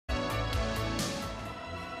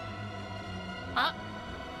Ah.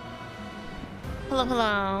 Hello,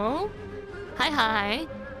 hello. Hi, hi.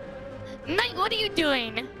 Knight, what are you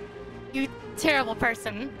doing? You terrible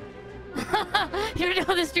person. You already know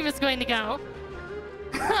how this stream is going to go.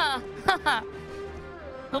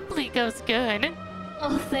 Hopefully it goes good.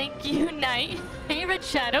 Oh, thank you, Knight. Hey, Red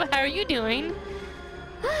Shadow, how are you doing?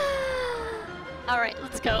 Alright,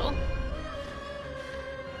 let's go.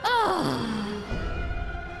 Oh.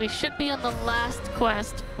 We should be on the last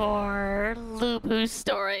quest for Lubu's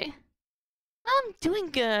story. I'm doing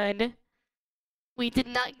good. We did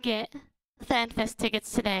not get FanFest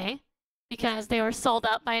tickets today because they were sold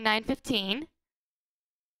out by 9:15.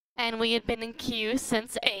 And we had been in queue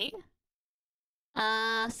since 8.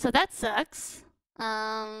 So that sucks.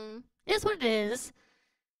 It is what it is.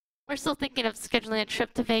 We're still thinking of scheduling a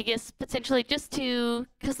trip to Vegas, potentially just to...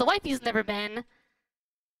 because the wifey's never been.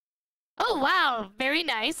 Oh wow, very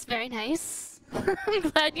nice, very nice. I'm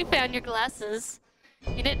glad you found your glasses.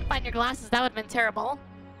 If you didn't find your glasses, that would have been terrible.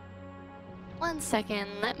 1 second,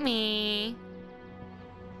 let me...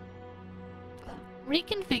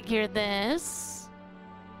 reconfigure this.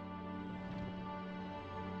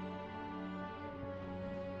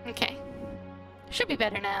 Okay. Should be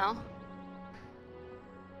better now.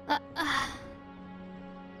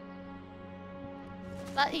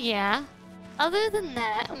 But yeah. Other than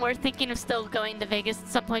that, we're thinking of still going to Vegas at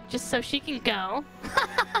some point just so she can go.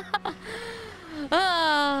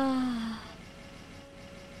 I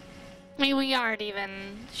mean, we aren't even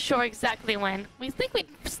sure exactly when. We think we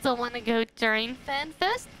still want to go during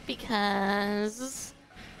FanFest because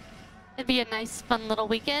it'd be a nice, fun little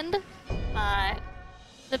weekend. But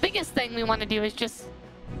the biggest thing we want to do is just,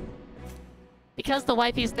 because the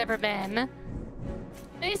wifey's never been,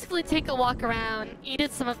 basically take a walk around, eat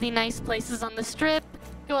at some of the nice places on the strip,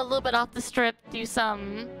 go a little bit off the strip, do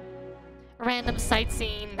some random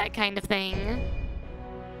sightseeing, that kind of thing.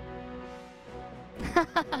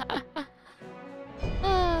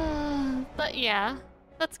 But yeah,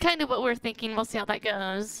 that's kind of what we're thinking. We'll see how that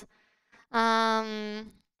goes. But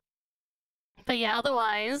yeah,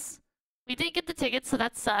 otherwise, we did get the tickets, so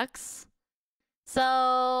that sucks.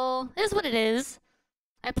 So, it is what it is.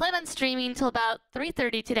 I plan on streaming till about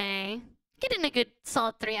 3:30 today. Get in a good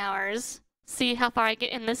solid 3 hours. See how far I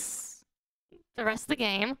get in the rest of the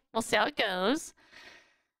game. We'll see how it goes.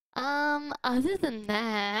 Other than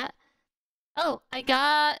that... Oh, I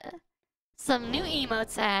got some new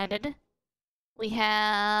emotes added. We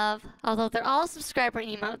have... although they're all subscriber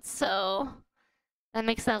emotes, so that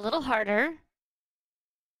makes that a little harder.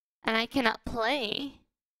 And I cannot play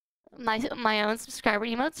my own subscriber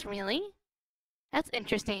emotes, really? That's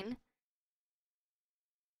interesting.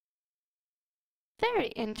 Very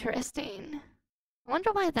interesting. I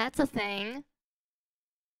wonder why that's a thing.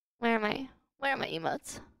 Where are my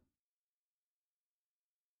emotes?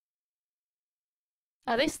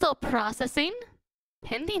 Are they still processing?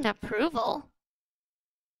 Pending approval.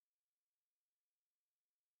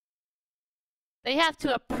 They have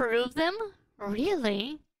to approve them?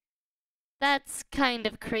 Really? That's kind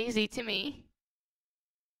of crazy to me.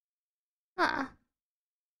 Huh.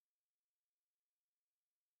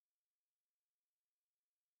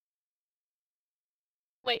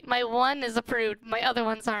 Wait, my one is approved, my other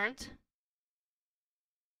ones aren't.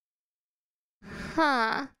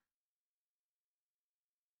 Huh.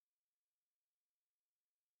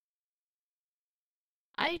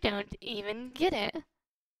 I don't even get it.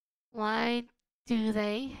 Why do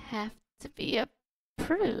they have to be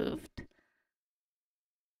approved?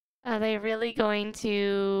 Are they really going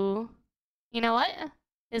to... You know what?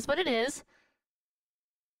 Is what it is.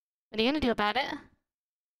 What are you gonna do about it?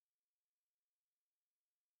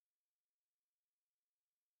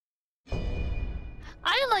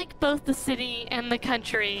 I like both the city and the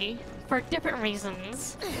country for different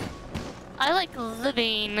reasons. I like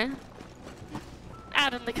living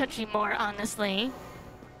out in the country more, honestly.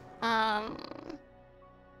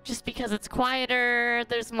 Just because it's quieter,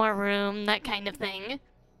 there's more room, that kind of thing.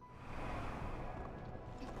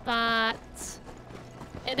 But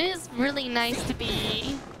it is really nice to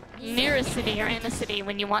be near a city or in a city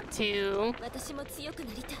when you want to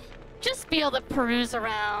just be able to peruse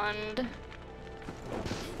around,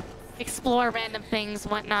 explore random things,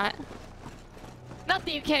 whatnot. Not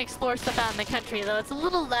that you can't explore stuff out in the country, though. It's a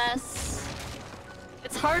little less...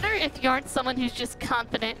 It's harder if you aren't someone who's just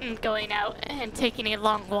confident in going out and taking a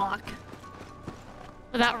long walk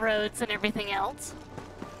without roads and everything else.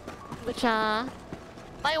 Which,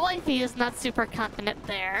 my wifey is not super confident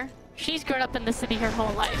there. She's grown up in the city her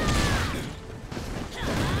whole life.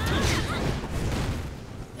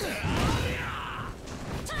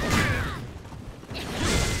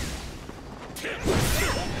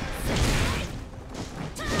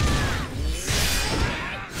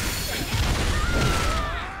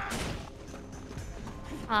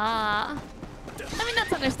 Ah. I mean,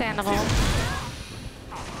 that's understandable.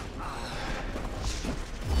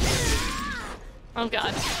 Oh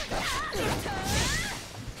god.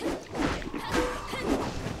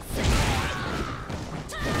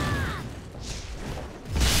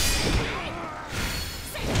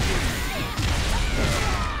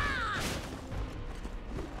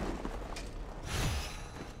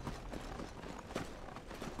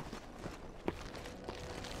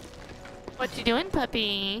 What you doing,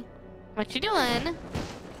 puppy? What you doing?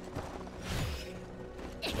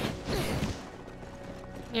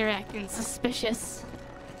 You're acting suspicious.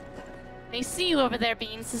 I see you over there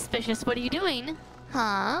being suspicious. What are you doing?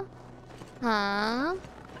 Huh? Huh?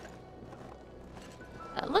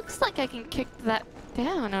 It looks like I can kick that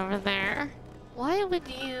down over there. Why would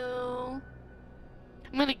you...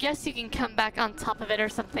 I'm gonna guess you can come back on top of it or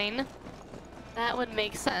something. That would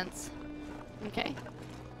make sense. Okay.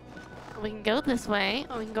 We can go this way.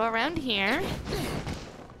 Oh, we can go around here.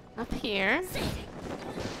 Up here.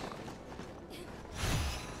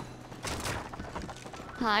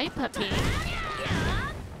 Hi, puppy.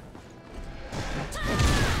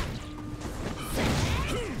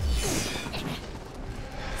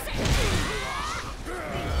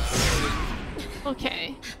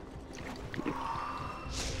 Okay.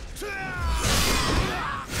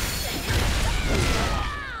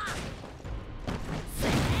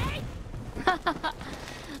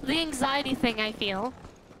 The anxiety thing I feel.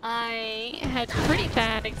 I had pretty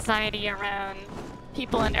bad anxiety around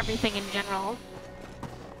people and everything in general.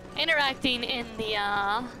 Interacting in the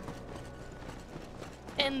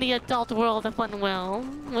adult world, if one will,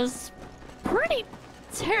 was pretty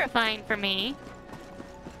terrifying for me.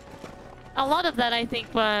 A lot of that I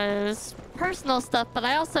think was personal stuff, but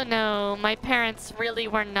I also know my parents really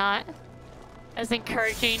were not as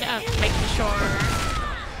encouraging of making sure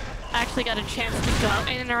I actually got a chance to go out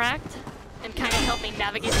and interact and kind of help me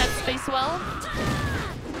navigate that space well.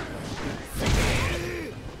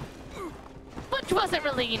 Which wasn't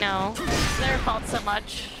really, you know, their fault so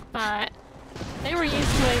much, but they were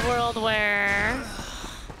used to a world where...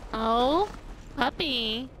 Oh,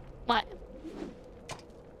 puppy. What?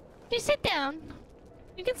 You sit down.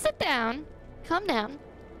 You can sit down. Calm down.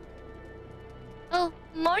 Oh,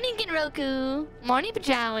 morning, Genroku. Morning,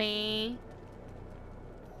 Pajawi.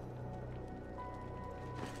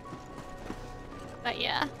 But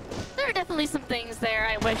yeah, there are definitely some things there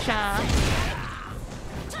I wish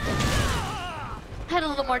had a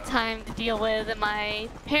little more time to deal with, and my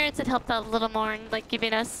parents had helped out a little more in like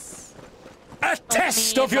giving us a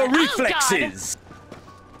test of your reflexes.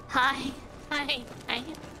 Hi.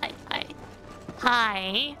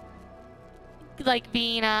 Hi. Like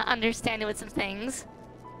being understanding with some things.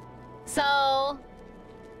 So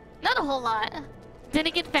not a whole lot.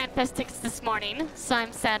 Didn't get FanFest tickets this morning, so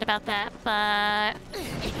I'm sad about that, but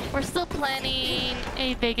we're still planning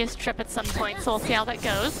a Vegas trip at some point, so we'll see how that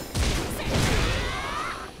goes.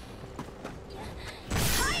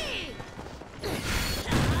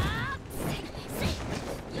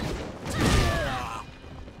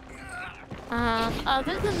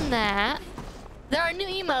 Other than that, there are new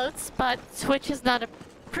emotes, but Twitch has not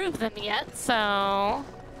approved them yet, so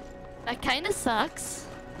that kind of sucks.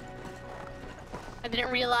 I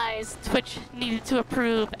didn't realize Twitch needed to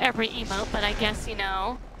approve every emote, but I guess, you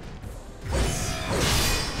know,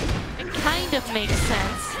 it kind of makes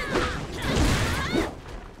sense.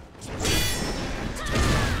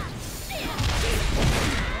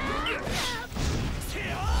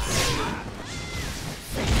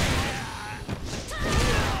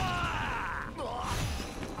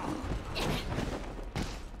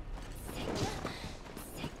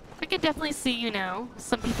 I could definitely see, you know,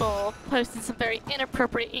 some people posting some very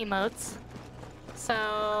inappropriate emotes.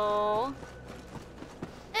 So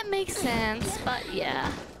it makes sense, but yeah.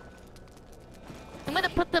 I'm gonna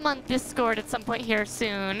put them on Discord at some point here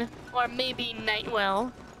soon. Or maybe Knight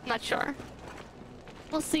will. Not sure.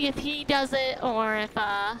 We'll see if he does it or if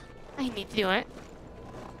I need to do it.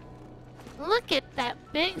 Look at that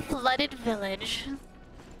big flooded village.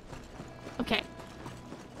 Okay.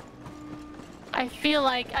 I feel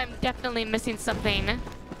like I'm definitely missing something.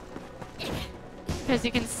 Because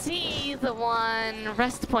you can see the one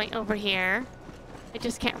rest point over here. I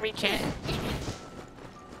just can't reach it.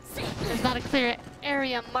 There's not a clear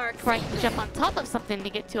area marked where I can jump on top of something to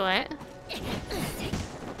get to it.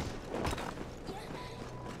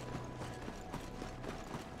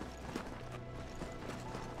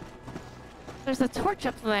 There's a torch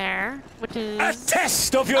up there, which is... A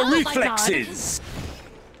test of your reflexes!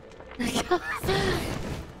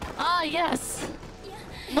 Ah, yes.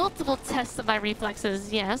 Multiple tests of my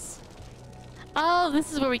reflexes, yes. Oh,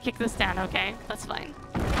 this is where we kick this down. Okay, that's fine.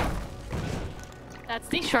 That's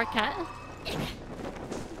the shortcut.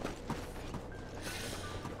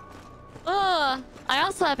 Oh, I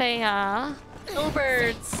also have a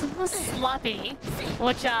Uber's Sloppy,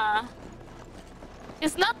 which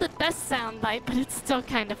is not the best soundbite, but it's still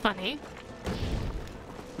kind of funny.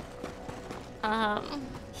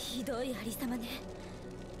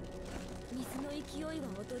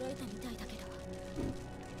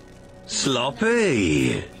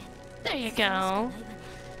 Sloppy. There you go.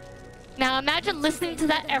 Now imagine listening to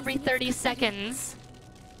that every 30 seconds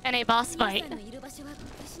in a boss fight.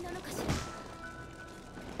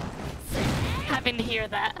 Having to hear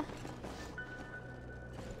that.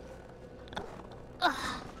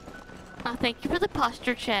 Oh, thank you for the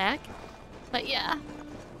posture check. But yeah.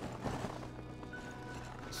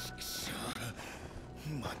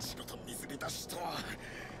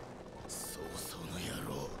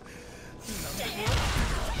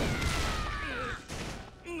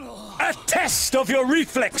 A test of your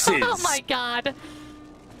reflexes. Oh my god.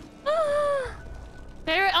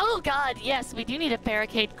 Oh god, yes, we do need a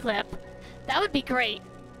barricade clip. That would be great.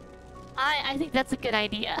 I think that's a good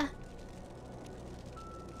idea.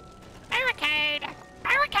 Barricade!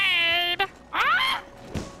 Barricade! Ah!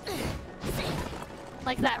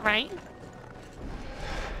 Like that, right?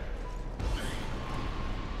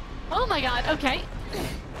 Oh my god, okay.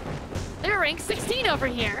 They're rank 16 over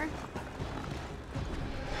here.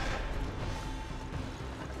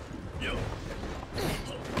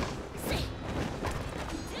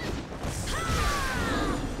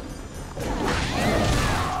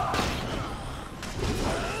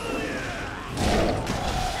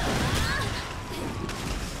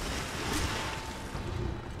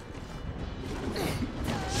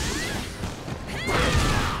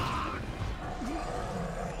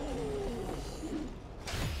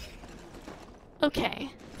 Okay.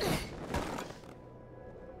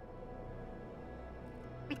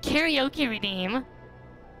 Karaoke redeem.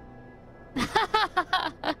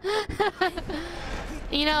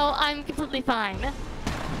 You know, I'm completely fine.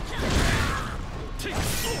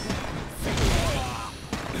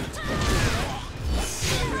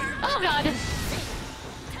 Oh god!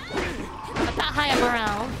 At that high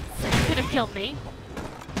morale, could have killed me.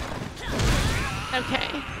 Okay.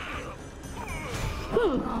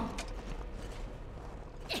 Whew.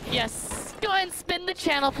 Yes, go ahead and spin the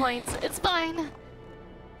channel points. It's fine.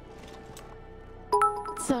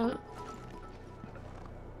 So...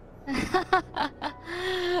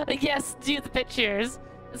 yes, do the pictures.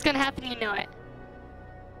 It's gonna happen, you know it.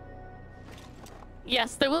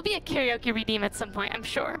 Yes, there will be a karaoke redeem at some point, I'm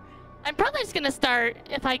sure. I'm probably just gonna start,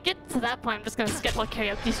 if I get to that point, I'm just gonna schedule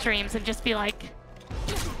karaoke streams and just be like...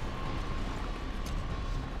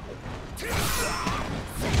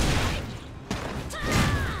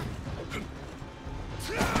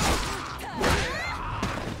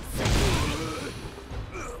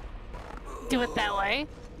 do it that way.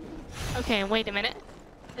 Okay, wait a minute.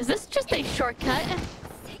 Is this just a shortcut?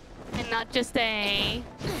 And not just a...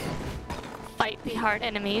 fight the hard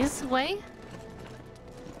enemies way?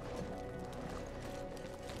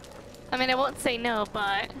 I mean, I won't say no,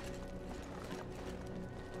 but...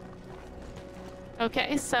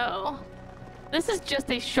 okay, so... this is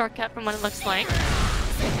just a shortcut from what it looks like.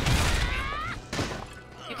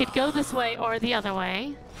 You could go this way or the other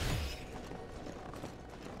way.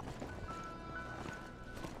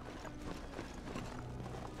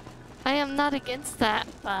 I am not against that,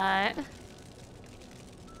 but...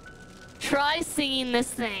 try singing this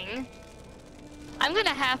thing. I'm gonna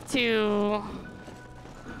have to...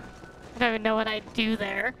 I don't even know what I'd do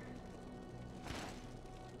there.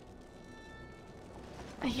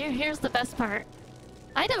 Here's the best part.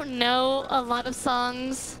 I don't know a lot of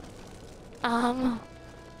songs...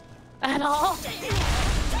 at all.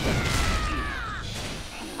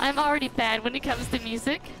 I'm already bad when it comes to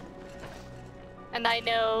music. And I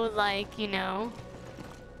know, like, you know...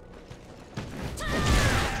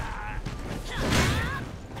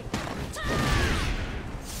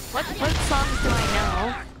 What songs do I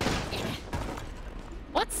know?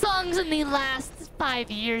 What songs in the last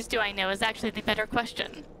 5 years do I know is actually the better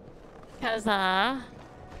question. Because,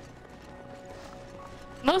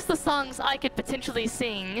 most of the songs I could potentially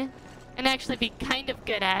sing and actually be kind of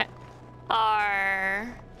good at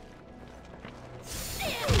are...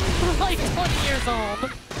 like 20 years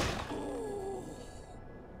old.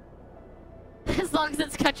 As long as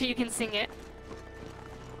it's country, you can sing it.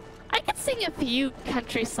 I could sing a few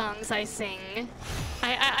country songs I sing.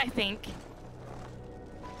 I think.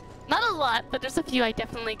 Not a lot, but there's a few I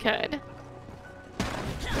definitely could.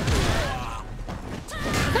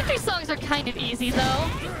 Country songs are kind of easy though.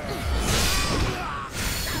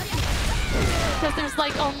 Because there's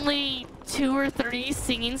like only 2 or 3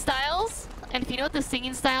 singing styles. And if you know what the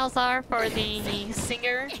singing styles are for the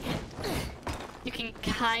singer, you can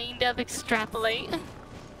kind of extrapolate.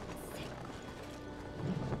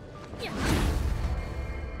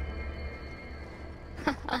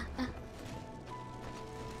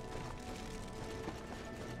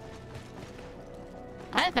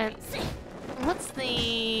 I haven't. What's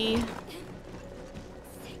the...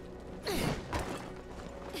 I'm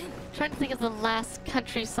trying to think of the last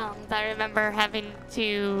country song that I remember having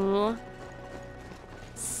to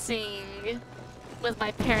sing with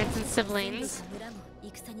my parents and siblings.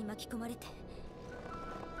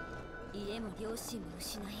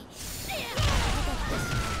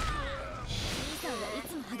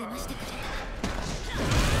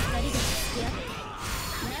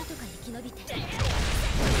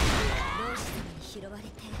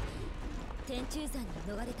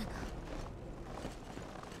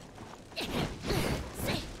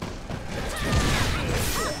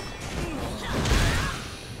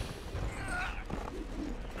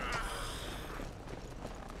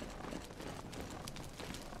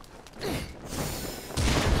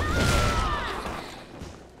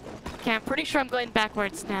 Okay, I'm pretty sure I'm going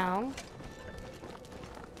backwards now.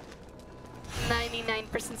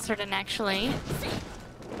 99% certain, actually.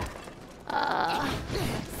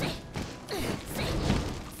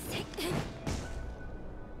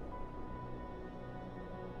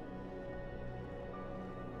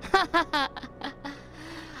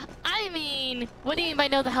 I mean, what do you mean by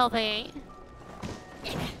know the hell they ain't?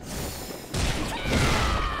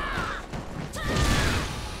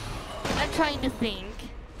 I'm trying to think.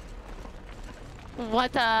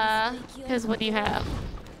 What, because what do you have?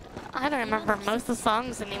 I don't remember most of the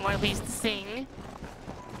songs anymore we used to sing.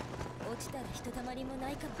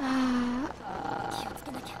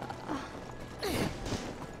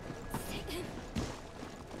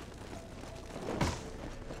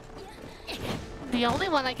 The only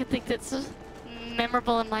one I can think that's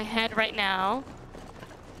memorable in my head right now,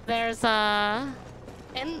 there's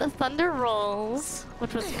In the Thunder Rolls,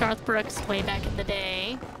 which was Garth Brooks way back in the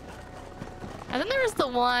day. And then there was the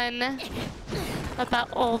one about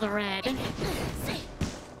Old Red,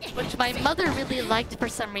 which my mother really liked for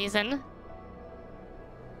some reason.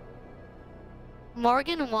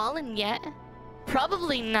 Morgan Wallen yet?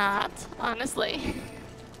 Probably not, honestly.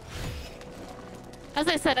 As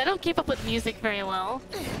I said, I don't keep up with music very well,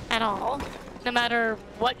 at all, no matter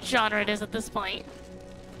what genre it is at this point.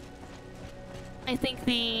 I think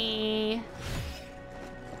the...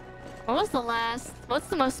 What's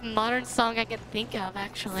the most modern song I can think of,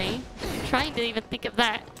 actually? I'm trying to even think of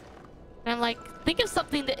that. And I'm like, think of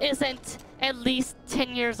something that isn't at least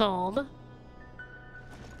 10 years old.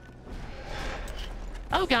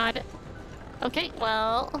 Oh god. Okay,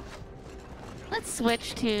 well... Let's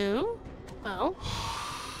switch to... Well...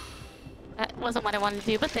 That wasn't what I wanted to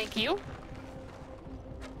do, but thank you.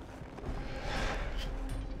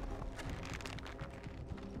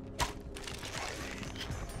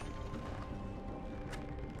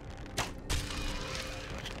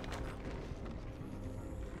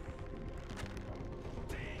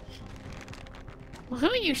 Well, who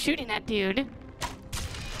are you shooting at, dude?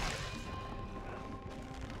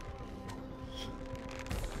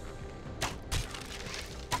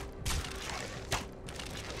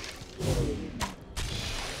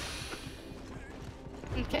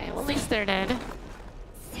 Okay, well at least they're dead.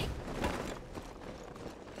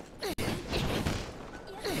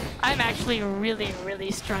 I'm actually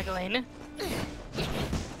really struggling.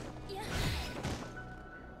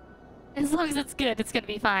 As long as it's good, it's gonna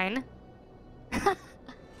be fine. Have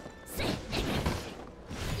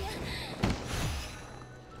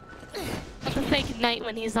to thank Knight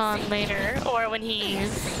when he's on later, or when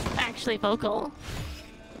he's actually vocal.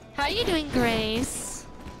 How are you doing, Grace?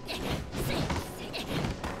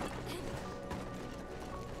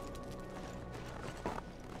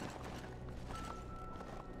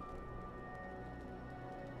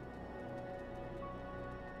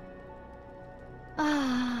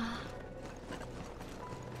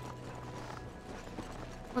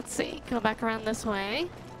 Let's see, go back around this way.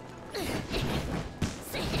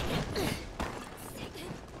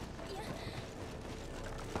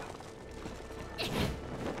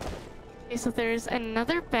 Okay, so there's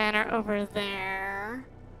another banner over there,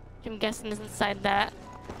 which I'm guessing is inside that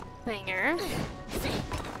thinger.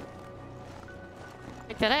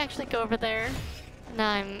 Wait, did I actually go over there? No,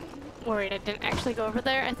 I'm worried I didn't actually go over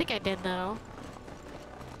there. I think I did, though.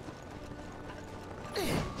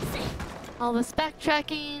 All this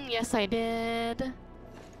backtracking, yes I did.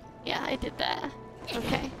 Yeah, I did that.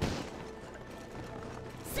 Okay.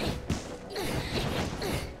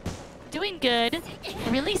 Doing good.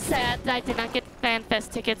 Really sad that I did not get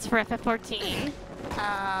FanFest tickets for FF14.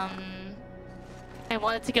 I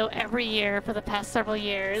wanted to go every year for the past several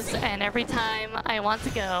years, and every time I want to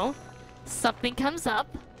go, something comes up.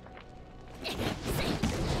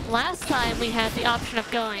 Last time we had the option of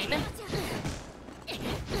going.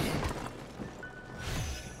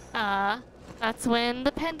 That's when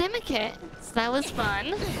the pandemic hit, so that was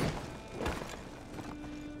fun.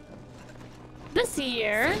 This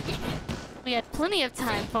year, we had plenty of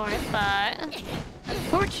time for it, but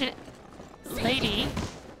unfortunate lady,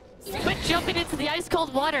 quit jumping into the ice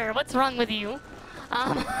cold water. What's wrong with you?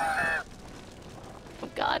 Oh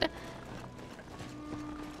God.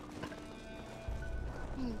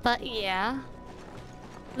 But yeah,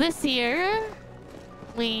 this year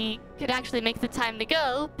we could actually make the time to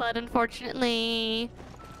go, but unfortunately,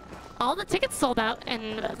 all the tickets sold out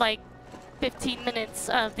in like 15 minutes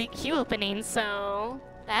of the queue opening, so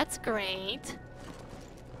that's great.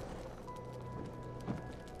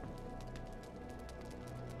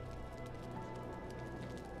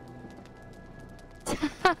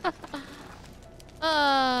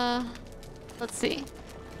 Let's see.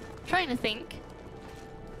 Trying to think.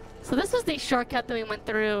 So this was the shortcut that we went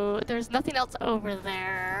through. There's nothing else over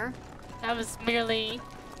there. That was merely,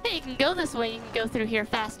 hey, you can go this way, you can go through here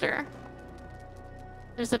faster.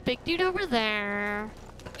 There's a big dude over there.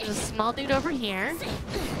 There's a small dude over here.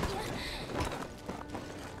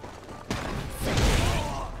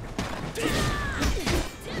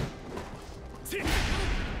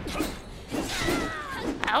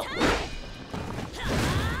 Ow.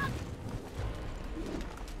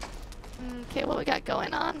 Okay, what we got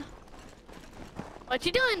going on? What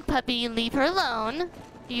you doing, puppy? Leave her alone.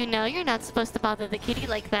 You know you're not supposed to bother the kitty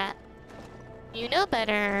like that. You know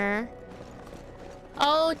better.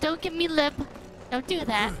 Oh, don't give me lip. Don't do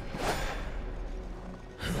that.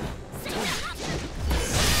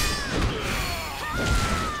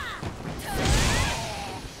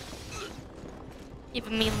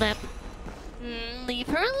 Giving me lip. Leave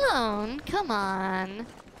her alone. Come on.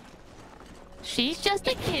 She's just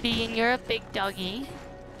a kitty and you're a big doggy.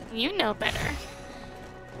 You know better.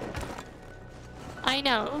 I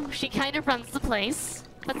know, she kind of runs the place,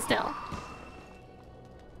 but still.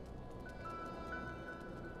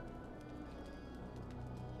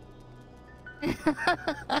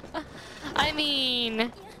 I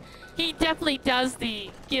mean, he definitely does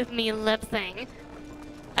the give me lip thing.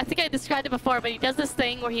 I think I described it before, but he does this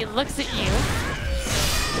thing where he looks at you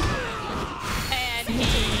and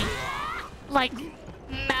he like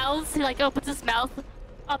mouths, he like opens his mouth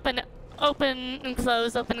up and open and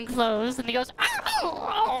close, and he goes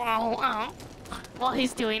while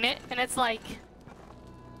he's doing it, and it's like,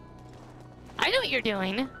 I know what you're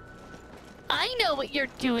doing. I know what you're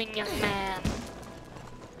doing, young man.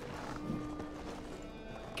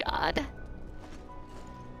 God.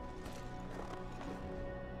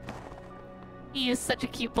 He is such a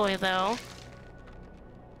cute boy, though.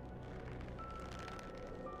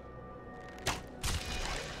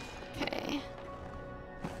 Okay.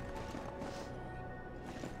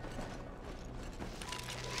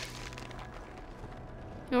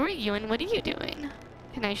 Who are you and what are you doing?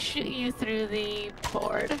 Can I shoot you through the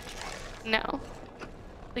board? No.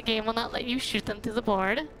 The game will not let you shoot them through the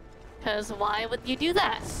board. Because why would you do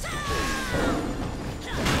that?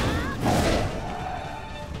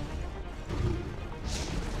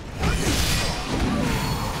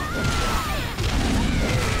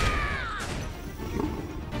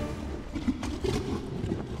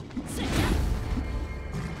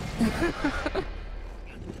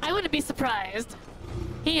 I wouldn't be surprised.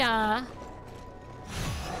 He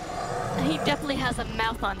definitely has a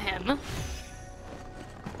mouth on him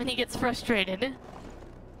when he gets frustrated.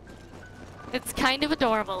 It's kind of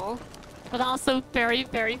adorable, but also very,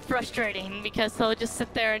 very frustrating because he'll just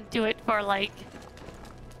sit there and do it for like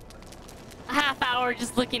a half hour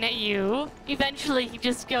just looking at you. Eventually he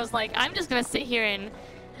just goes like, I'm just gonna sit here and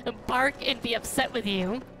bark and be upset with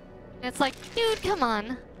you. And it's like, dude, come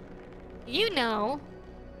on. You know.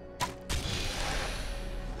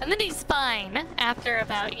 And then he's fine after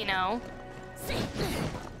about, you know,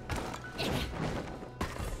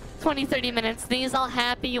 20-30 minutes. Then he's all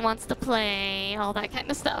happy, he wants to play, all that kind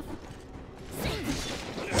of stuff.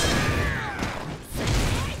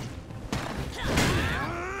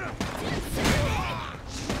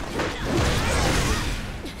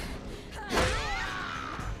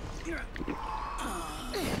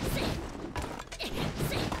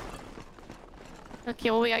 Okay,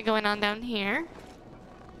 what we got going on down here?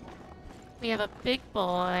 We have a big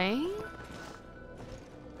boy.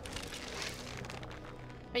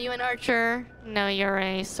 Are you an archer? No, you're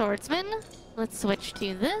a swordsman. Let's switch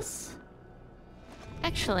to this.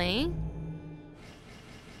 Actually,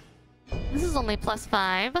 this is only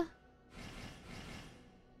 +5.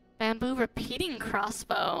 Bamboo repeating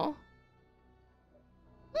crossbow.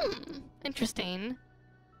 Interesting.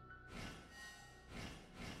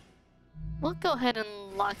 We'll go ahead and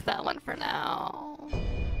lock that one for now.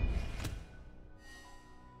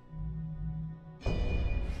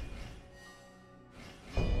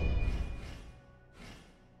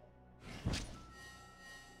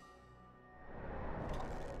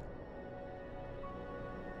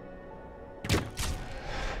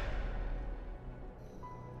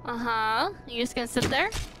 Uh-huh. You just gonna sit there?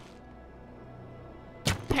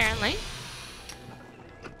 Apparently.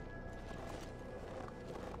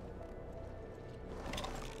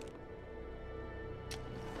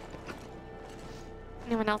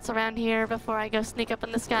 Anyone else around here before I go sneak up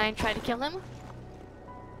on this guy and try to kill him?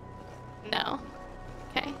 No.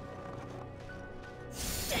 Okay.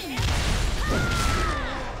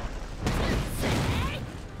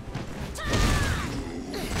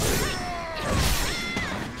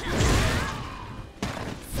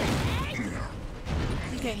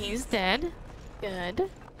 Okay, he's dead. Good.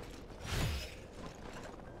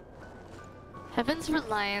 Heaven's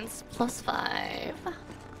Reliance +5.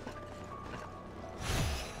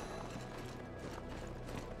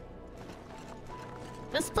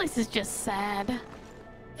 This place is just sad.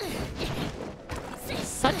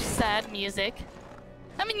 Such sad music.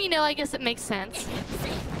 I mean, you know, I guess it makes sense.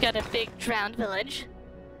 Got a big drowned village.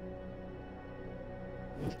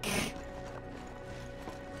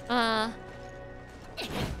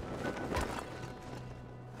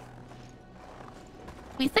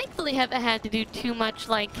 We thankfully haven't had to do too much,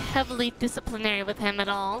 like, heavily disciplinary with him at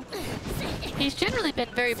all. He's generally been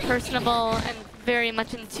very personable and very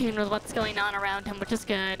much in tune with what's going on around him, which is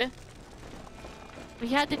good. We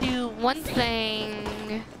had to do one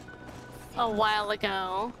thing a while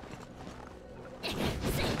ago.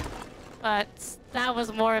 But that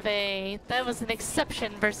was more of that was an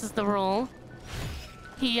exception versus the rule.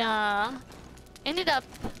 He, ended up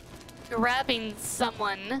grabbing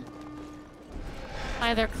someone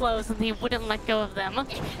by their clothes and he wouldn't let go of them.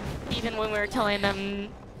 Even when we were telling them,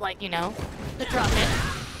 like, you know, to drop it.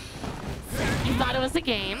 He thought it was a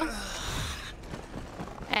game.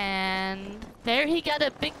 And there he got a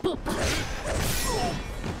big boop.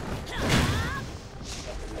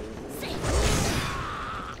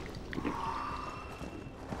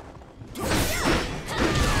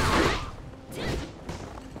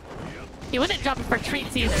 He wouldn't drop it for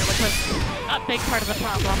treats either, which was a big part of the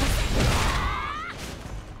problem.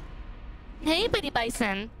 Hey, Buddy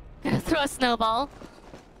Bison. Gonna throw a snowball.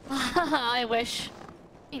 I wish.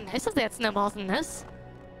 It'd be nice if they had snowballs in this.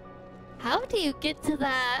 How do you get to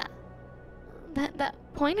that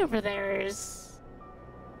point over there?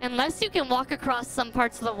 Unless you can walk across some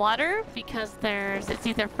parts of the water, because it's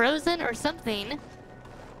either frozen or something.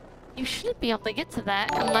 You should be able to get to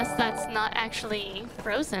that, unless that's not actually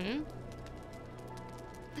frozen.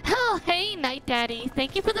 Oh, hey, Night Daddy.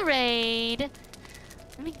 Thank you for the raid.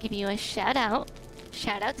 Let me give you a shout out.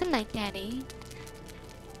 Shout out to Night Daddy.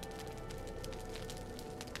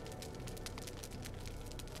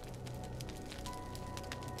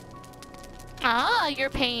 Ah, you're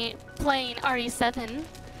playing RE7.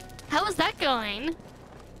 How is that going? You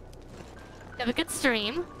have a good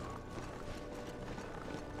stream.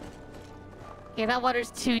 Okay, that water's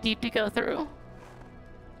too deep to go through.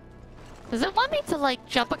 Does it want me to, like,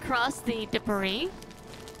 jump across the debris?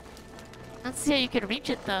 Let's see how you can reach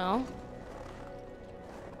it, though.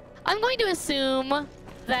 I'm going to assume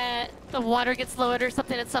that the water gets lowered or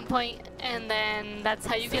something at some point, and then that's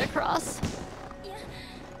how you get across.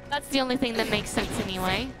 That's the only thing that makes sense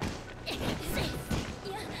anyway.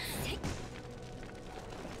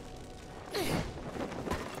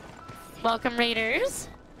 Welcome, Raiders.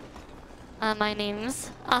 My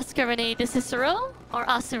name's AsuReDi de Cicero, or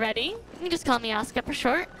AsuReDi. You can just call me Asuka for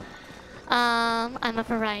short. I'm a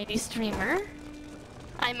variety streamer.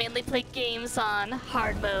 I mainly play games on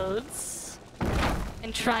hard modes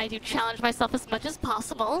and try to challenge myself as much as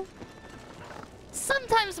possible.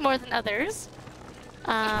 Sometimes more than others.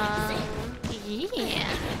 Yeah.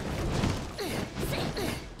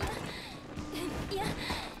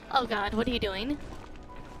 Oh god, what are you doing?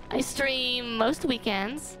 I stream most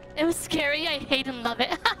weekends. It was scary, I hate and love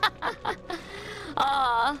it.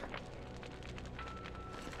 Aw.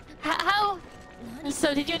 How?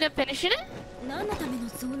 So did you end up finishing it?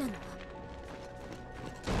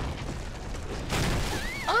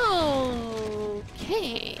 Oh.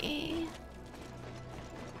 Okay.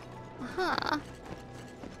 Uh-huh.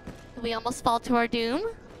 Did we almost fall to our doom?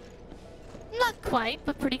 Not quite,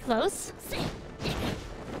 but pretty close.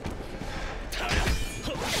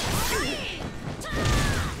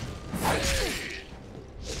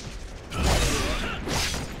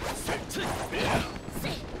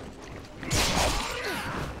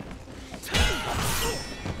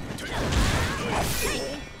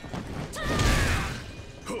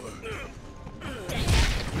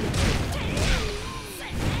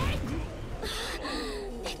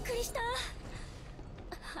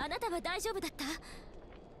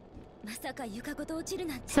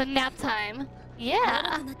 So nap time.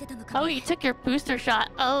 Yeah. Oh, you took your booster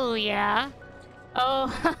shot. Oh, yeah.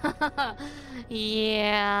 Oh,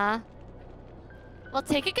 yeah. Well,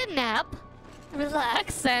 take a good nap.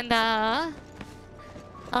 Relax, and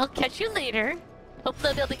I'll catch you later. Hopefully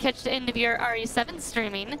I'll be able to catch the end of your RE7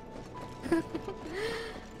 streaming.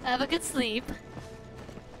 Have a good sleep.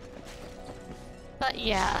 But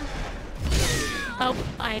yeah. Oh,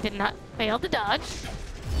 I did not fail to dodge.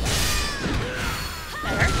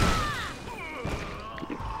 Better.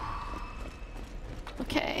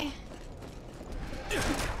 Okay.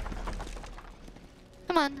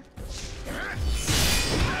 Come on.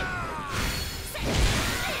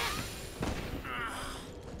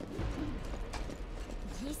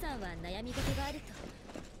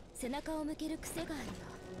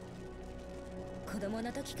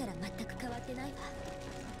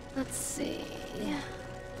 Let's see.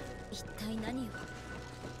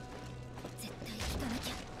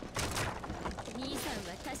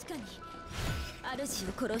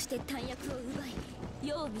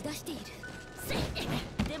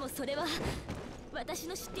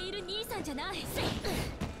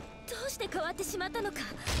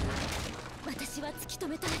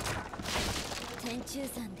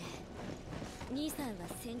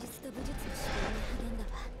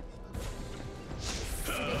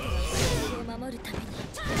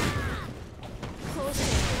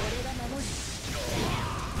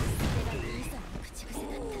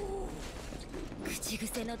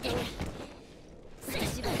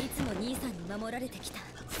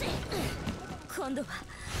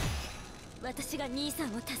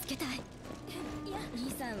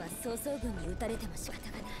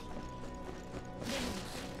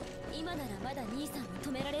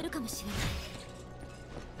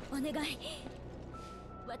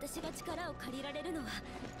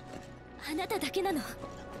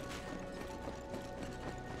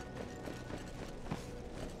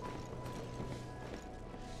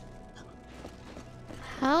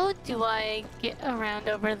 How do I get around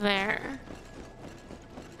over there?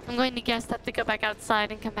 I'm going to guess I have to go back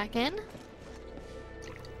outside and come back in.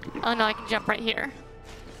 Oh no, I can jump right here.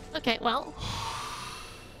 Okay, well.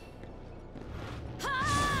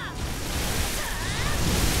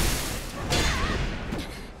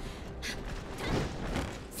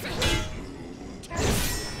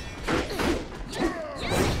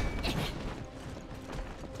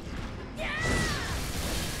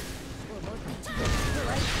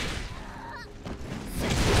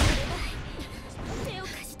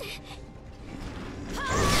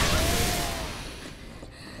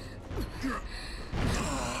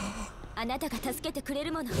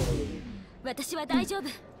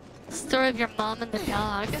 Story of your mom and the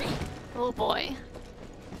dog. Oh boy.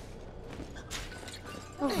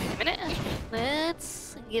 Oh, wait a minute.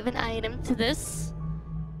 Let's give an item to this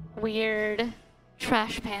weird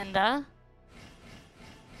trash panda.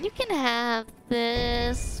 You can have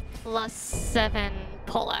this +7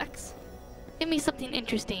 poleaxe. Give me something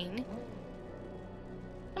interesting.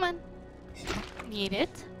 Come on. Need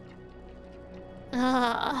it.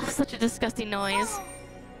 Ah, such a disgusting noise.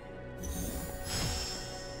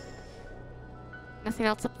 Nothing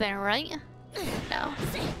else up there, right? No.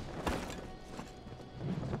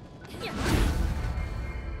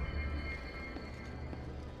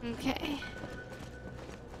 Okay.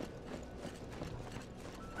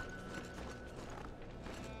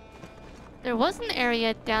 There was an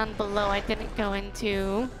area down below I didn't go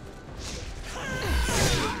into.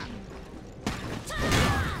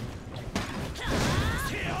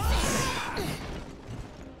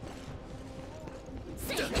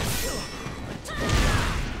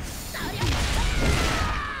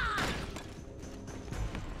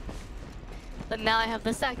 But now I have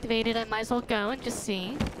this activated, I might as well go and just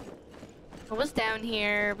see what was down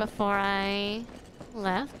here before I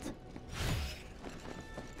left.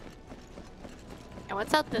 And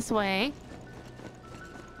what's out this way?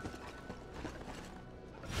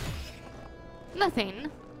 Nothing.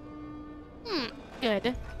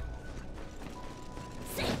 Good.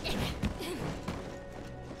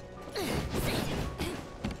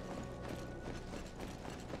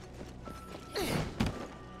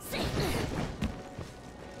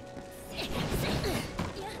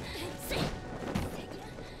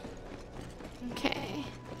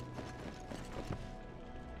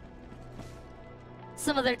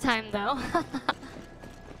 some other time, though.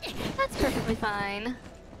 That's perfectly fine.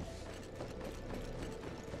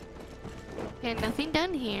 Okay, nothing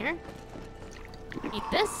down here. Eat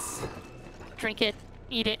this. Drink it.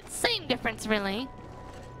 Eat it. Same difference, really.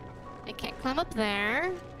 I can't climb up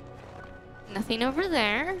there. Nothing over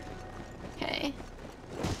there. Okay.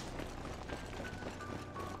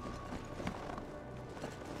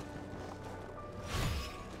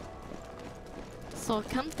 So we'll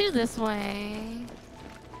come through this way.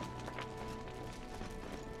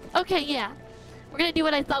 Okay, yeah. We're gonna do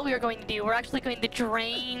what I thought we were going to do. We're actually going to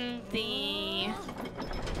drain the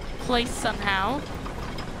place somehow.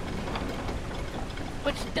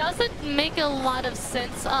 Which doesn't make a lot of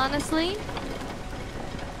sense, honestly.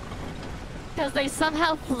 Because they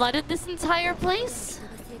somehow flooded this entire place.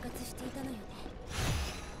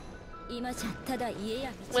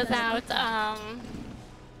 Without,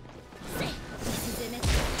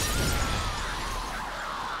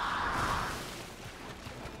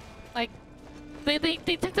 like,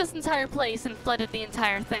 they took this entire place and flooded the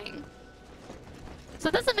entire thing. So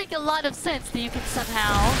it doesn't make a lot of sense that you can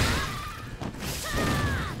somehow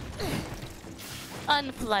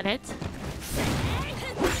unflood it.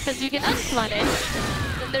 Because you can unflood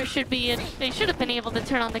it, then there should be they should have been able to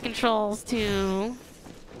turn on the controls to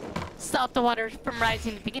stop the water from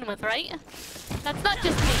rising to begin with, right? That's not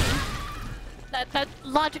just me. That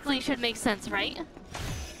logically should make sense, right?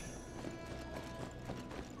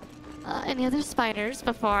 Any other spiders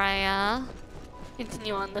before I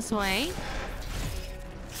continue on this way?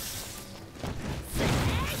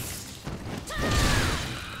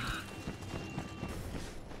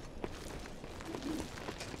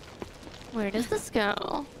 Where does this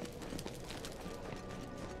go?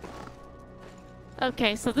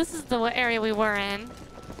 Okay, so this is the area we were in.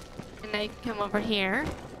 And I come over here.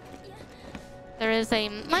 There is a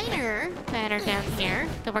minor banner down here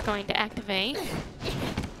that we're going to activate.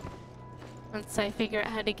 Once I figure out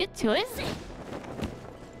how to get to it.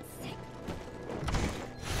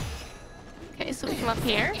 Okay, so we come up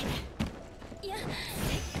here.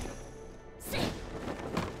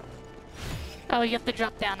 Oh, you have to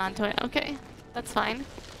drop down onto it. Okay, that's fine.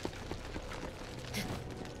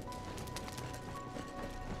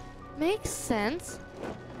 Makes sense.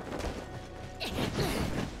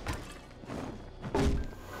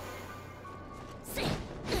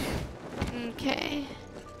 Okay.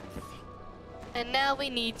 And now we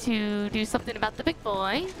need to do something about the big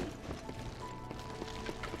boy.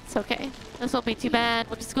 It's okay. This won't be too bad.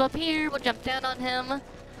 We'll just go up here, we'll jump down on him, and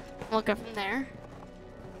we'll go from there.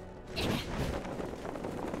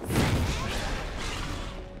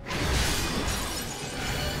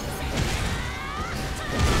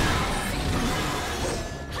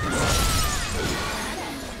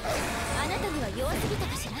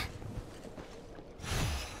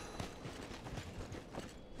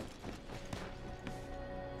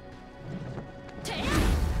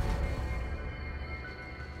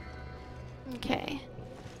 Okay.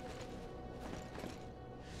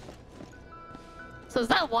 So is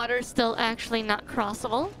that water still actually not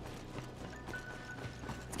crossable?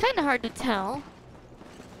 It's kind of hard to tell.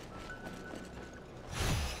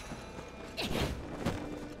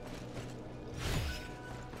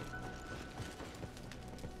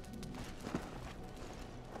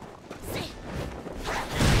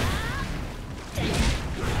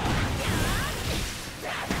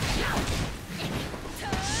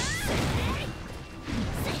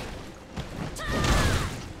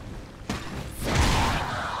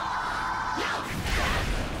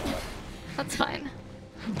 That's fine.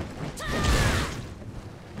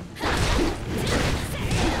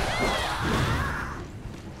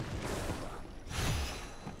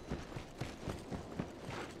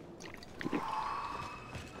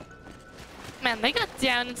 Man, they got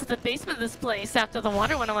down into the basement of this place after the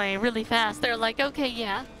water went away really fast. They're like, okay,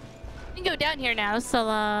 yeah, we can go down here now, so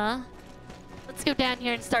let's go down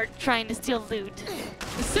here and start trying to steal loot.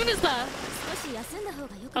 As soon as the...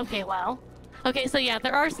 Okay, wow. Okay, so yeah,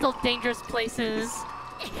 there are still dangerous places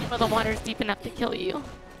where the water's deep enough to kill you.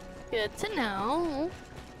 Good to know.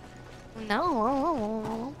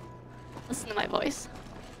 No. Listen to my voice.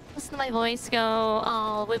 Listen to my voice go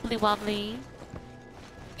all wibbly wobbly.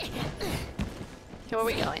 Okay, where are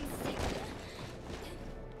we going?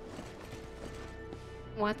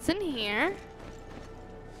 What's in here?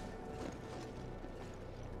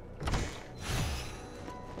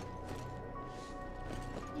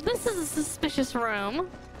 This is a suspicious room.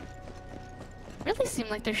 Really seemed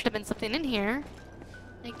like there should have been something in here.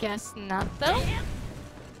 I guess not, though.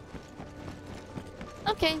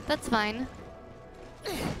 Okay, that's fine.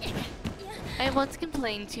 I won't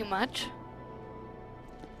complain too much.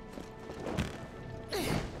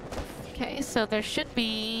 Okay, so there should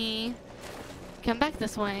be... Come back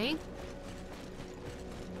this way.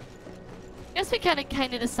 Guess we kind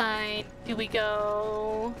of decide, do we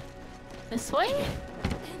go this way?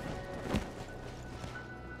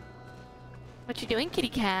 What you doing, kitty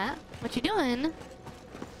cat? What you doing? Do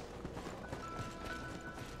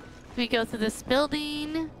we go through this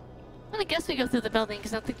building? I'm gonna guess we go through the building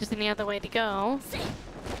because I don't think there's any other way to go.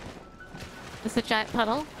 Just a giant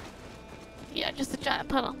puddle? Yeah, just a giant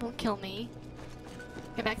puddle. Don't kill me.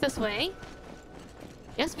 Get back this way.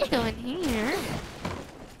 Guess we go in here.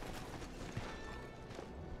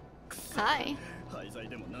 Hi.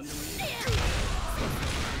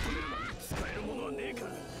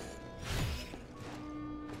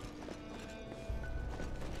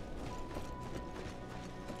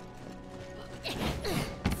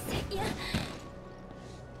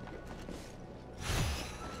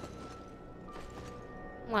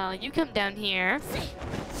 Well, you come down here. So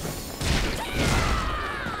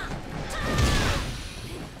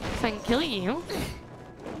I can kill you.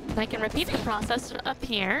 And I can repeat the process up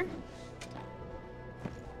here.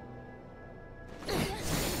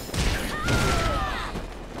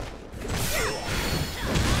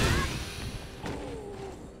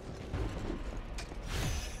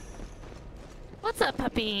 What's up,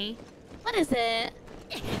 puppy? What is it?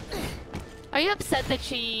 Are you upset that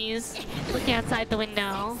she's looking outside the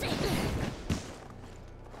window?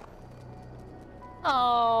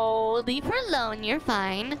 Oh, leave her alone, you're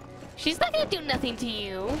fine. She's not gonna do nothing to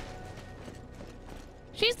you.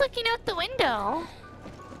 She's looking out the window.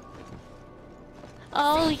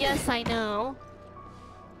 Oh, yes, I know.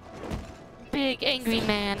 Big angry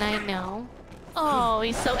man, I know. Oh,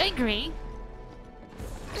 he's so angry.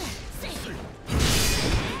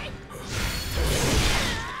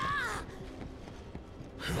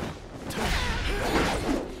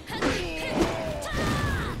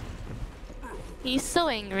 He's so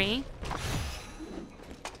angry.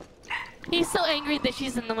 He's so angry that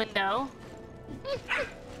she's in the window.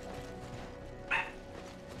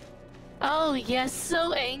 Oh yes,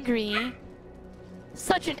 so angry.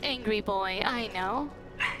 Such an angry boy, I know.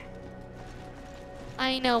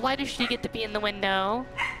 I know, why does she get to be in the window?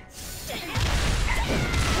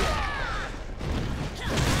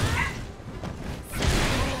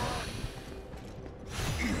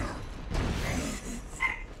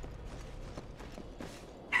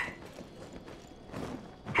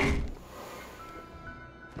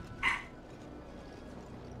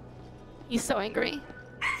 He's so angry.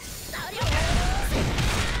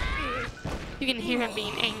 You can hear him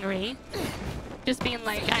being angry. Just being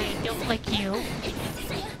like, I don't like you.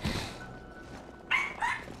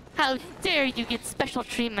 How dare you get special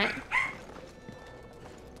treatment?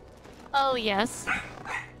 Oh yes.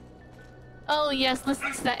 Oh yes,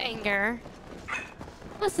 listen to that anger.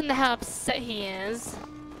 Listen to how upset he is.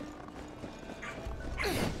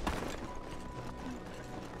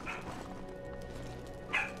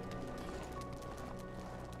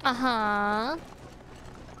 Uh-huh.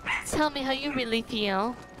 Tell me how you really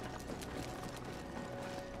feel.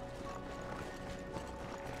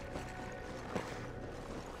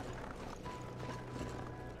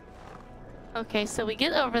 Okay, so we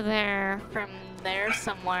get over there from there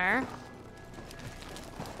somewhere.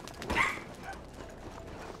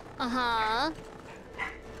 Uh-huh.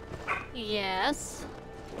 Yes.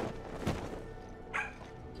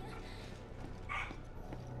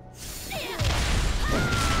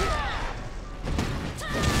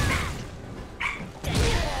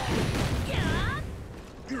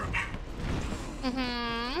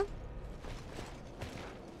 Mm-hmm.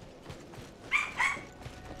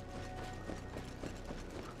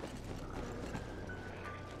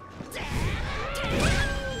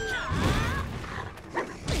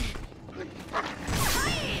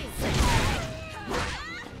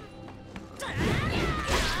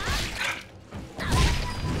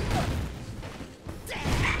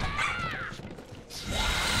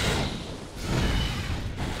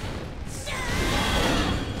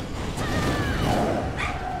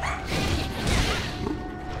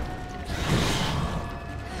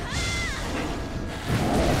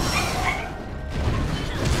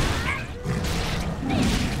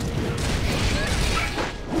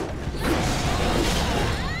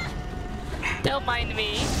 Don't mind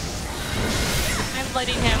me. I'm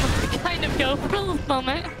letting him kind of go for a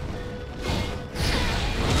moment.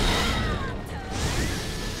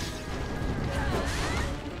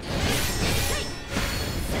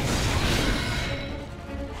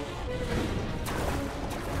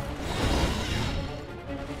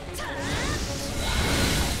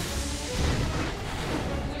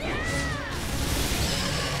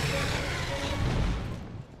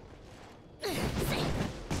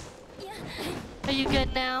 Are you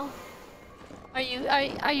good now? Are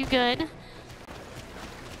you good?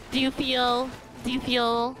 Do you feel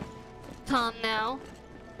calm now?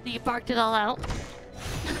 Do you barked it all out?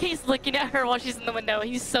 He's looking at her while she's in the window.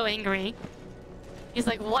 He's so angry. He's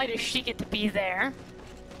like, why does she get to be there?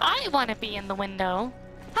 I want to be in the window.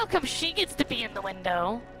 How come she gets to be in the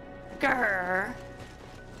window? Grr.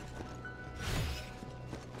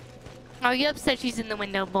 Are you upset she's in the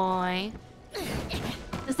window, boy?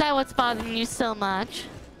 Is that what's bothering you so much?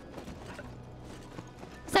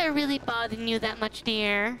 Is that really bothering you that much,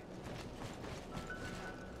 dear?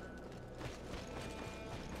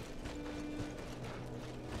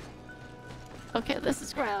 Okay, this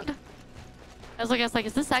is ground. I was like,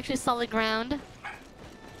 is this actually solid ground?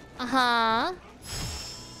 Uh-huh.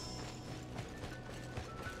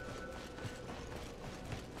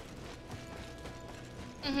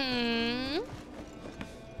 Mm-hmm.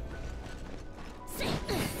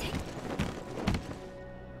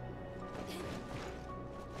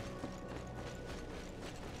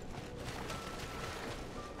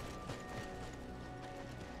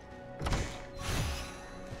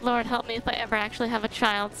 Lord help me if I ever actually have a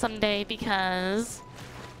child someday, because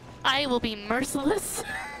I will be merciless.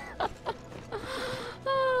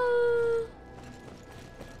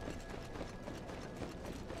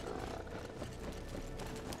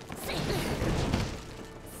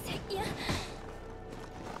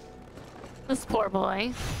 This poor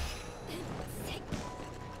boy.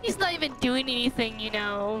 He's not even doing anything, you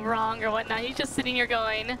know, wrong or whatnot. He's just sitting here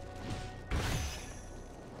going,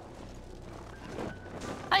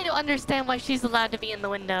 I don't understand why she's allowed to be in the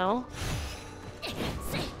window.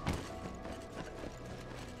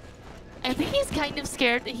 I think he's kind of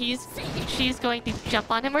scared that she's going to jump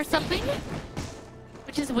on him or something.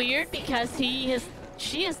 Which is weird because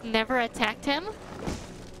she has never attacked him.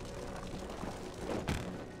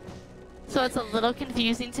 So it's a little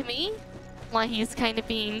confusing to me why he's kind of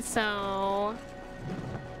being so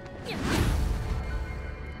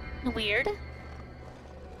weird.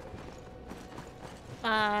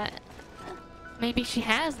 Maybe she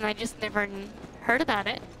has and I just never heard about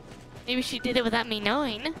it. Maybe she did it without me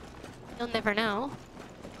knowing. You'll never know.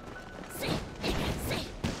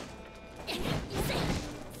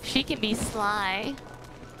 She can be sly.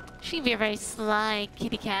 She can be a very sly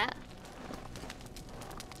kitty cat.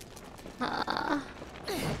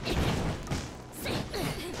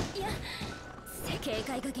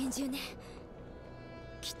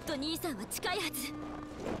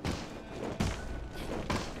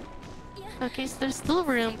 Okay, so there's still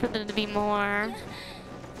room for there to be more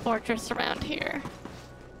fortress around here.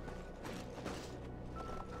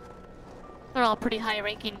 They're all pretty high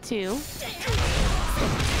ranking too.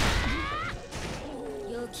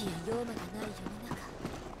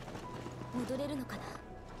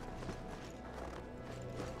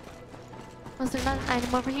 Was there not an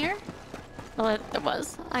item over here? Oh, there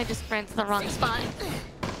was. I just ran to the wrong spot.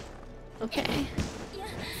 Okay.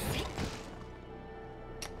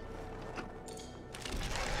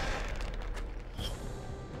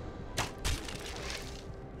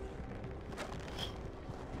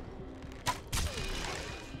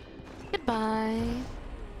 Goodbye.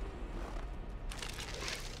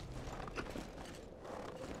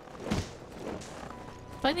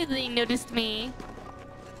 Funny that he noticed me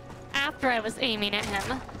after I was aiming at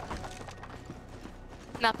him.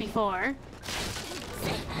 Not before.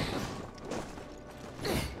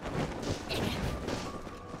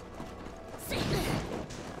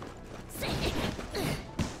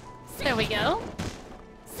 There we go.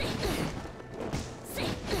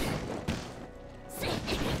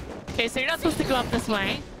 Okay, so you're not supposed to go up this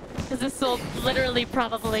way, because this will literally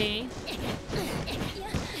probably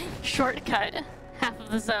shortcut half of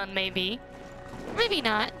the zone, maybe. Maybe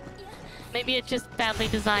not. Maybe it's just badly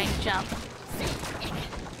designed jump.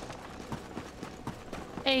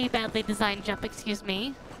 A badly designed jump, excuse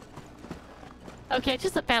me. Okay,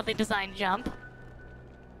 just a badly designed jump.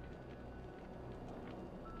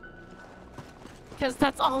 Because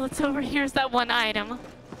that's all that's over here is that one item.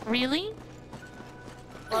 Really?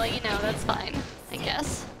 Well, you know, that's fine, I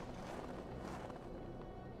guess.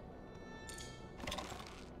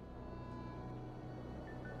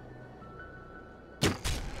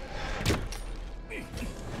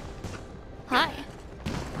 Hi.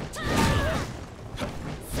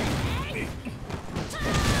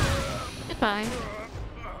 Goodbye.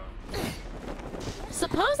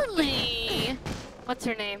 Supposedly, what's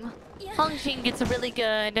her name? Hong Jing gets a really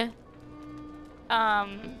good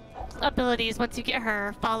abilities once you get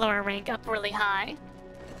her follower rank up really high.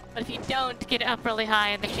 But if you don't get it up really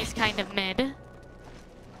high, then she's kind of mid.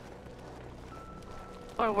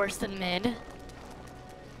 Or worse than mid.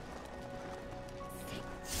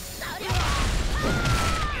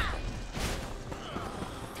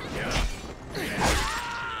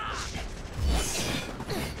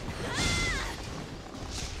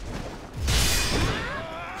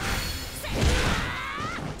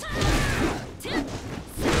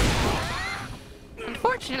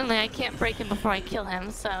 Unfortunately, I can't break him before I kill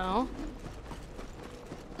him, so...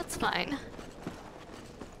 That's fine.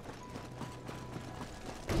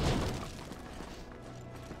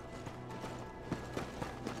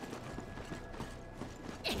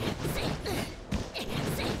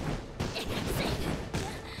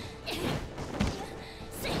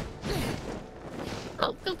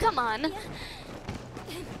 Oh, come on.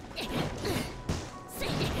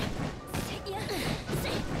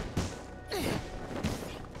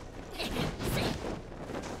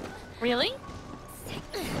 Really?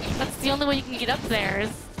 That's the only way you can get up there is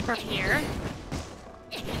from here.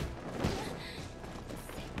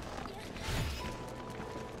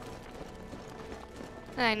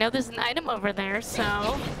 And I know there's an item over there,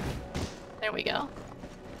 so... There we go.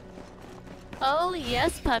 Oh,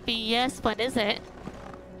 yes, puppy, yes, what is it?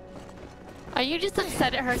 Are you just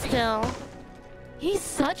upset at her still? He's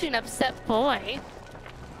such an upset boy. I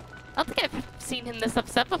don't think I've seen him this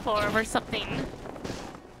upset before or something.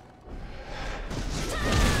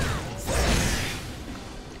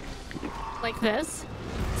 Like this.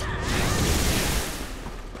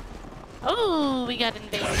 Oh, we got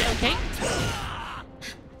invaded, okay.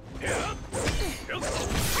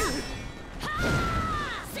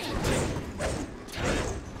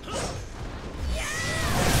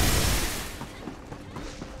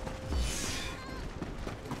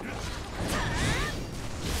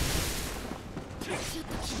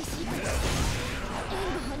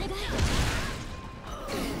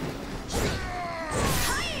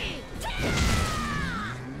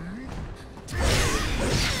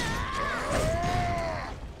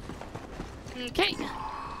 Okay.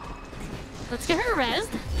 Let's get her rezzed.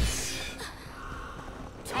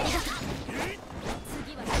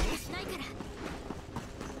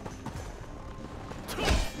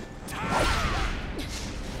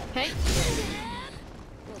 Okay.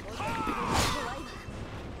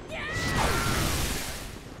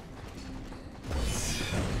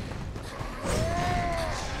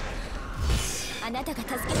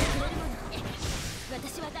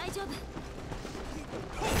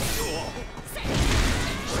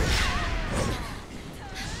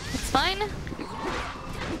 It's fine.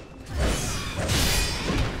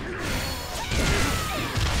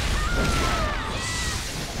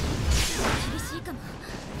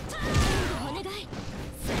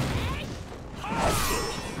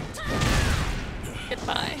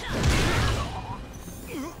 Goodbye.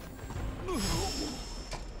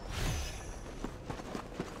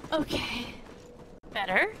 Okay.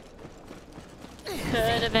 Better.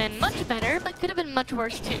 Could have been much better, but could have been much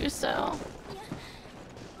worse too, so...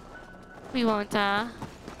 We won't,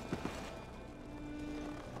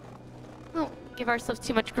 give ourselves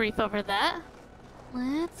too much grief over that.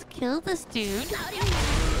 Let's kill this dude.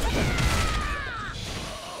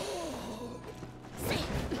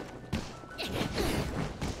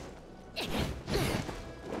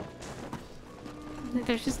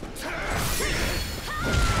 There's just...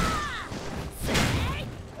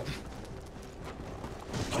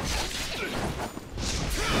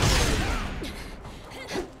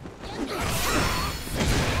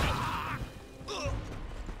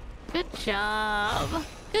 Good job.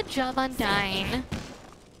 Good job on dying.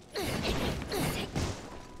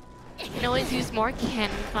 You can always use more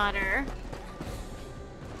cannon fodder.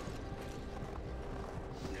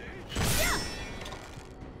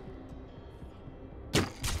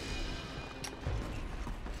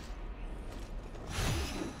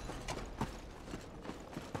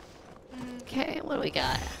 Okay, what do we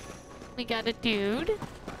got? We got a dude.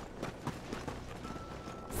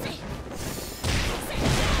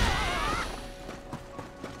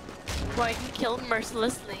 Who I can kill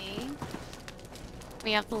mercilessly.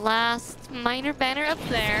 We have the last minor banner up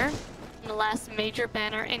there, and the last major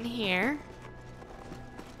banner in here.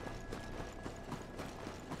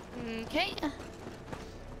 Okay.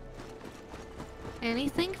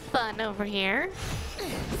 Anything fun over here?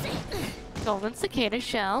 Golden cicada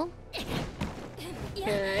shell.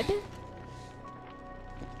 Good.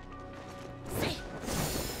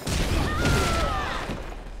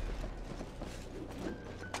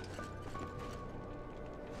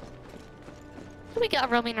 What do we got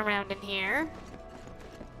roaming around in here?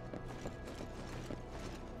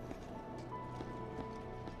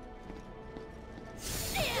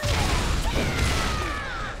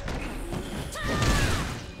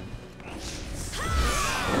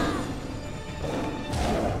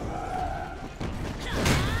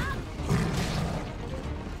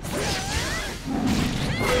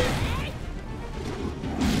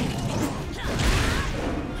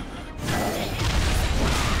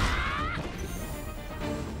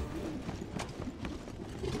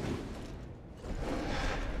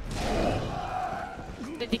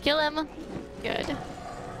 kill him? Good.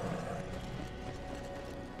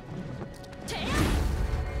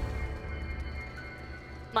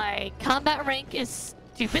 My combat rank is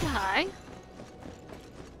stupid high.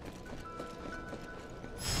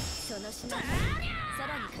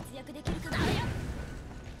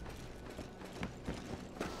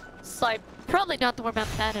 So I probably don't have to worry about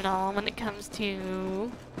that at all when it comes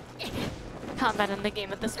to combat in the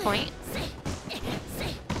game at this point.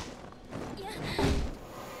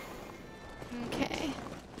 Okay.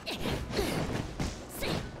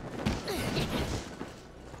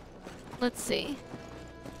 Let's see.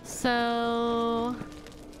 So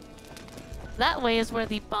that way is where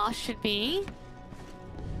the boss should be.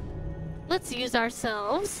 Let's use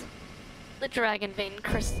ourselves the Dragon Vein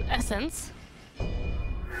Essence.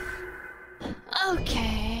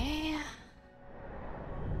 Okay.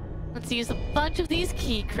 Let's use a bunch of these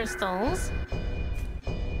key crystals.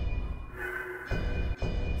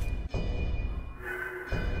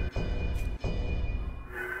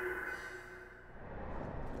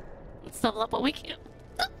 Let's level up what we can.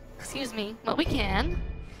 Excuse me, what we can.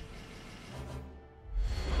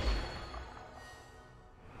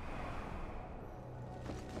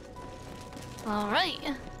 Alright.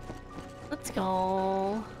 Let's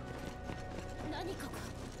go.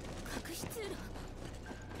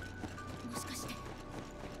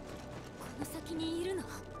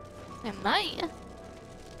 It might.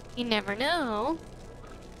 You never know.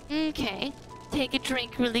 Okay. Take a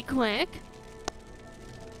drink really quick.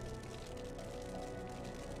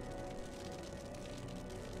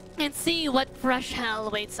 And see what fresh hell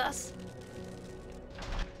awaits us.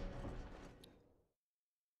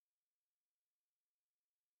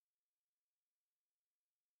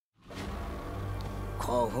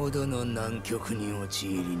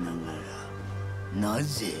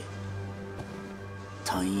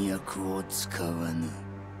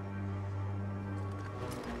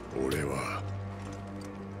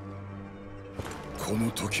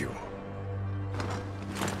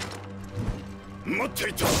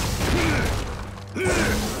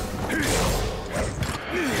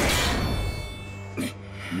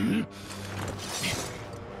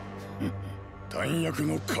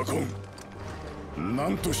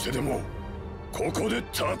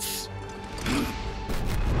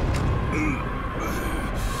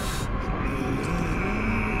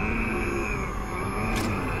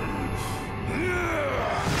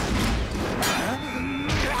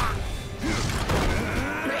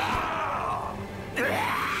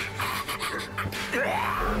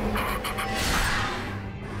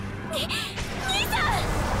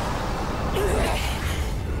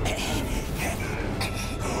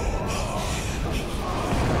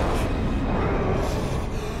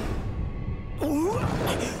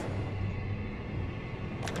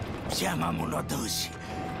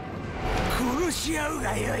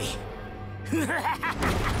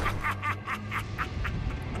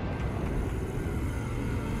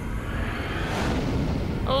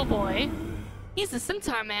 Oh boy. He's a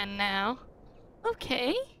centaur man now.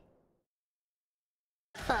 Okay.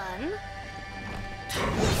 Fun.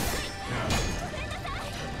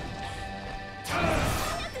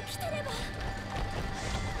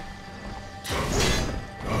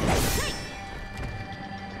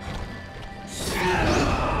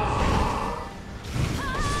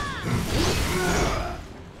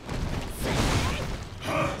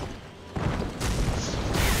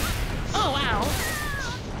 Oh wow.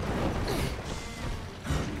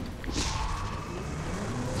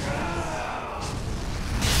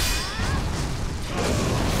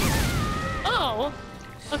 Oh!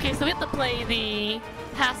 Okay, so we have to play the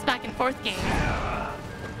pass back and forth game.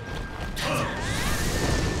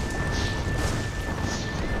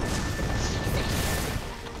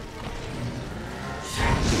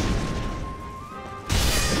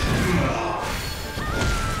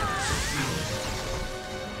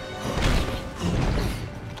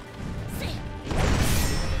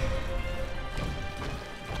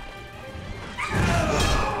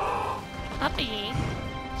 Puppy.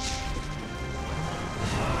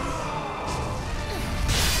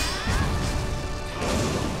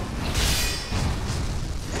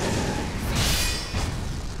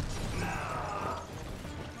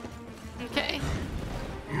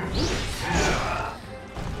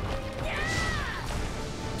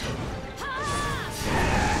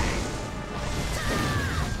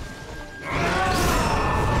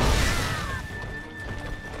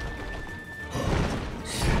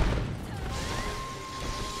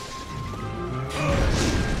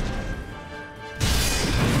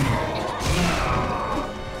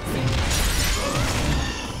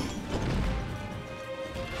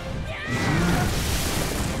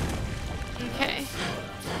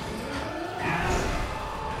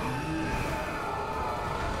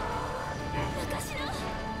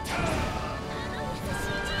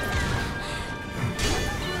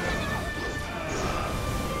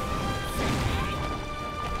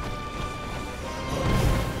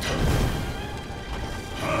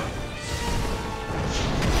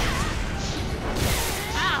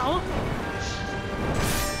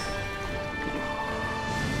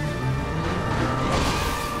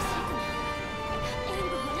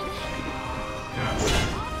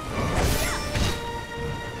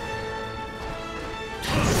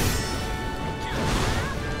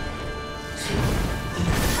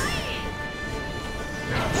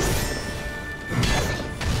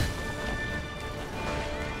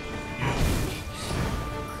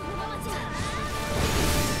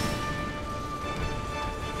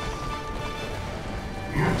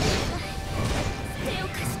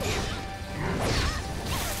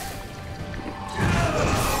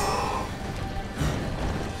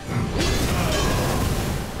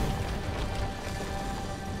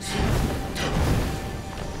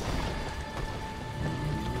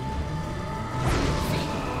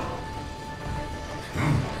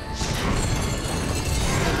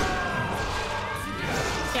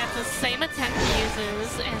 the same attack he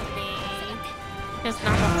uses in his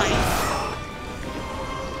normal fight.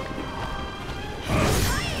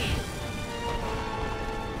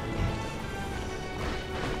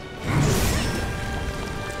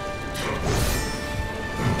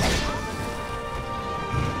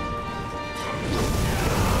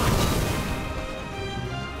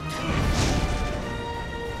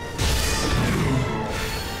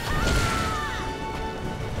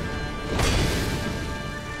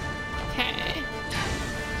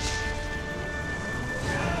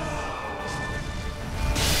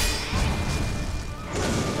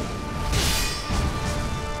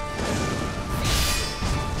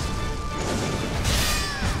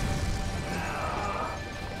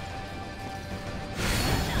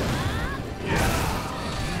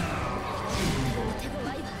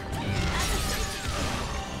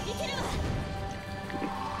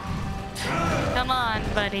 Come on,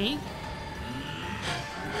 buddy.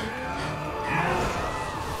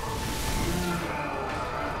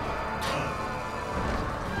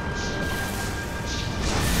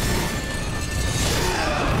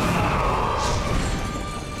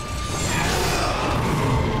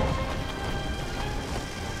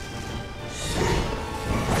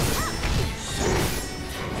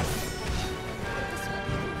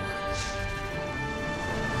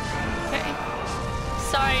 Okay.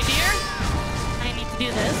 Sorry, dear. I need to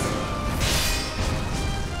do this.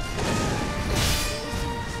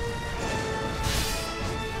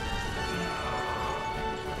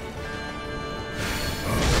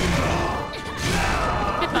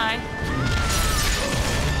 Goodbye.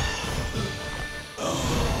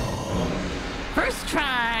 First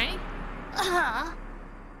try.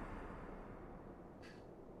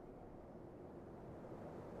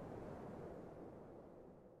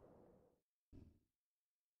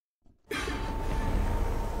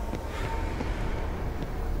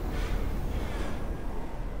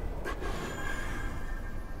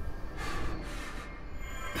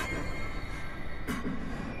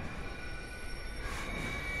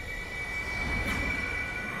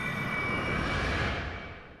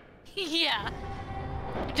 Yeah.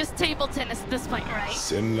 Just table tennis at this point, right?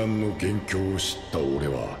 戦乱の元凶を知った俺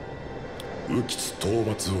は右吉討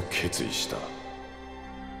伐を決意した。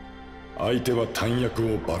相手は弾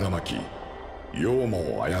薬をばらまき妖魔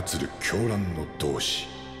を操る狂乱の同志。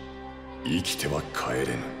生きては帰れ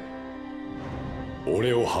ぬ。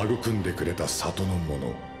俺を育んでくれた里の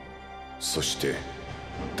者、そして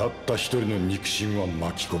たった一人の肉親は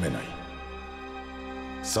巻き込めない。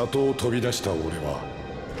里を飛び出した俺は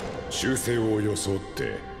忠誠を装っ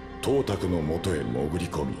て董卓のもとへ潜り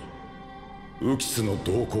込み右吉の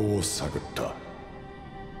動向を探った。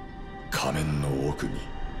仮面の奥に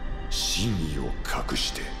真意を隠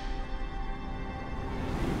して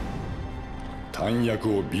弾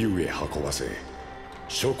薬をビウへ運ばせ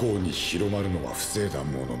諸侯に広まるのは防いだ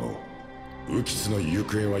ものの右吉の行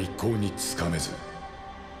方は一向につかめず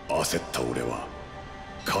焦った俺は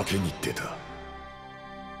賭けに出た。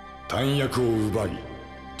弾薬を奪い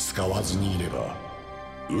使わずにいれば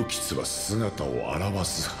右吉は姿を現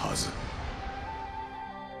すはず。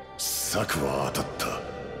策は当たっ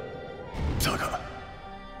た。だが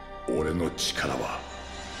俺の力は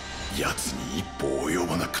奴に一歩及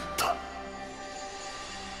ばなかった。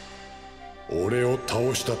俺を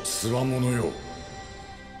倒した強者よ、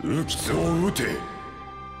右吉を撃て。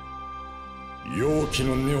妖気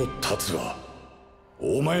の根を断つは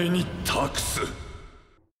お前に託す。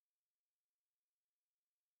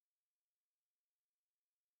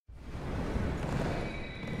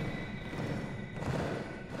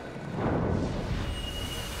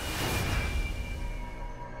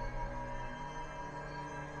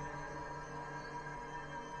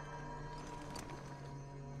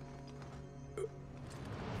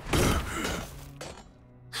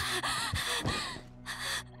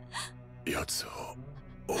奴を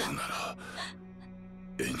追うなら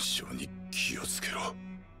炎症に気をつけろ。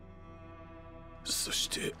そし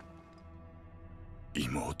て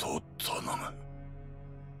妹を頼む。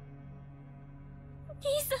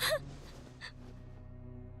兄さん、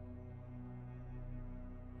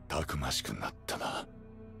たくましくなったな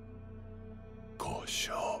交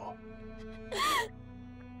渉。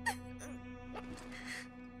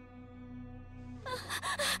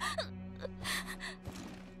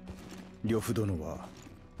呂布殿は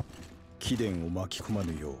貴殿を巻き込ま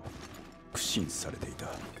ぬよう苦心されていた。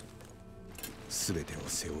全てを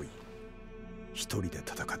背負い一人で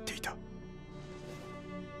戦っていた。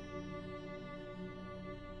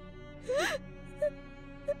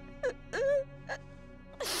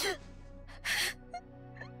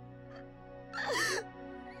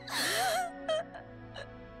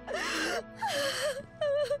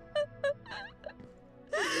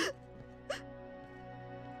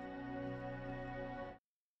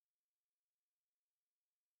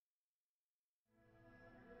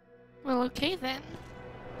Well, okay then.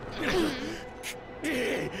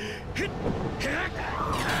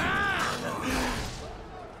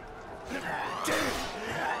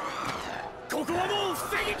 ここはもう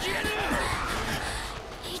防ぎきれぬ。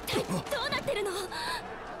一体どうなってるの？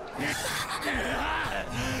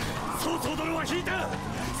曹操殿は引いた。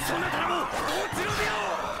そなたらも落ちろよ。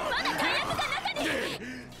まだ弾薬が中に。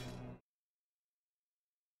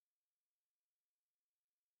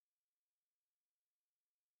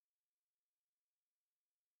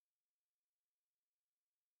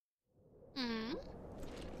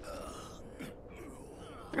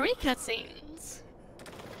Three cutscenes.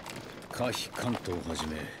 可否関東をはじ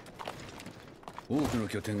め多くの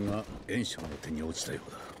拠点が袁紹の手に落ちたよ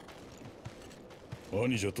うだ。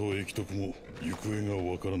兄者と駅徳も行方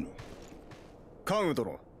がわからぬ。関羽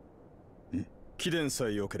殿、貴殿さ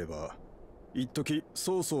え良ければ一時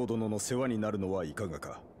曹操殿の世話になるのはいかが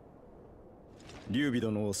か。劉備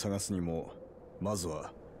殿を探すにもまず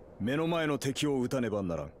は目の前の敵を撃たねば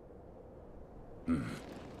ならん。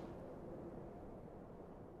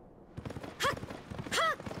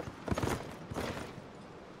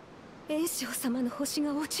袁紹様の星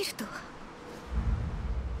が落ちるとは。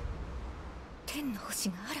天の星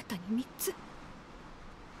が新たに3つ。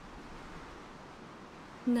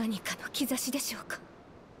何かの兆しでしょうか。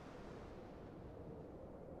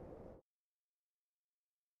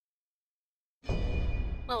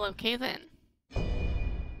Well, okay then.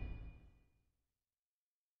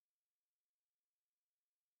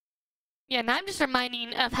 Yeah, now I'm just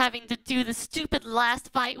reminding of having to do the stupid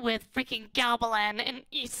last fight with freaking Galbalan in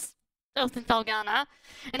East Othenfelgana,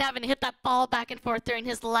 and having to hit that ball back and forth during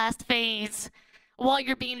his last phase, while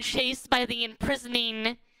you're being chased by the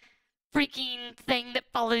imprisoning freaking thing that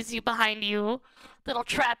follows you behind you, that'll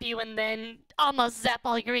trap you and then almost zap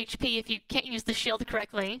all your HP if you can't use the shield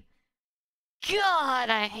correctly. God,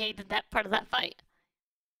 I hated that part of that fight.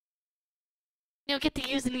 You don't get to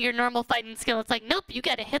use your normal fighting skill. It's like, nope, you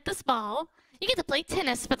gotta hit this ball. You get to play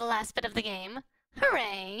tennis for the last bit of the game.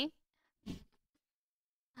 Hooray!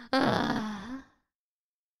 At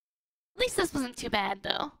least this wasn't too bad,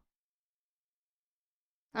 though.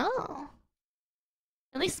 Oh.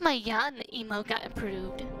 At least my Yan emo got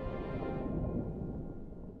improved.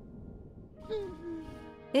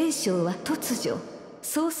 袁紹は突如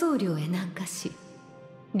曹操領へ南下し、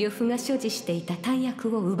呂布が所持していた弾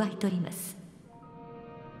薬を奪い取ります。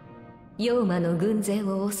妖魔の軍勢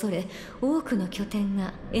を恐れ、多くの拠点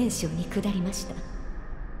が袁紹に下りました。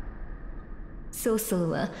曹操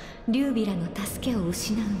は劉備らの助けを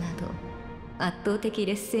失うなど圧倒的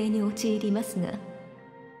劣勢に陥りますが、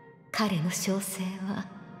彼の将星は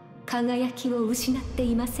輝きを失って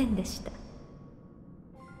いませんでした。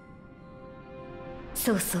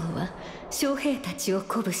曹操は将兵たちを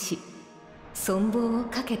鼓舞し、存亡を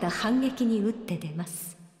かけた反撃に打って出ます。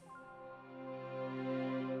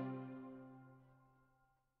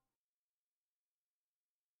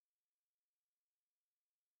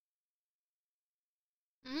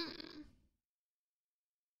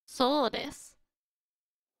そうです。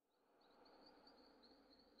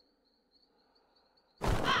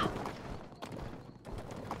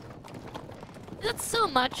That's so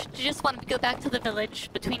much to just want to go back to the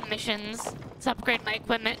village between missions to upgrade my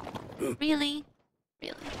equipment. Really?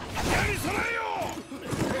 Really?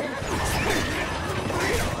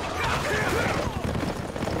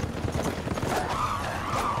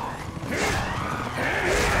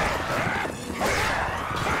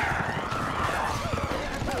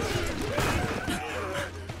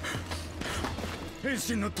 遠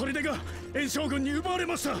心の砦が袁紹軍に奪われ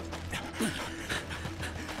ました。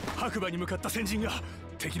白馬に向かった先陣が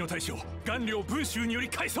敵の大将顔料文州により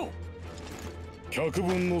返そう。百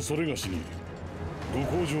分のそれがしにご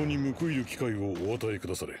向上に報いる機会をお与えく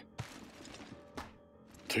だされ。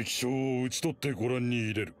敵将を討ち取ってご覧に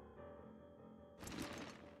入れる。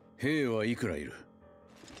兵はいくらいる？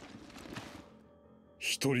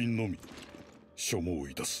一人のみ所望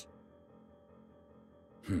いたす。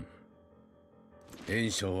袁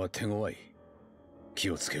紹は手強い。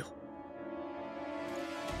気をつけよう。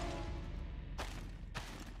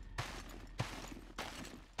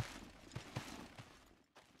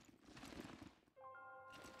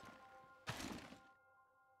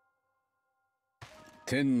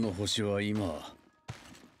天の星は今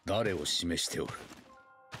誰を示しておる？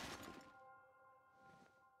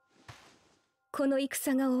この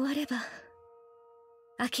戦が終われば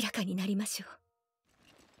明らかになりましょう。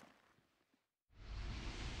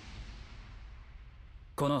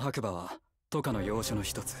この白馬は渡河の要所の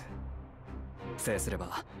一つ。制すれ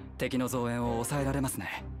ば敵の増援を抑えられます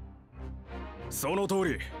ね。その通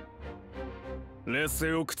り。劣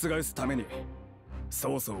勢を覆すために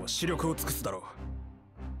曹操は死力を尽くすだろ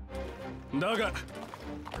う。だが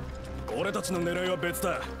俺たちの狙いは別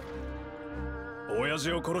だ。親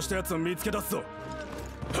父を殺した奴を見つけ出すぞ。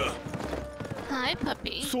 Hi,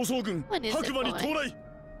 puppy. 曹操軍 What is it, 白馬に boy? 到来。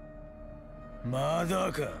ま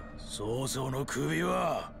だか、曹操の首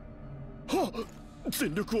は。はっ、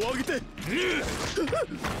全力を挙げて。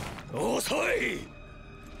遅い。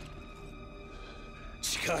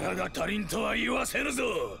力が足りんとは言わせるぞ。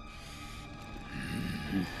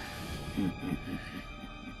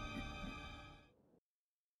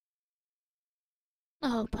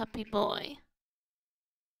Oh, puppy boy.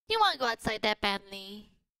 You want to go outside that badly?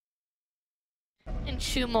 And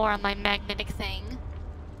chew more on my magnetic thing?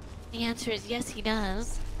 The answer is yes, he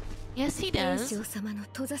does. Yes, he 天 does. 将様の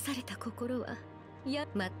閉ざされた心は、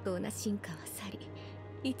まっとうな進化は去り、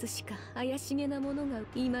いつしか怪しげなものが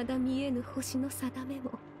未だ見えぬ星の定め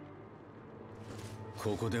も。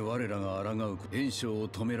ここで我らが抗う炎章を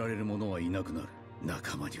止められる者はいなくなる。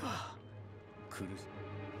仲間には苦しい。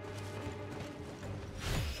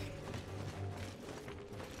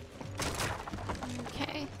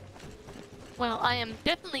 Okay. Well, I am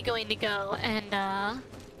definitely going to go and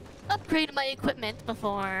upgrade my equipment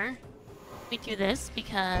before we do this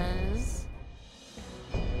because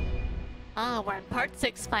we're on part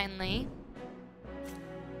 6 finally.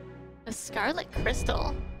 The Scarlet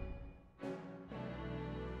Crystal.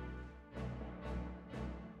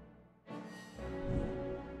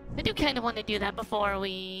 I do kind of want to do that before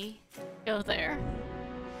we go there.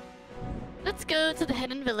 Let's go to the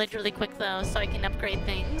hidden village really quick though, so I can upgrade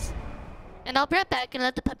things. And I'll be right back and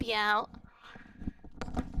let the puppy out.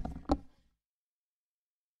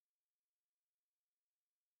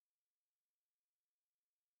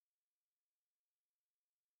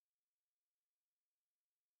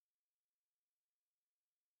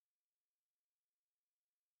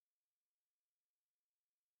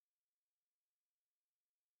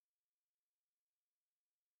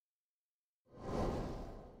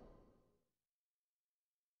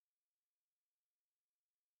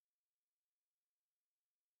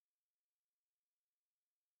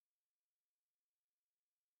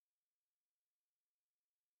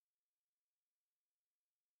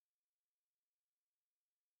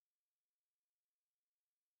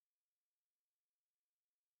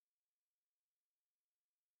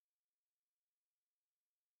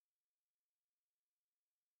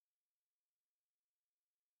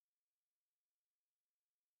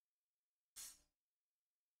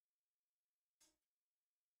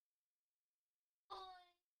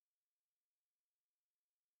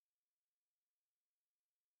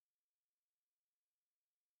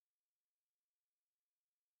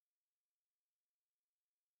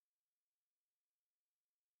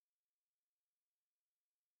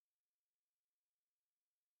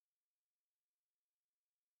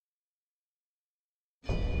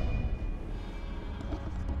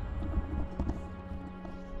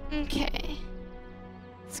 Okay.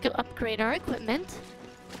 Let's go upgrade our equipment.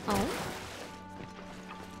 Oh.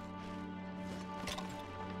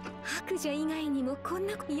 白蛇以外にもこん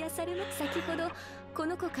な子癒されます。先ほどこ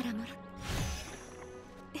の子からもら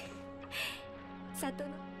里の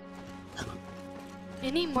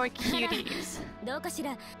Any more cuties? どうかし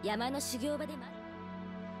ら山の修行場で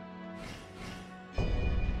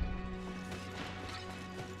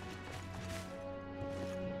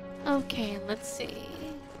Okay, let's see.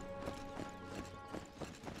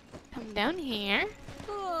 Come down here.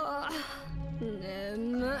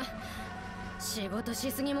 眠仕事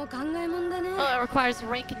しすぎも考えもんだね。 Oh, it requires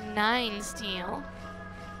rank 9 steel,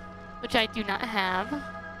 which I do not have.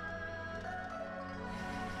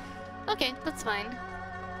 Okay, that's fine.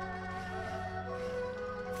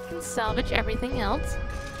 Can salvage everything else.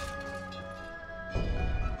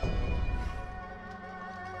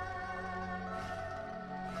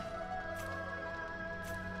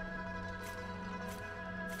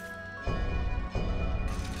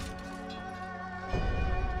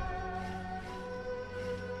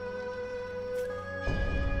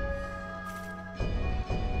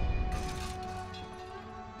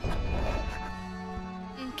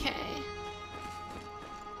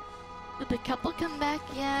 Did the couple come back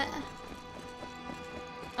yet?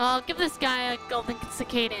 I'll give this guy a golden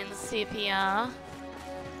cicada and see if he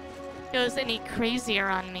goes any crazier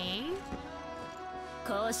on me.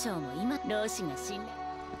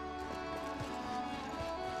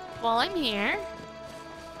 While I'm here,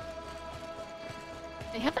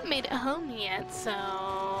 they haven't made it home yet, so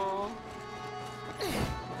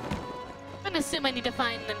I'm gonna assume I need to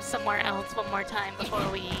find them somewhere else one more time before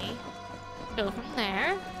we go from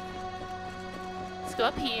there. Let's go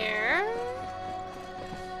up here.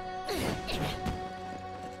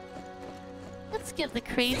 Let's give the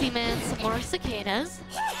crazy man some more cicadas.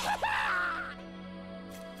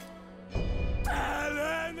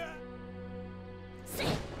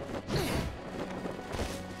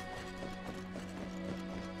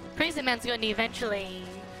 Crazy man's going to eventually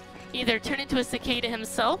either turn into a cicada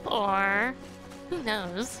himself or who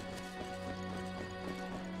knows.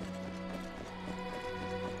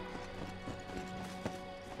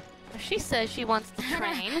 She says she wants to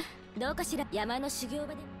train.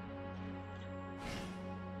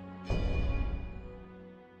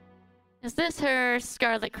 Is this her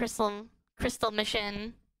Scarlet Crystal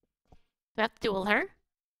mission? Do I have to duel her?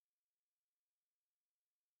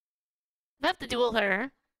 If I have to duel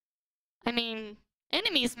her, I mean,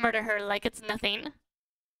 enemies murder her like it's nothing.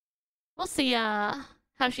 We'll see how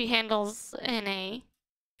she handles in a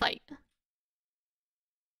fight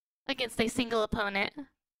against a single opponent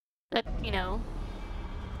that, you know.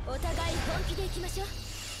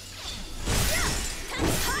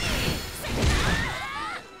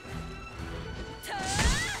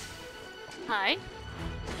 Hi.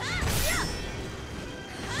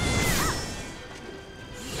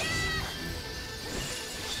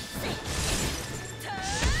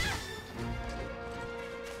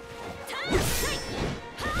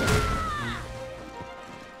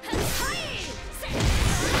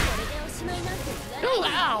 Oh,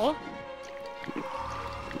 ow!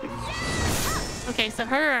 Okay, so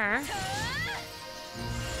her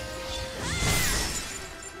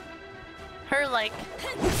like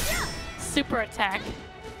super attack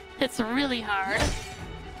hits really hard.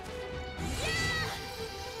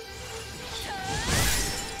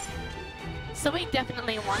 So we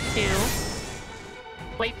definitely want to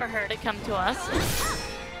wait for her to come to us.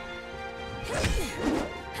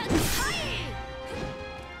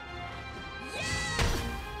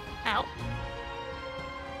 Ow.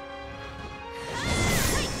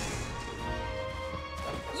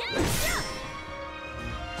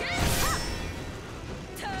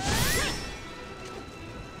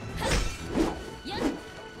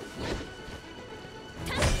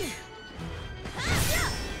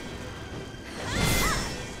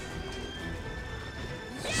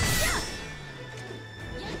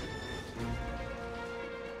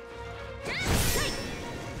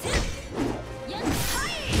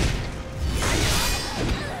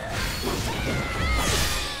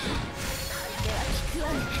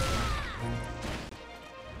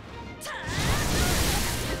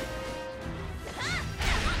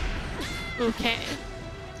 Okay.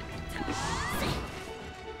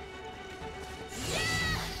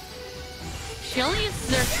 She only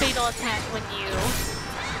uses her fatal attack when you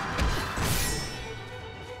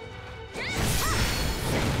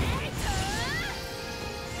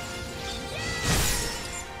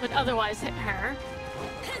would otherwise hit her.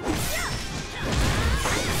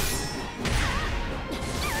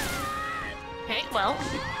 Okay, well.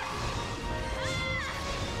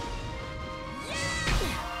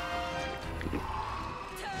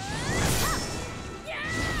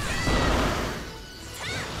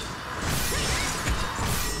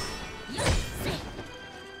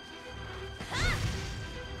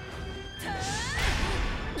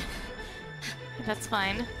 That's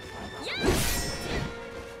fine.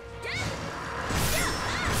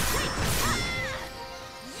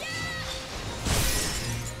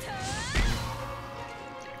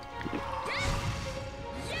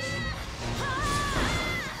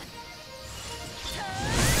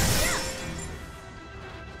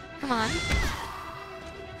 Come on.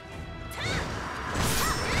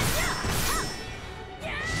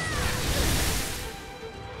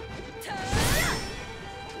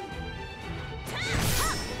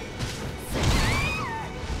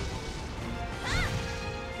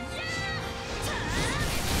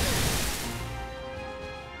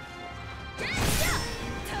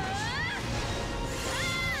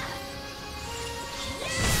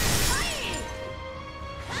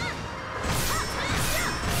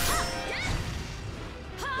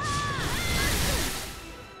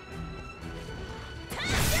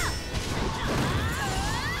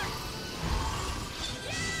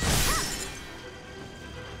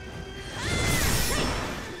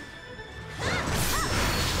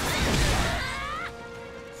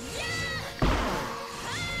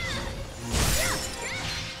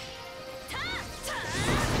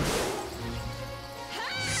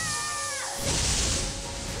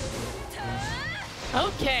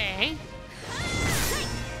 Okay.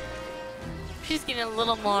 She's getting a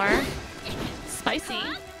little more spicy.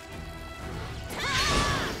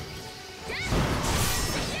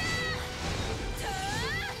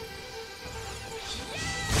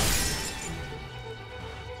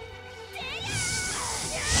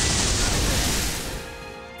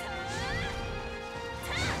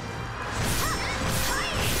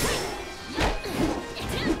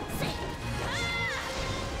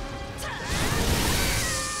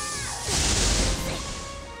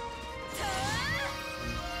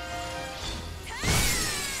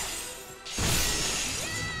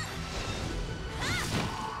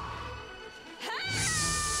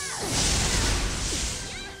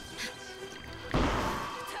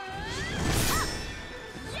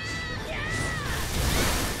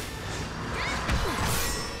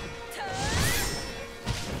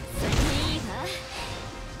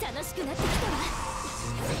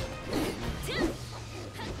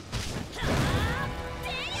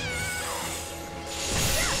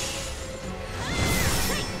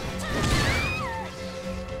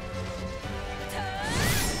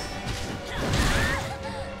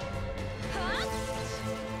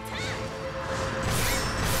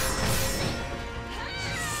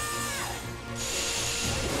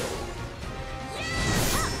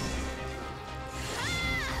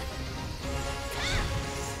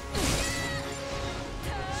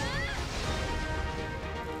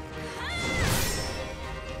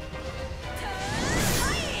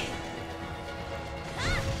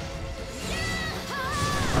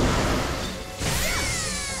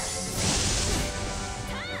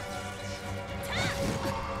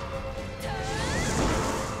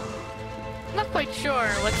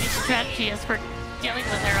 sure what the strategy is for dealing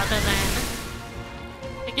with her other than,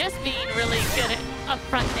 I guess, being really good at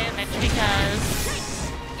upfront damage because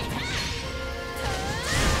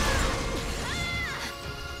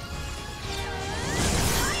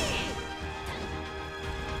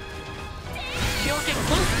she won't get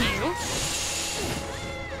close to you.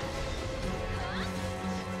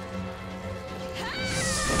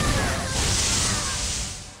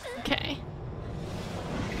 Okay.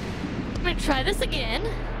 I'm gonna try this again.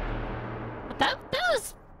 But that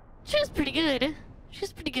was... She was pretty good. She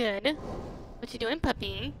was pretty good. What you doing,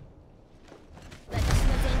 puppy?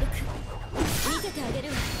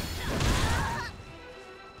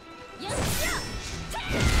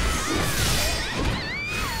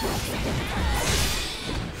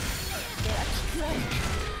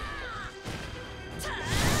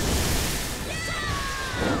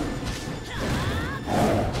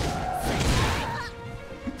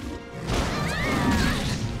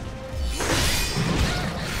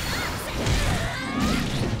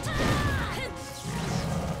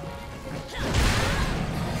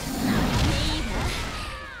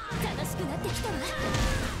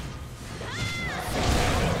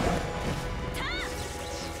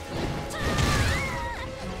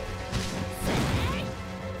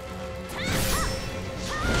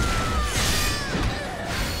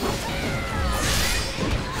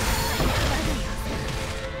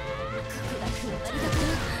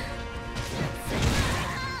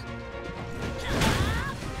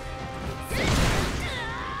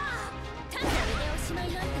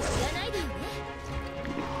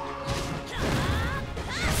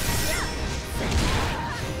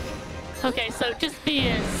 Okay, so just be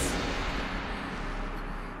as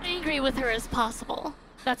angry with her as possible.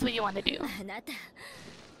 That's what you want to do. あなた、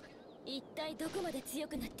一体どこまで強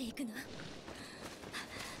くなっていくの？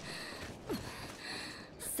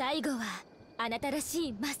最後はあなたらし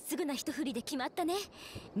いまっすぐな一振りで決まったね。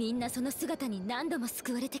みんなその姿に何度も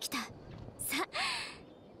救われてきた。さあ、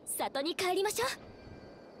里に帰りましょう。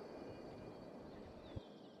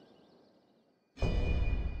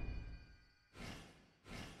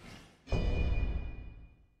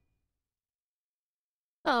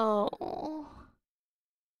 Oh.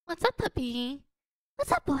 What's up, puppy?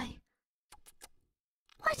 What's up, boy?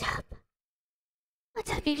 What's up?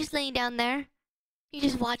 What's up? You're just laying down there? You're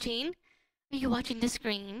just watching? Are you watching the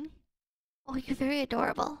screen? Oh, you're very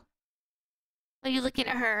adorable. Are you looking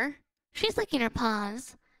at her? She's licking her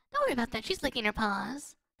paws. Don't worry about that. She's licking her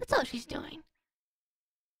paws. That's all she's doing.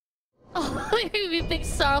 Oh, your big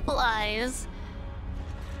sorrowful eyes.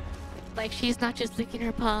 Like she's not just licking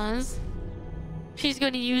her paws. She's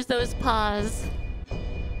going to use those paws.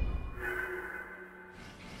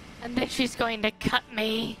 And then she's going to cut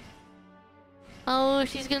me. Oh,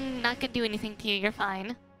 she's not gonna do anything to you. You're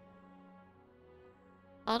fine.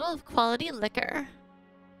 Bottle of quality liquor.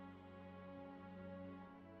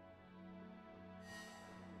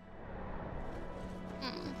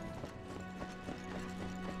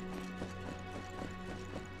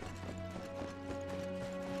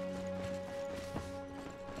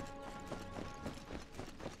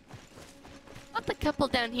 But the couple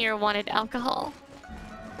down here wanted alcohol.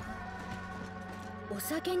 お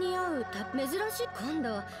酒に合う珍しい今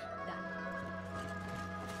度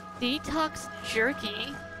Detox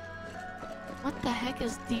jerky? What the heck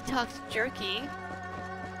is detox jerky?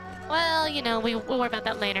 Well, you know, we'll worry about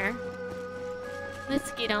that later.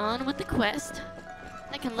 Let's get on with the quest.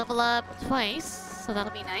 I can level up twice, so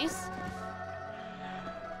that'll be nice.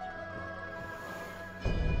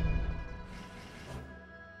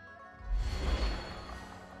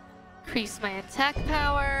 Increase my attack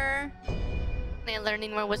power. Am I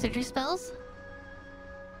learning more wizardry spells?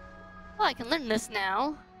 Oh, I can learn this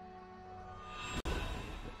now.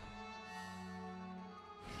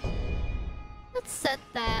 Let's set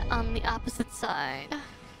that on the opposite side.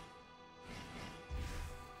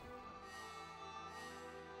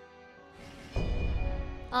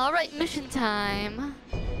 Alright, mission time.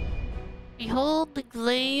 Behold the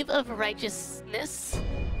glaive of righteousness.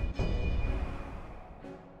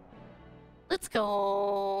 Let's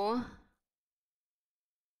go.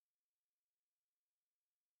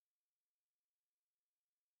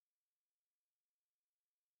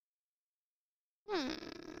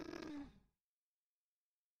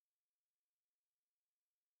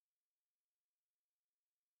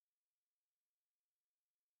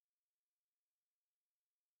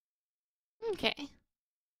 Okay.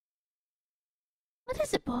 What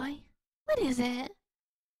is it, boy? What is it?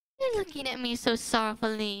 You're looking at me so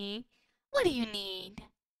sorrowfully. What do you need?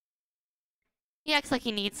 He acts like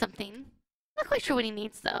he needs something. Not quite sure what he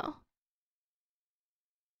needs, though.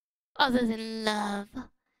 Other than love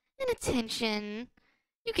and attention.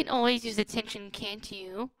 You can always use attention, can't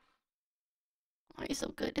you? Oh, you're so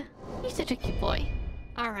good. You're such a cute boy.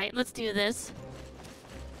 Alright, let's do this.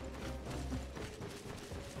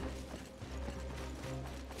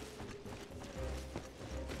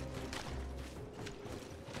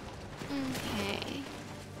 Okay.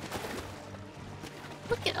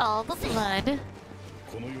 Look at all the blood.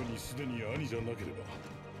 この世にすでに兄じゃなければ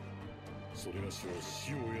それがしは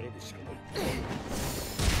死を選ぶしかないそ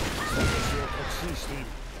れがしは確信している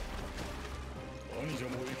兄者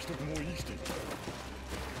も生きとくも生きている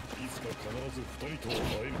いつか必ず二人と会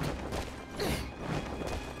える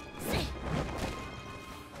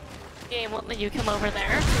Game won't let you come over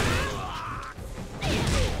there.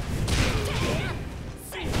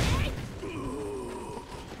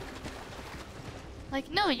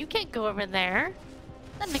 Like, no, you can't go over there.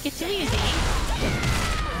 That'd make it too easy.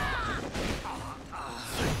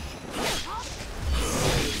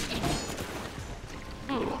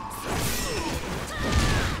 Ooh.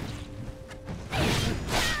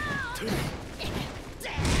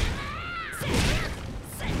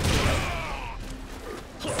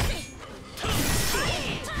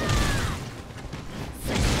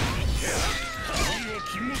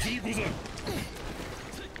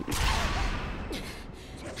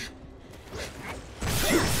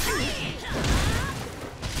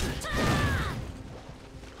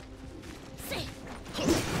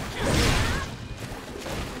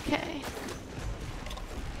 Okay.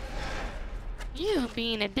 You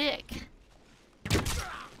being a dick.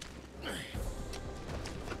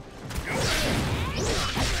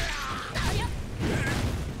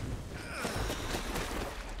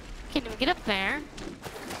 Can we get up there?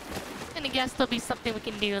 And I guess there'll be something we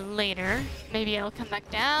can do later. Maybe I'll come back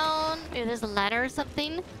down. Maybe there's a ladder or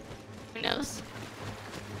something. Who knows?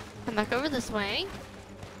 Come back over this way.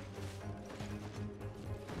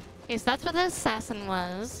 Okay, so that's where the assassin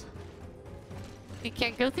was. We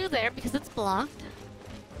can't go through there because it's blocked.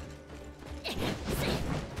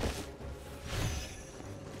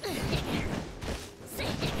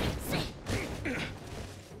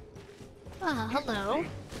 Ah, hello.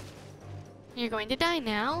 You're going to die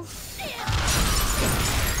now.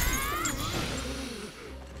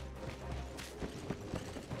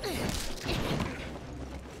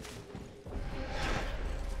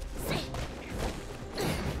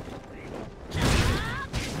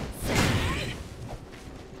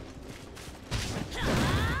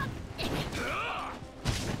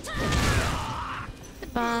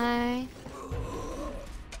 Goodbye.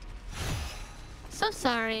 So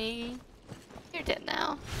sorry. You're dead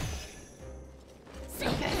now. Okay,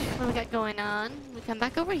 what do we got going on? We come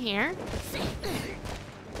back over here.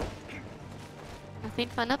 Nothing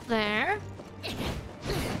fun up there.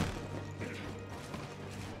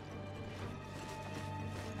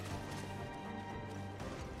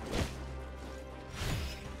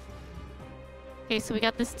 Okay, so we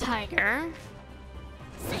got this tiger.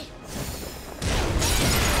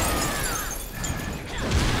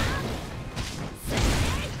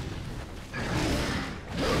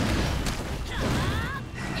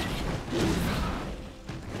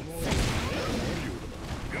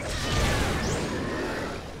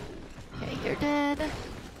 Okay, you're dead.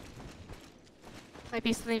 Might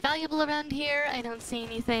be something valuable around here. I don't see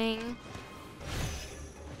anything.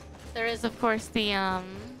 There is, of course, the,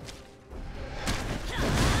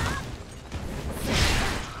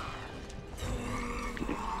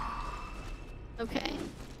 okay.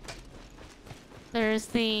 There's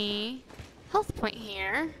the health point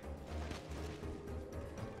here.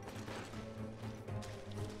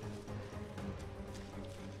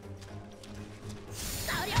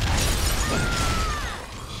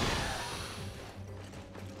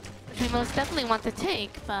 Which we most definitely want to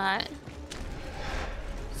take, but...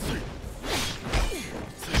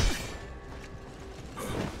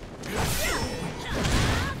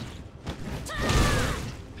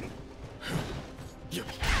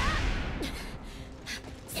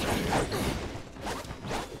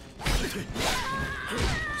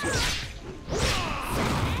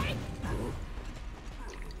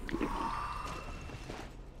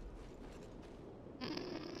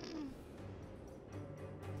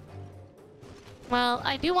 Well,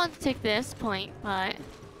 I do want to take this point, but...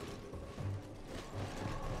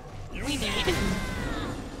 we need...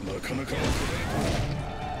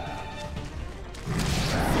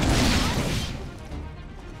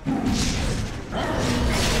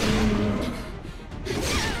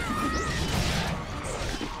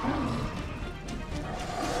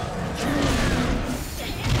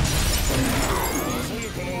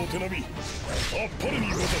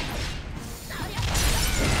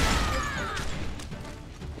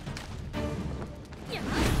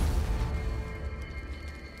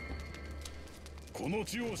 この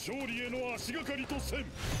地を勝利への足がかりとせん。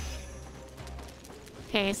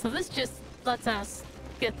 Okay, so this just lets us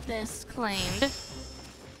get this claimed.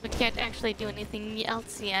 We can't actually do anything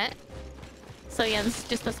else yet. So yeah, this is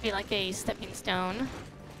just supposed to be like a stepping stone.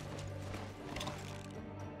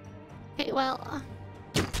 Okay, well...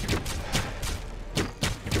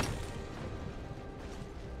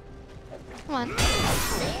 Come on.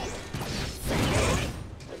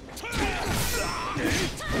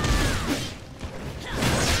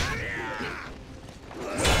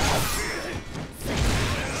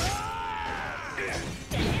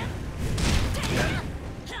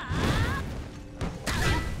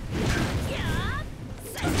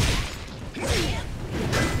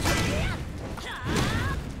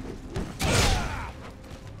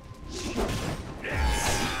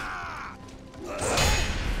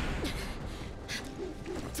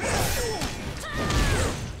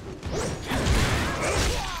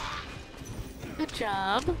 Good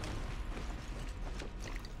job.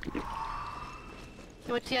 Okay,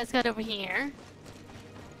 what you guys got over here?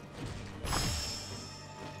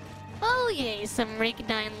 Oh yay, some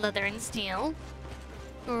Rig-9 leather and steel.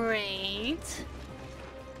 Great.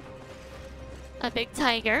 A big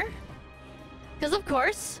tiger. Because of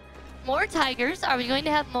course, more tigers. Are we going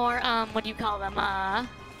to have more, what do you call them?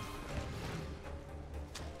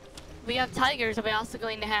 We have tigers, are we also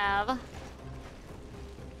going to have...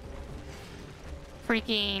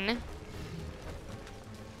 freaking...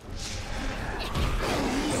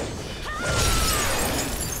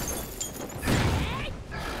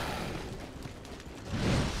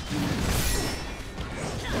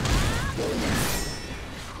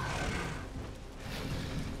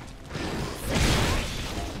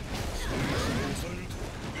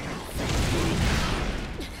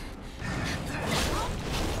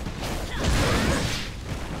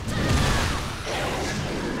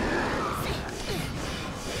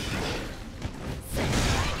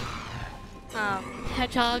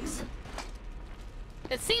 hedgehogs.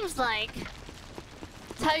 It seems like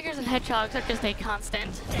tigers and hedgehogs are just a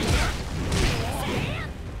constant.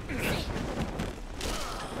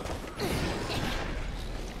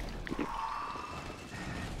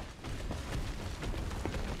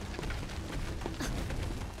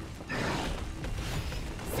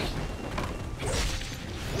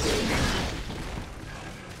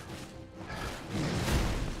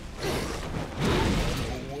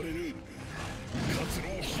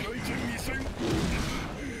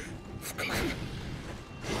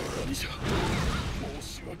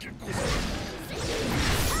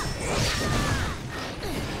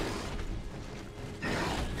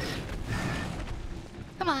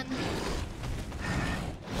 Come on.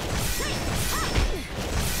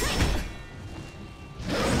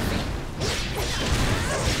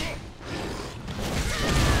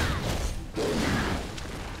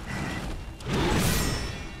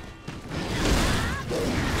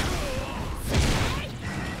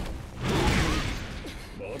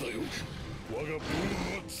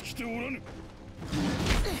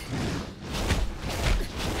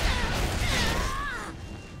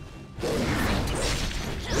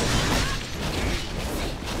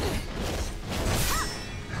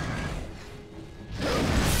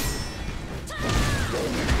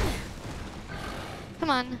 Come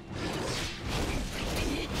on.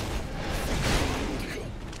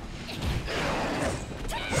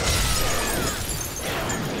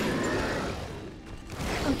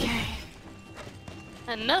 Okay.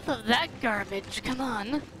 Enough of that garbage, come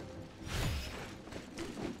on.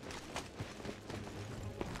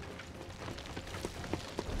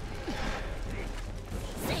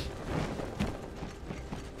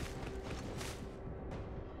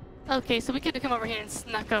 Okay, so we could have come over here and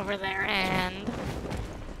snuck over there and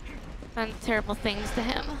done terrible things to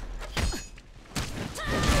him.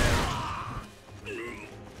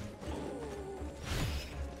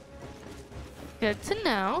 Good to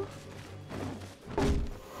know.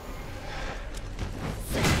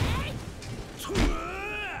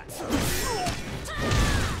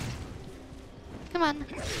 Come on.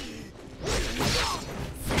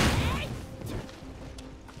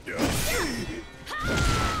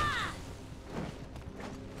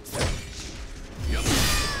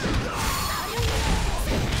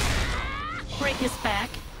 Break his back.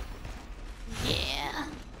 Yeah.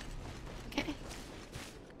 Okay.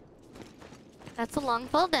 That's a long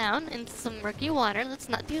fall down into some murky water. Let's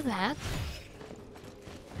not do that.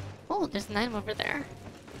 Oh, there's an item over there.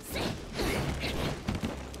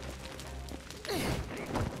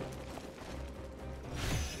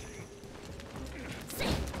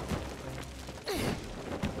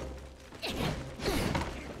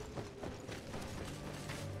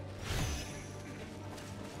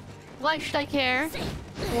 Why should I care?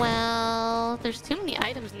 Well, there's too many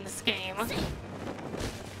items in this game.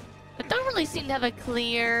 I don't really seem to have a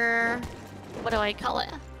clear... what do I call it?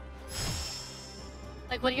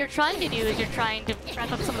 Like, what you're trying to do is you're trying to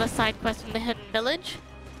wrap up some of the side quests from the hidden village,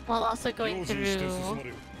 while also going through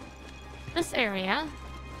this area.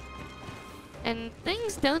 And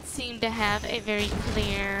things don't seem to have a very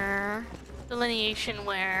clear delineation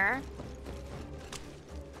where...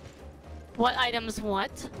 what items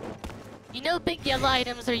what. You know big yellow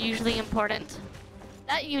items are usually important.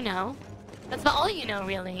 That you know. That's about all you know,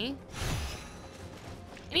 really.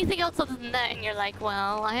 Anything else other than that and you're like,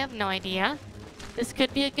 well, I have no idea. This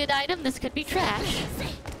could be a good item, this could be trash.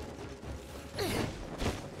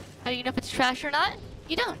 How do you know if it's trash or not?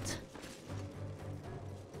 You don't.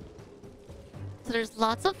 So there's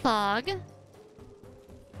lots of fog.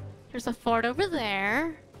 There's a fort over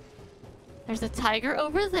there. There's a tiger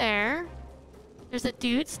over there. There's a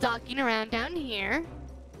dude stalking around down here.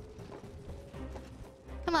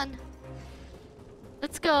 Come on.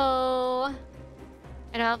 Let's go.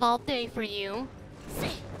 I don't have all day for you.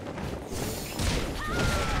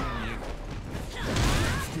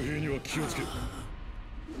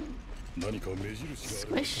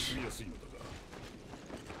 Squish.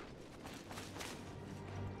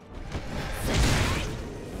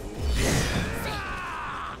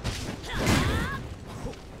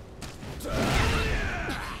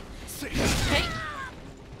 Okay.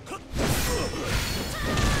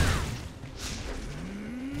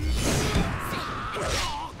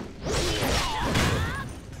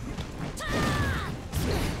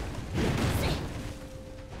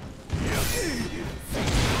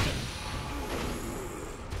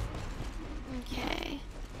 Okay.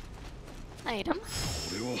 Item.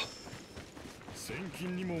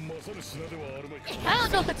 I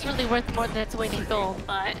don't know if it's really worth more than its weight in gold,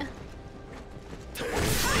 but...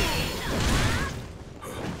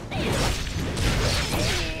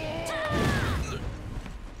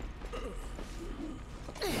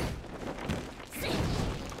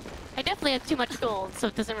 I definitely have too much gold, so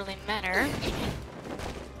it doesn't really matter.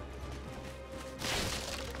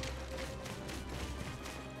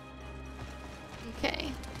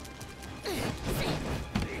 Okay.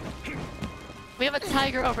 We have a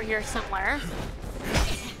tiger over here somewhere.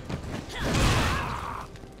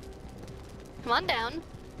 Come on down.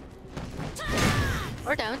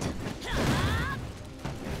 Or don't.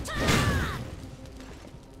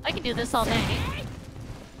 I can do this all day.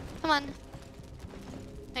 Come on.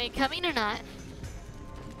 Are you coming or not?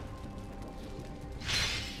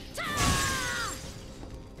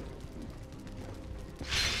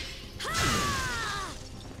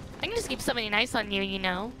 I can just keep somebody nice on you, you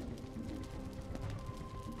know.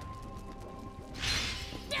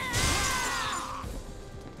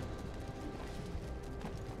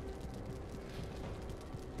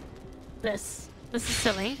 This is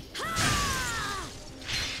silly.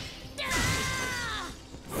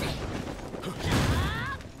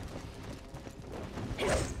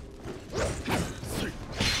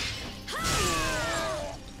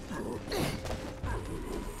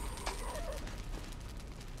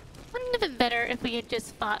 Wouldn't it have been better if we had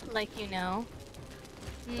just fought like, you know,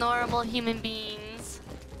 normal human beings?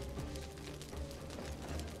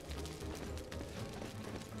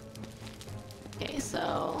 Okay,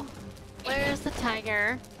 so where's the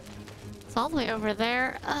tiger? It's all the way over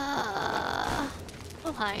there.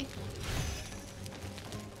 Oh hi.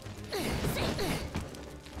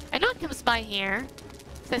 I know it comes by here,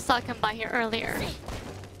 because I saw it come by here earlier.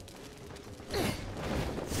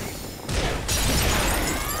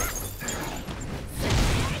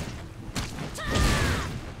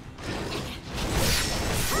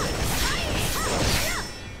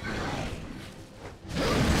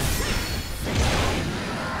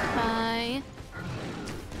 Bye.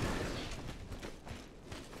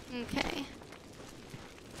 Okay.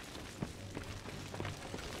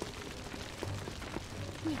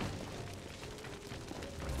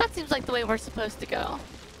 That seems like the way we're supposed to go.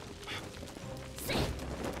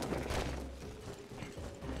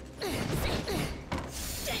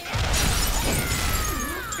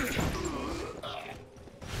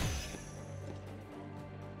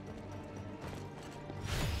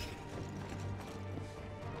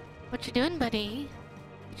 What you doing, buddy?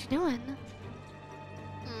 What you doing?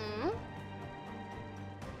 Hmm?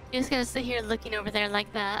 You're just gonna sit here looking over there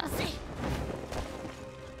like that?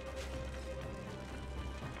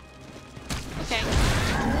 Okay.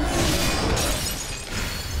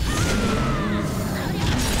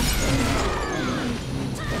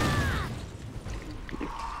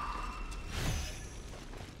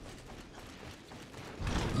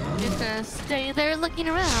 Just gonna gonna stay there looking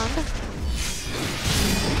around.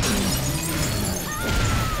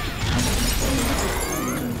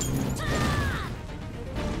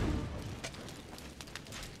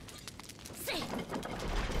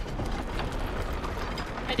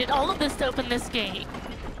 I did all of this to open this gate,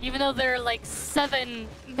 even though there are like 7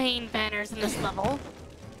 main banners in this level.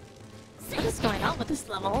 What is going on with this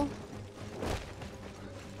level?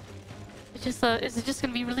 It's just, is it just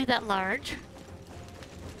gonna be really that large?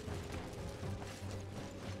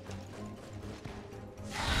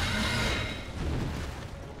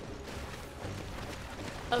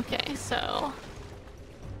 Okay, so...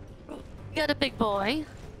 got a big boy.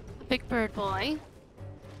 A big bird boy.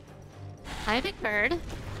 Hi, big bird.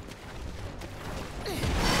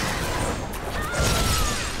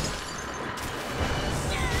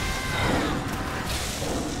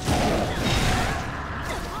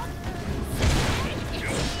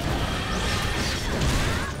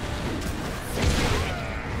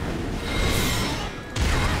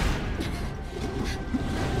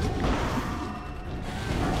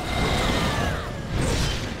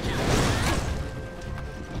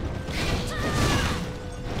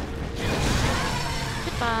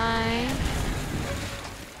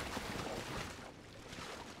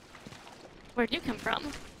 Where'd you come from?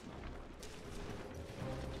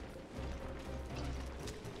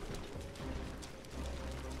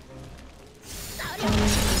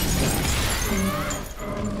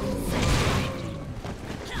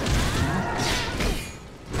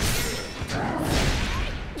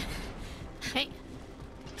 Hey.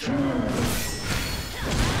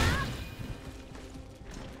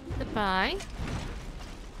 Goodbye.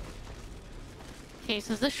 Okay,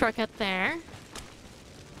 so there's a shortcut there.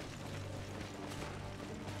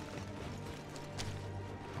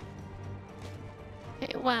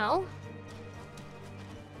 Okay, well...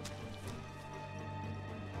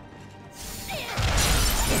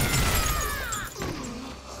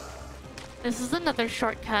 this is another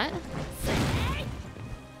shortcut.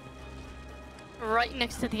 Right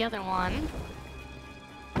next to the other one.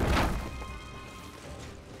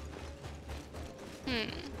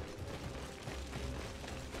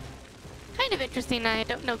 Kind of interesting. I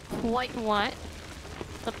don't know quite what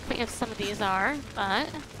the point of some of these are, but...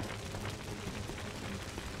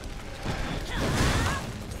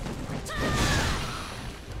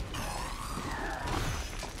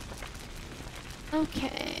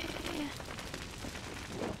 okay.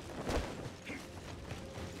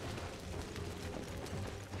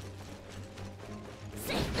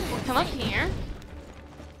 We'll come up here.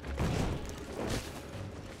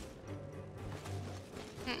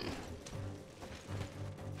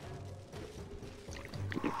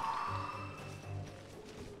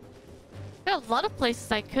 There are a lot of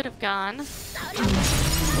places I could have gone.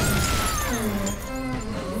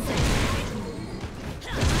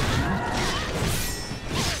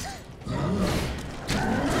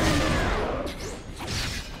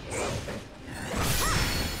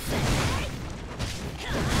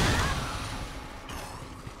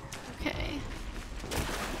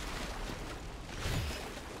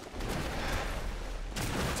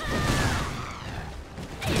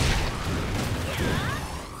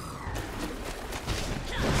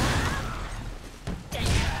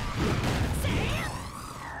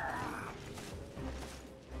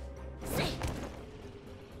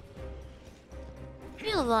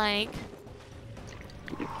 Like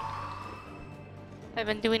I've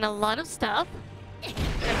been doing a lot of stuff.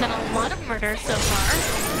 I've done a lot of murder so far.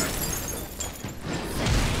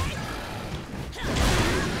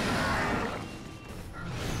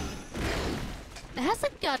 It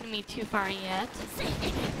hasn't gotten me too far yet.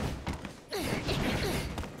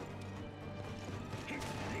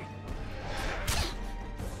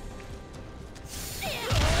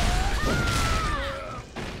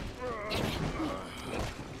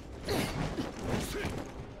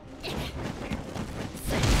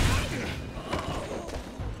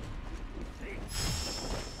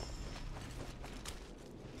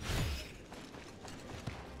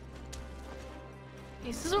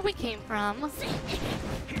 This is where we came from.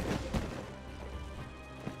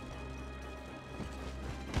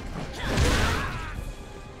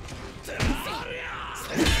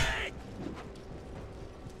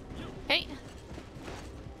 Hey.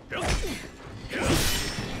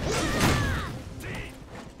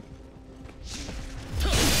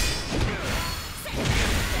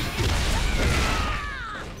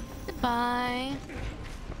 Goodbye.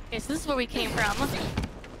 Okay, so this is where we came from.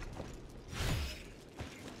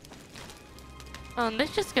 Oh, and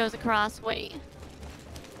this just goes across. Wait.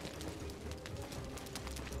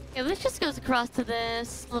 Yeah, this just goes across to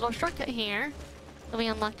this little shortcut here. that we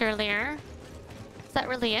unlocked earlier. Is that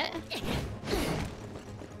really it?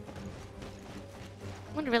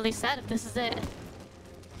 I'm really sad if this is it.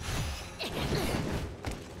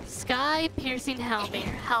 Sky-piercing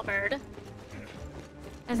halberd.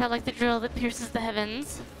 Is that like the drill that pierces the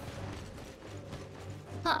heavens?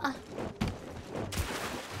 Huh.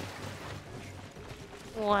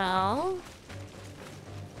 Well...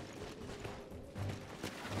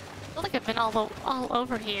 I feel like I've been all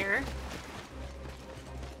over here.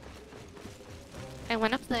 I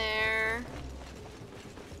went up there.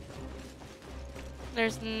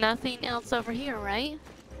 There's nothing else over here, right?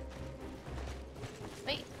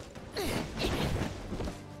 Wait.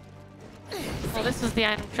 Well, this was the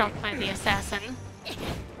item dropped by the assassin.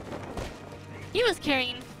 He was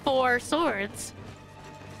carrying 4 swords.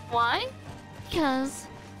 Why? Because...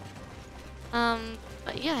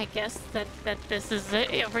 but yeah, I guess that this is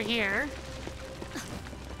it over here.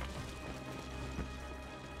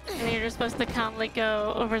 And you're just supposed to calmly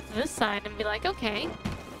go over to this side and be like, okay.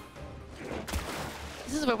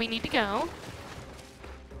 This is where we need to go.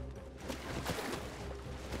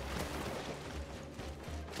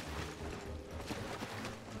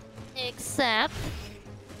 Except...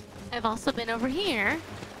 I've also been over here.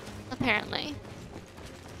 Apparently.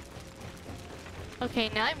 Okay,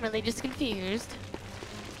 now I'm really just confused.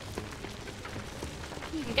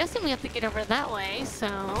 I'm guessing we have to get over that way,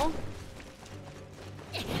 so...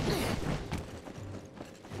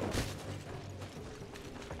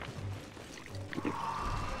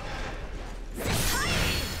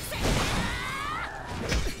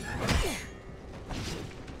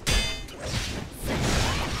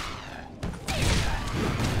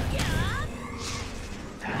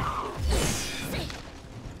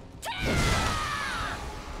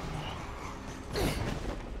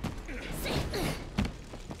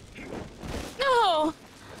 No!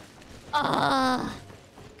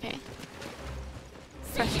 Okay.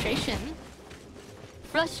 Frustration.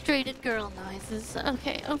 Frustrated girl noises.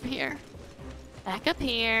 Okay, over here. Back up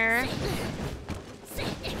here.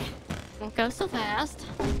 Won't go so fast.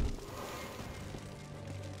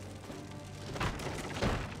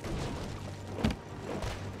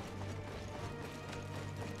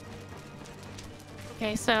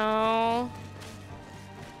 Okay, so...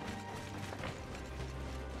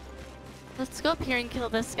 let's go up here and kill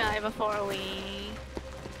this guy before we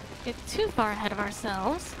get too far ahead of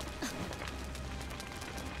ourselves.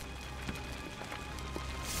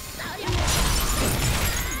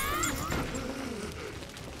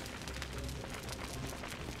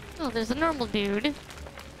 Oh, there's a normal dude.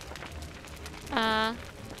 Not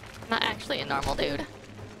actually a normal dude.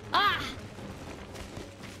 Ah!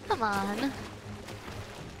 Come on.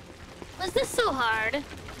 Was this so hard?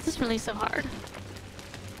 Is this really so hard?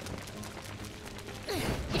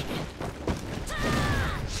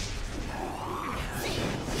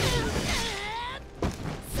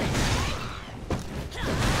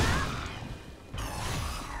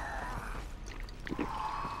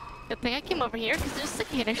 Good thing I came over here because there's a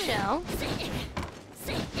cicada shell.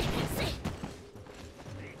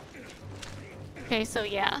 Okay, so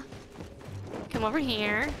yeah. Come over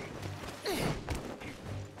here.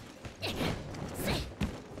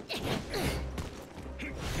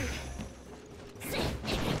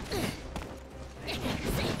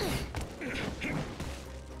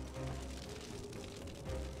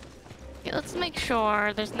 Okay, let's make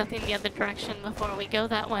sure there's nothing the other direction before we go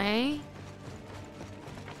that way.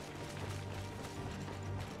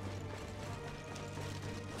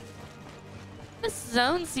 This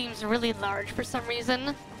zone seems really large for some reason.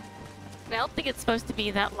 And I don't think it's supposed to be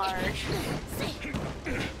that large.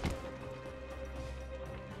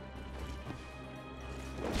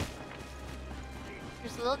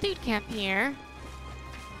 There's a little dude camp here.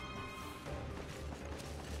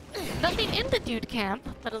 Nothing in the dude camp,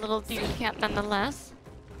 but a little dude camp nonetheless.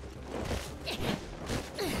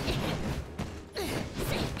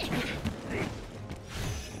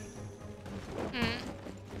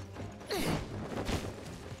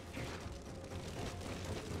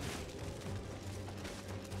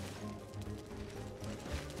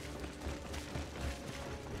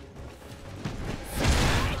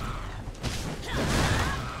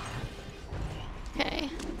 Okay.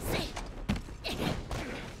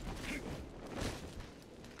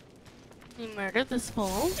 You murdered this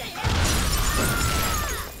fool.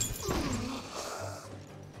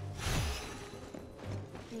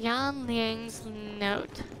 Yan Liang's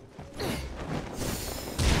note.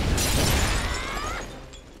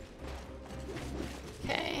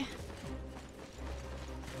 Okay.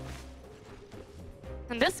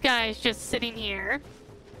 And this guy is just sitting here,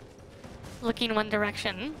 looking one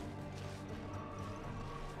direction.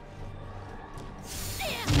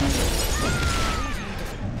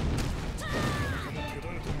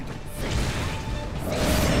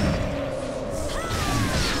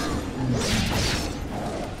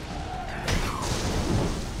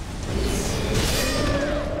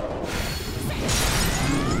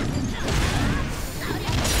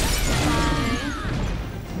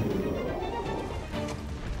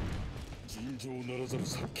 ざる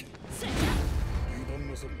殺気。油断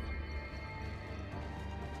なさるな。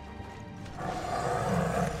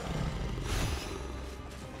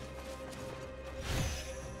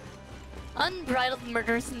Unbridled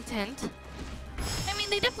murderous intent. I mean,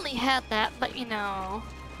 they definitely had that, but you know,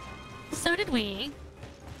 so did we.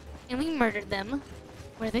 And we murdered them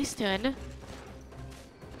where they stood.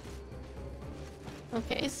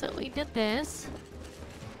 Okay, so we did this.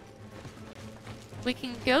 We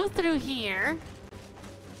can go through here.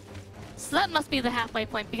 So that must be the halfway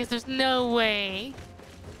point because there's no way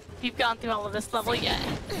we've gone through all of this level yet.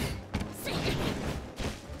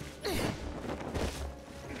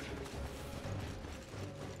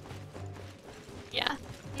 Yeah,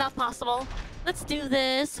 not possible. Let's do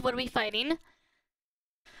this. What are we fighting? Are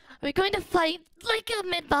we going to fight like a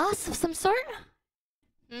mid-boss of some sort?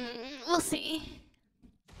 We'll see.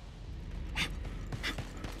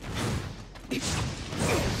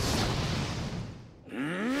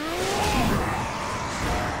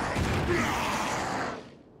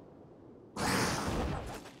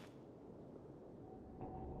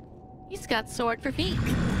 He's got sword for feet.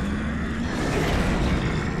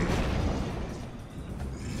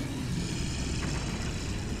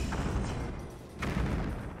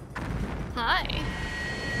 Hi.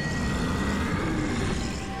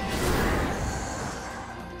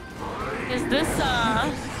 Is this,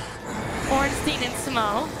 Ornstein and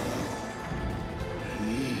Smo?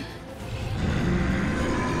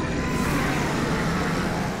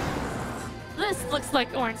 This looks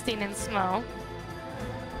like Ornstein and Smo.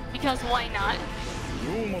 Because why not?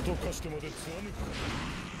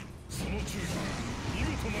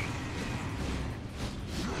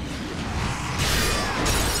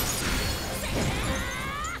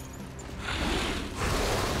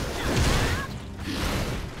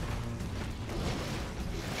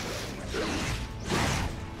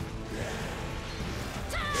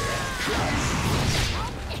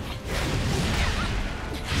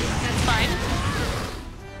 That's fine.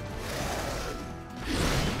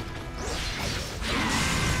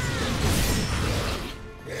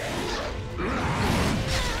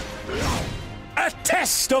 A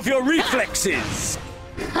test of your reflexes!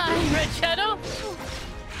 Hi, Red Shadow!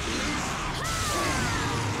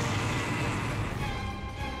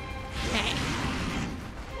 Okay.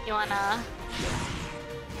 You wanna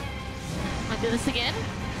do this again?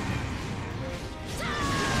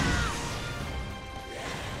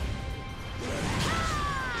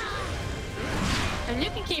 And you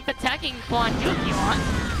can keep attacking Quan Yu if you want.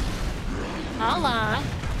 I'll,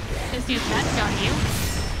 just use magic on you.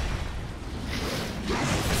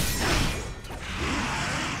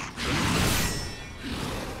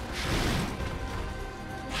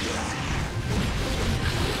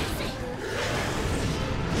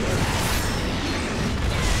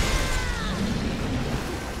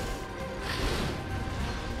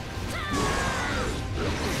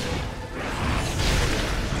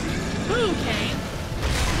 Okay.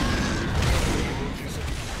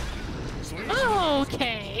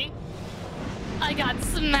 Okay. I got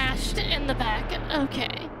smashed in the back.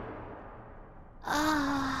 Okay.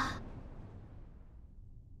 I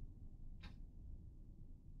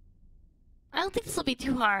don't think this will be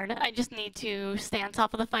too hard. I just need to stay on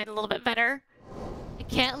top of the fight a little bit better. I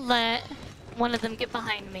can't let one of them get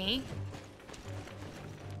behind me.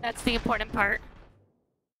 That's the important part.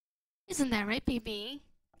 Isn't that right, baby?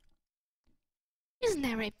 Isn't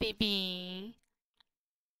that right, baby?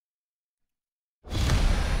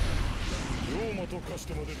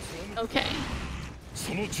 Okay.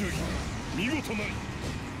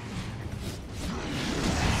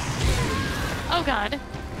 Oh god.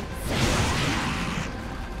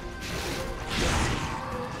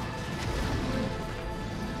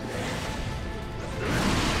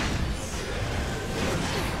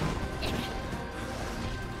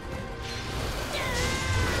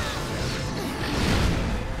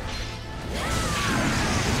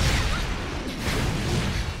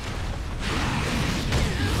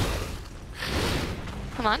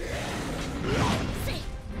 Come on.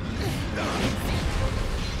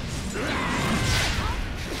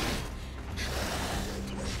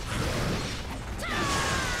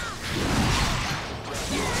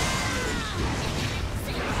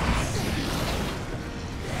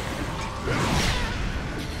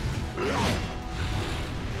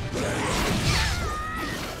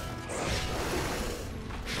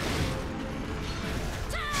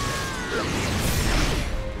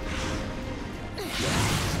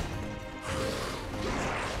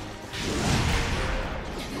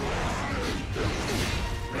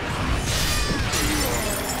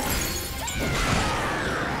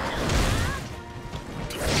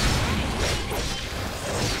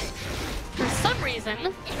 reason.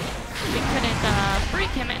 We couldn't break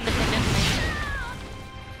him independently.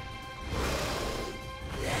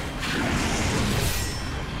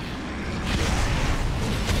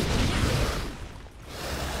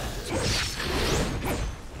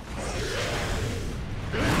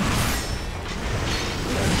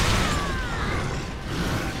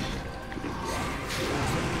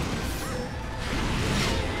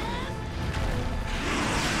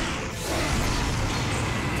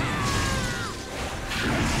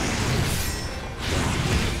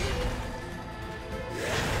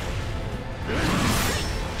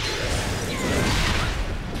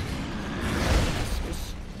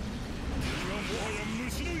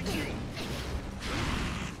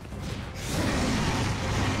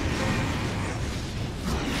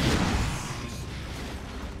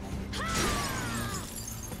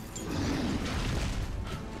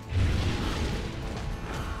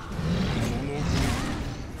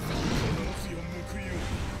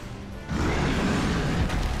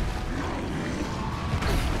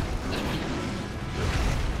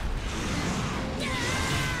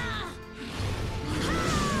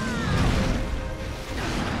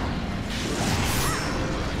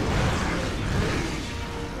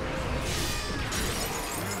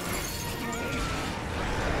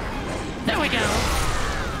 There we go.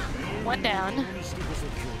 One down.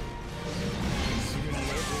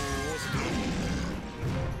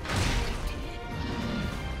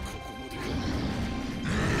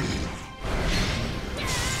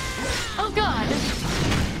 Oh god!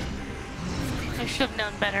 I should have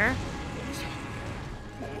known better.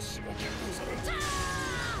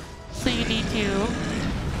 So you need to...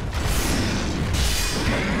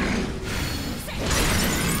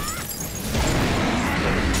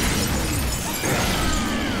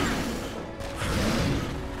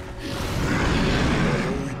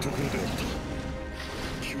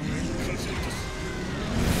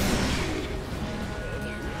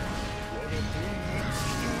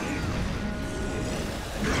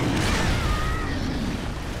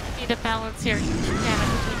 need to balance your damage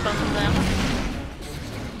between both of them.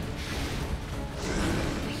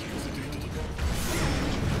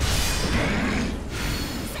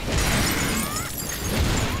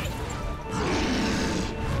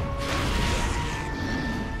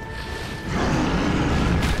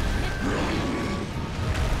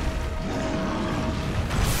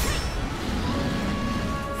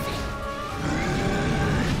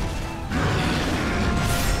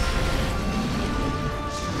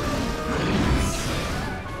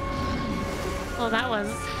 Well, that was...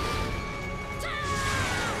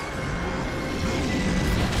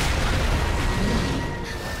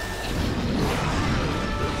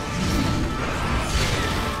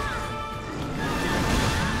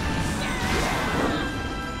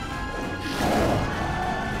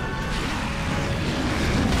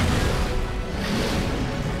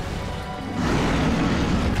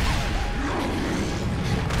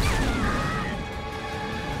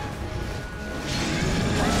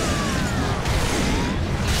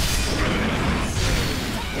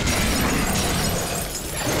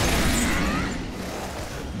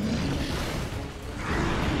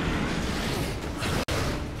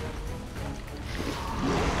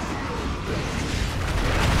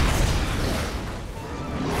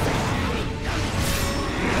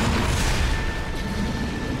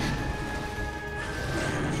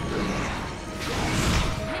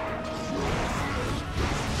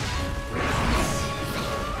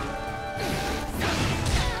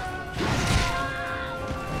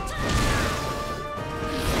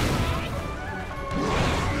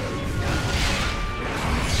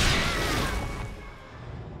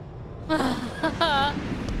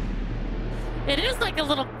 It is like a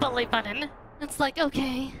little bully button. It's like,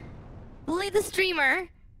 okay, bully the streamer.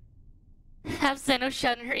 Have Zeno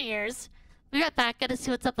shout in her ears. Be right back, gotta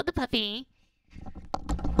see what's up with the puppy.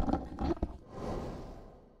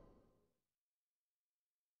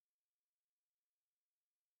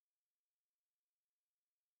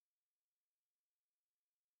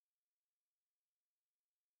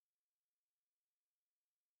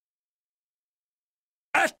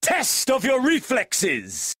 A test of your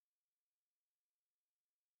reflexes!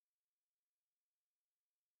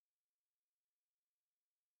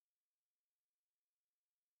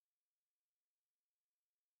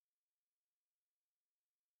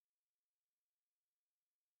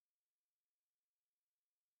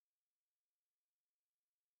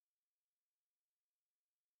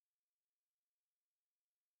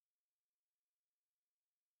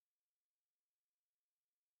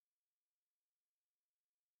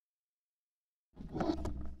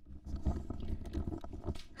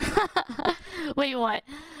 Wait, what?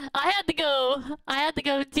 I had to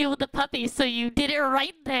go deal with the puppy, so you did it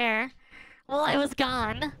right there while I was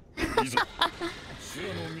gone.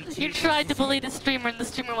 You tried to bully the streamer and the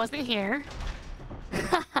streamer wasn't here.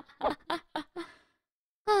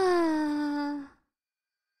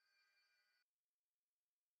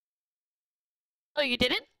 Oh, you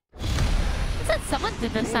didn't? It said someone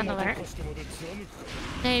did the sound alert.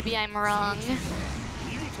 Maybe I'm wrong.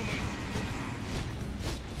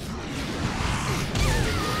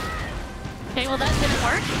 Okay, well that didn't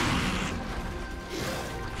work.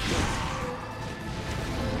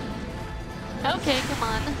 Okay, come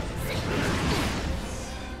on.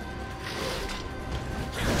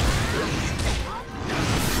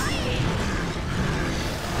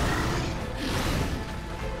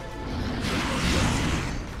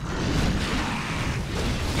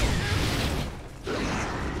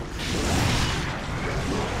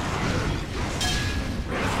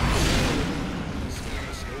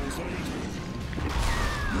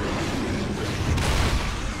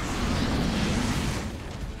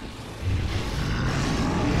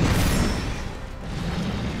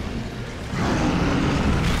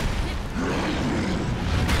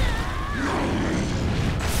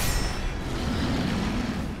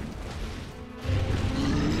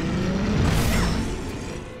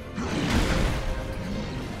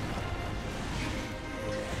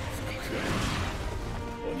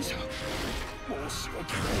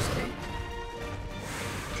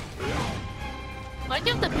 Why'd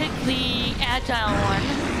you have to pick the agile one?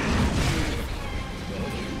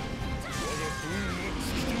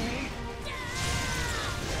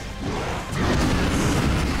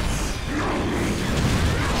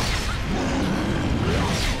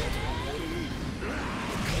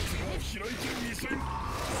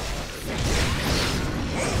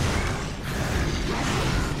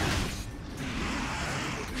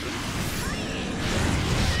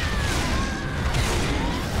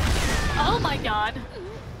 Oh my god.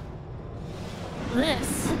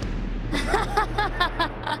 This.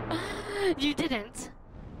 You didn't.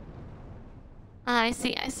 I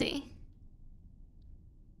see, I see.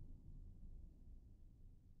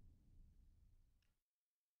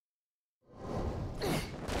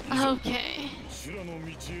 Okay.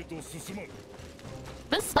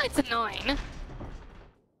 This fight's annoying.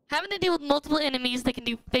 Having to deal with multiple enemies that can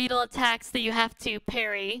do fatal attacks that you have to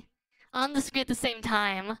parry on the screen at the same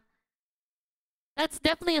time. That's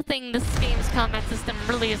definitely a thing this game's combat system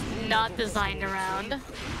really is not designed around.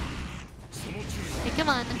 Hey, come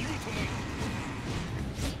on.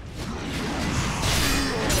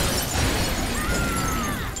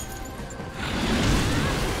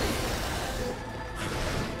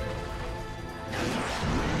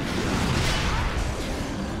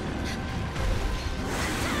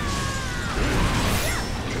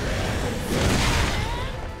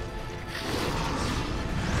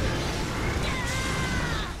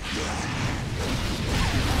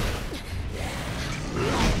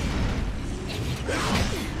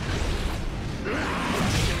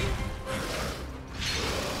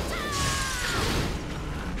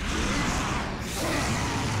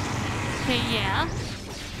 Okay, yeah.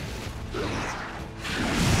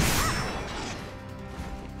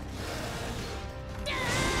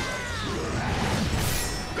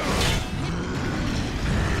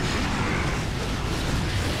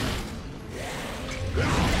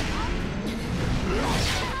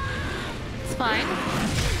 It's fine.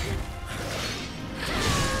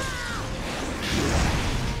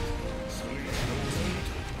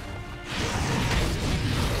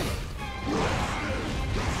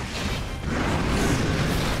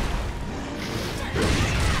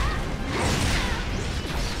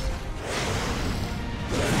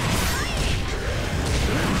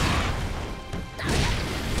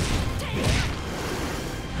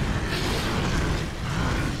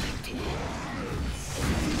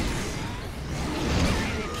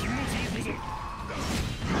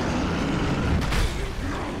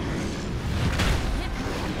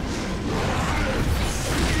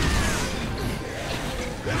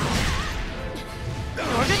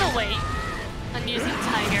 We're gonna wait on using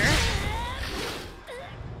Tiger.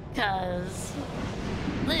 Cause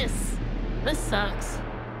this sucks.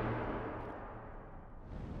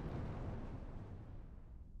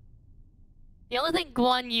 The only thing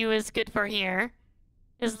Guan Yu is good for here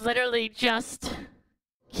is literally just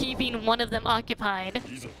keeping one of them occupied.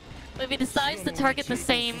 But if he decides to target the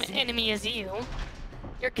same enemy as you,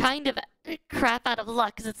 you're kind of crap out of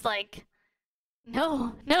luck, cause it's like,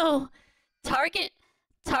 no, target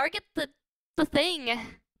the thing,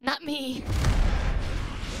 not me.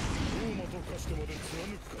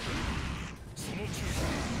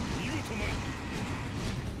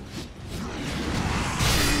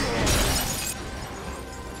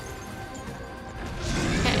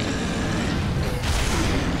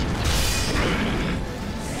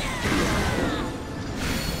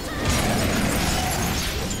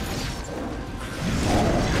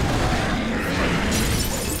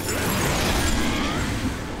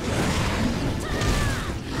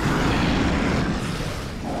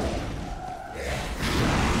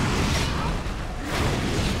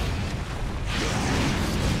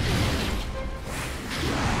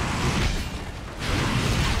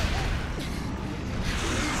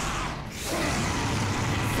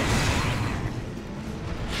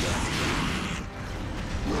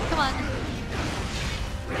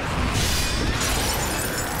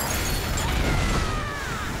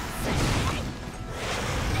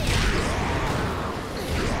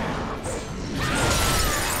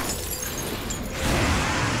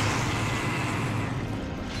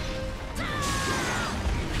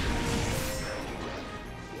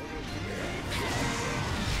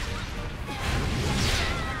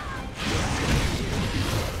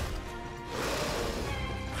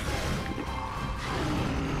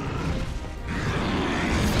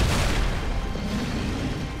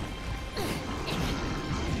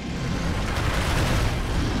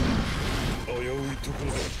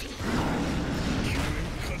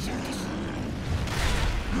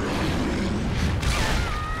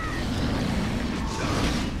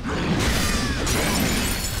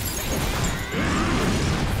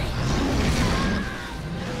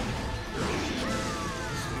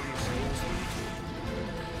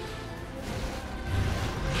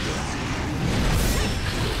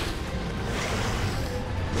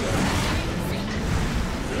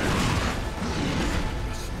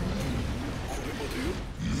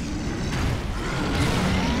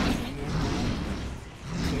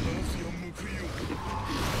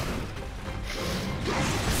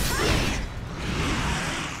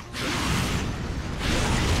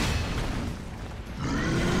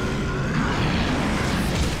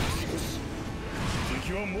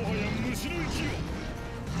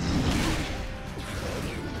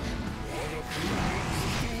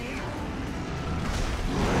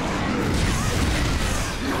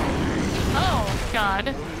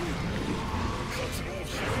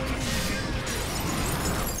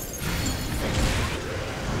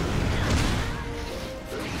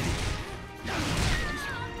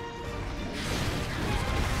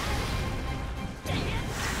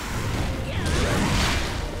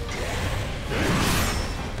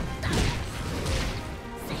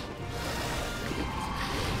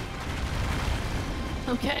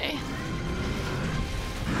 Okay.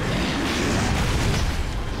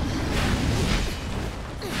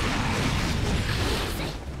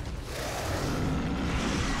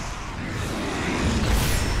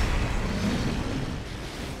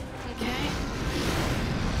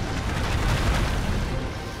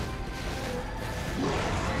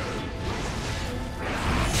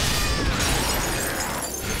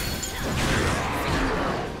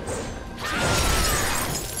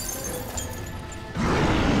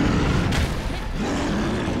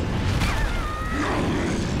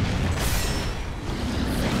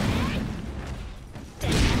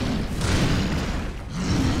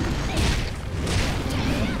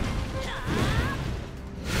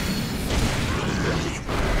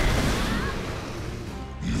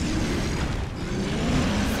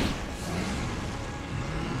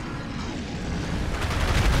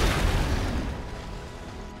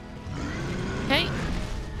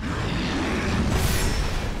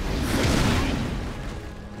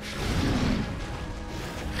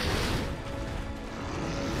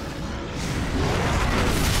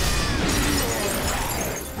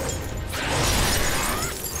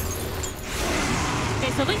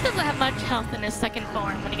 So Link doesn't have much health in his second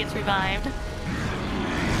form when he gets revived.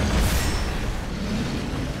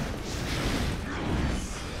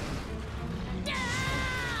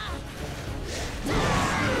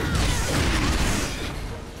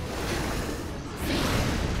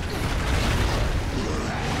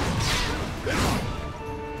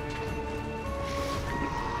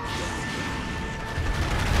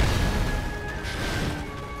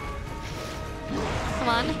 Come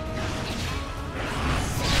on.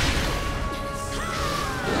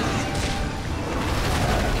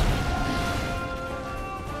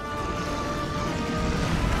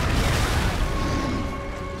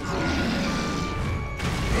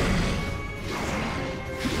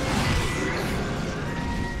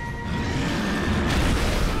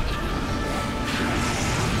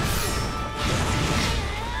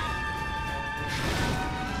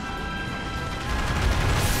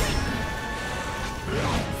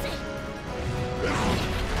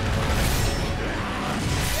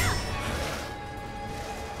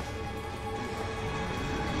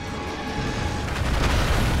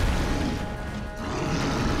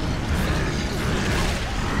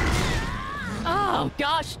 Oh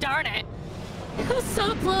gosh darn it. It was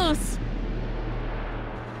so close.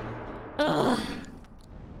 Ugh. I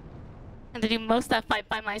had to do most of that fight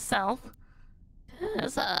by myself.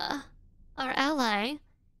 Because, our ally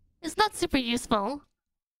is not super useful.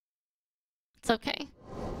 It's okay.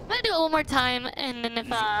 I'm gonna do it one more time, and then if,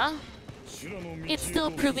 it's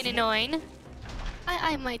still proving annoying,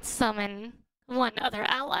 I might summon one other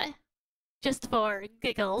ally. Just for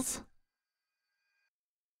giggles.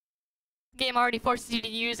 Game already forces you to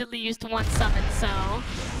use at least one summon, so...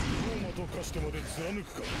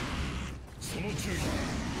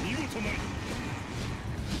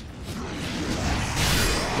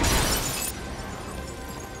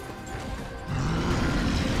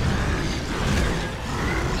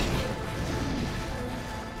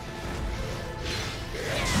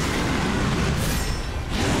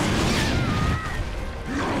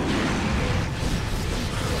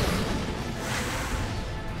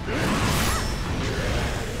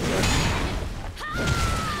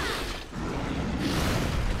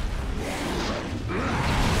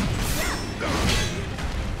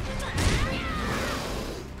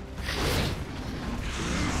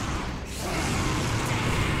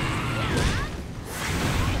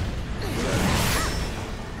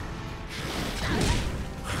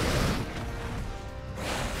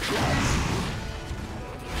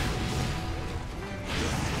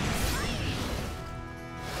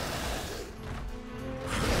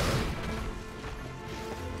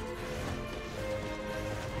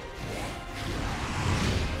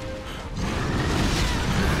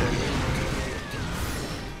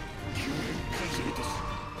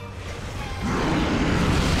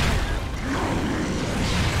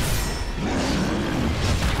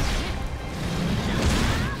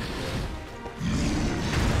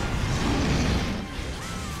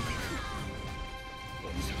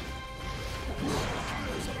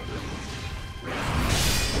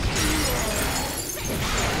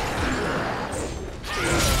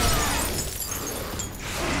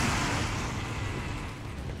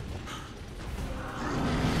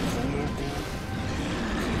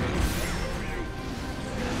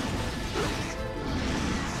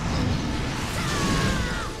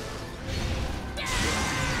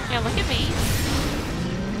 Yeah, look at me.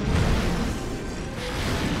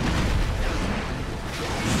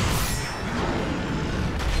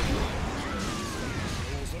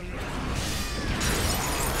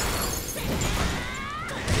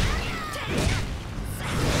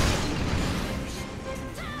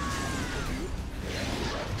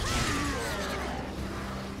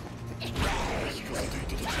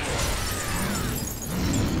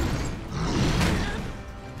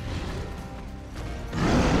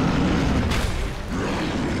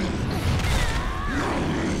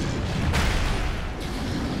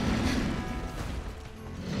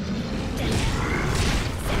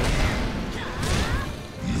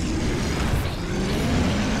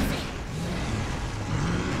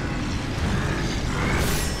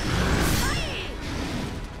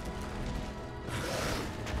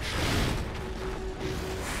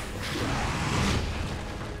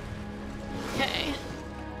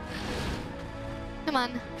 Come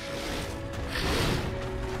on.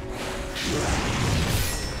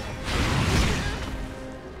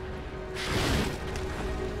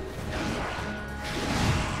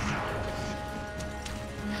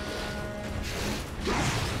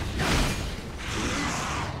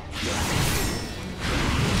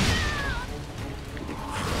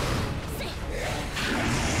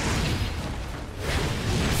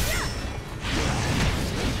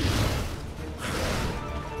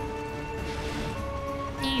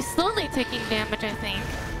 He's slowly taking damage, I think.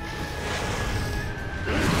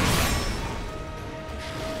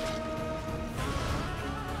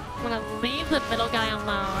 I'm gonna leave the middle guy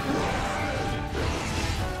alone.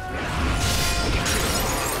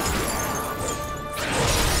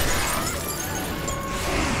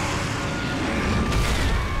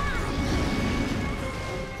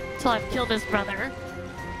 Till I've killed his brother.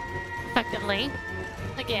 Effectively.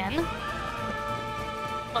 Again.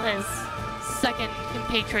 Well, his second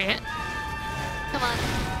compatriot. Come on.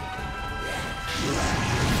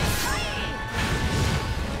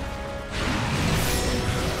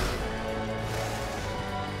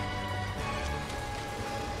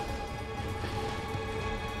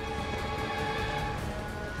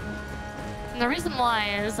 And the reason why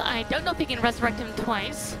is I don't know if he can resurrect him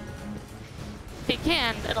twice. If he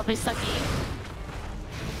can, it'll be sucky.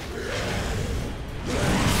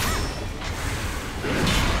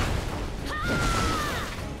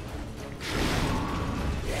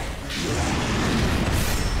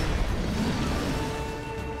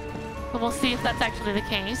 But we'll see if that's actually the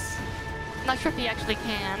case. I'm not sure if he actually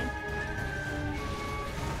can.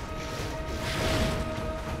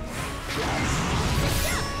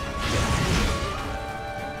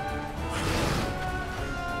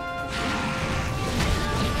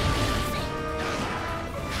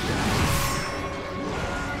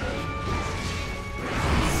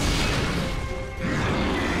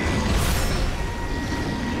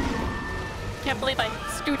 Can't believe I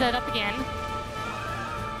screwed that up again.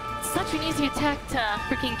 Such an easy attack to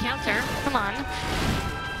freaking counter. Come on.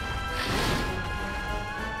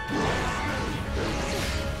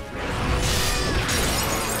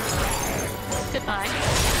 Goodbye.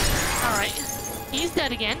 Alright. He's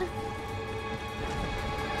dead again.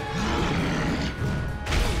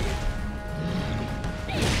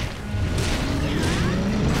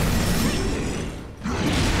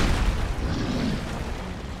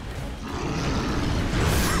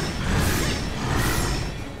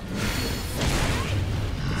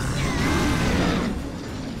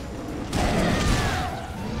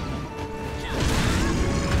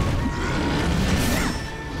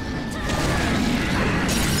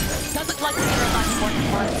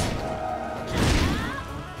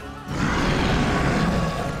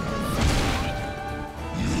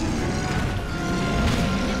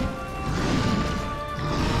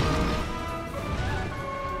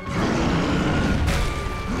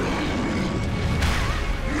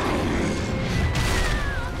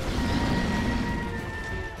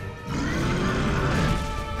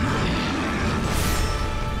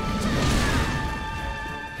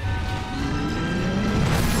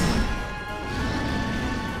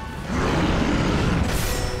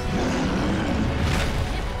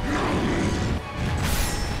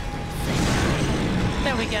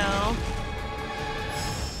 There we go.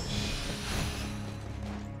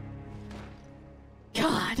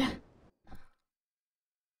 God.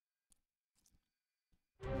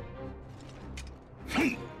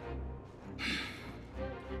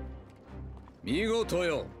見事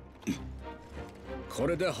よ。こ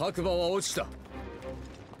れで白馬は落ちた。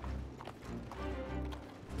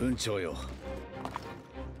文長よ。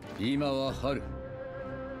今は春。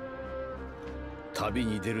旅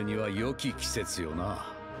に出るには良き季節よな。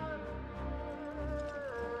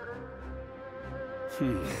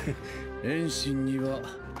遠心には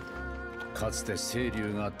かつて清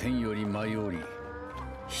流が天より舞い降り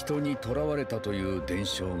人に囚われたという伝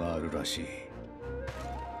承があるらしい。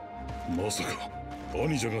まさか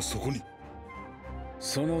兄者がそこに。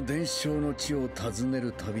その伝承の地を訪ね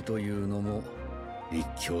る旅というのも一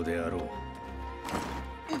興であろう。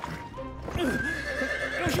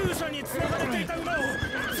風車に繋がれていた馬を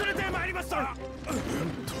連れてまいりました。なん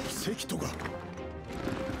と関戸が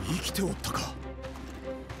生きておったか。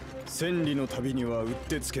千里の旅にはうっ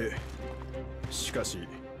てつけ。しかし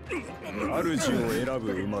主を選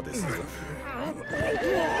ぶ馬ですぞ。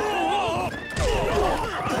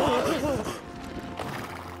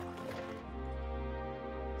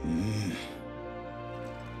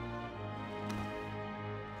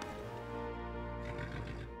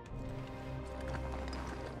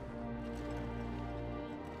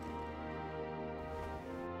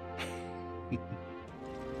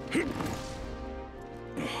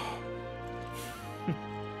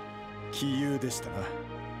杞憂でしたな。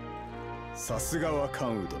さすがは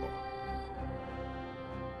関羽殿。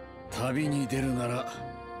旅に出るなら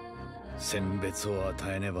選別を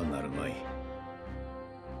与えねばなるまい。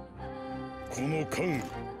この関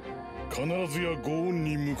羽、必ずやご恩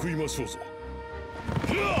に報いましょうぞ。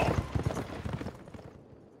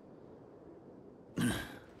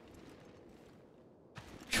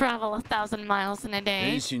Travel 1,000 miles in a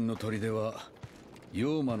day. 遠心の砦は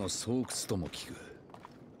妖魔の巣窟とも聞く。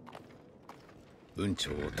雲長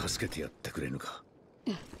を助けてやってくれぬか。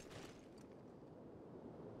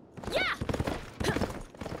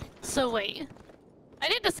So wait, I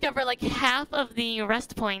did discover like half of the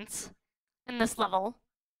rest points in this level.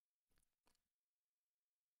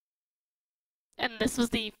 And this was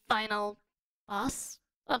the final boss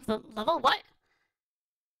of the level? What?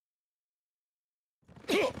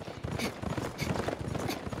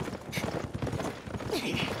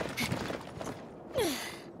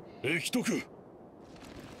 駅徳、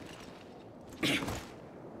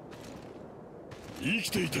生き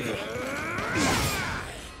ていたか。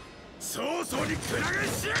早々にくら替え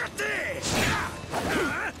しやがって。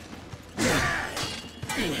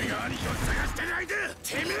俺が兄貴を探してる間、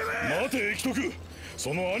てめえは。待て駅徳、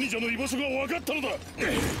その兄者の居場所が分かったのだ。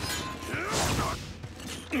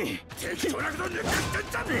適当なこと抜か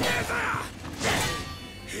ってんじゃねえぞ。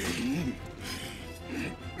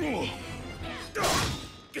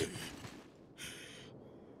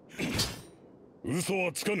嘘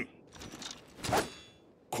はつかぬ。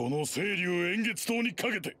この清流円月島にか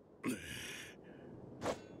けて。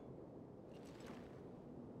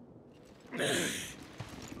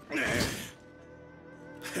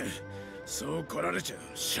そう来られちゃ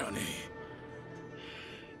しゃあねえ。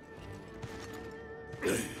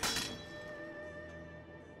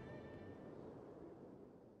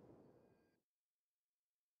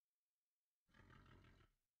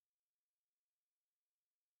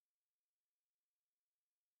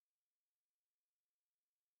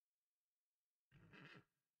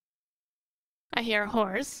I hear a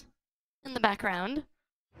horse in the background.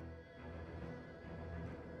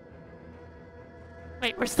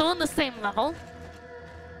 Wait, we're still in the same level?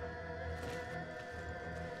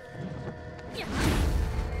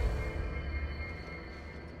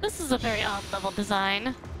 This is a very odd level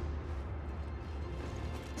design.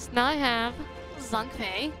 So now I have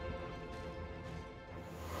Zhangfei.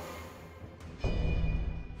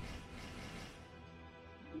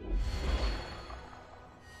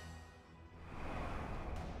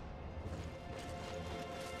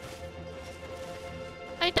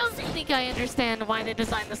 I don't think I understand why they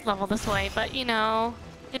designed this level this way, but you know,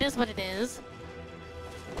 it is what it is.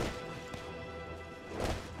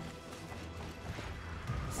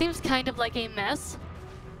 Seems kind of like a mess.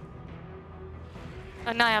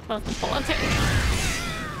 Oh, now I have both people. Okay.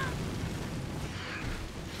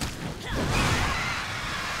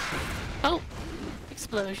 Oh,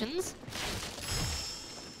 explosions.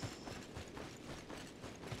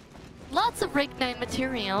 Lots of Reignite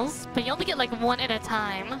materials, but you only get like one at a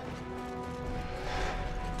time.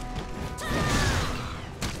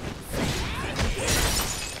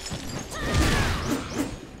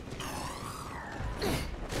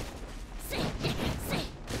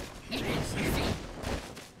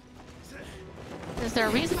 Is there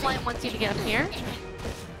a reason why it wants you to get up here?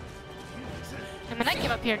 I mean, I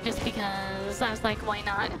came up here just because I was like, why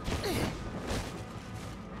not?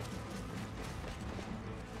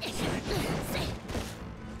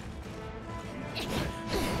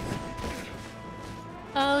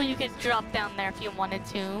 Oh, you could drop down there if you wanted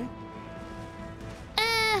to.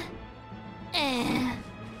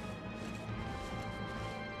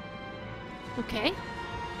 Okay.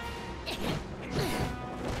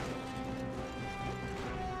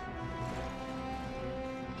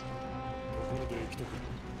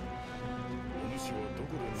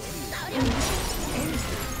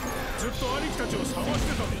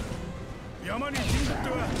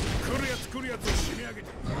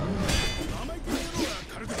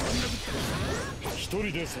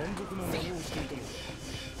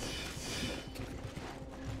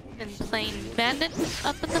 Been playing bandit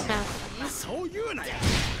up in the mountains. そう言うなや。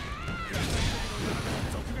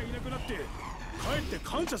族がいなくなって帰って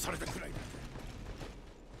感謝されたくらいだ。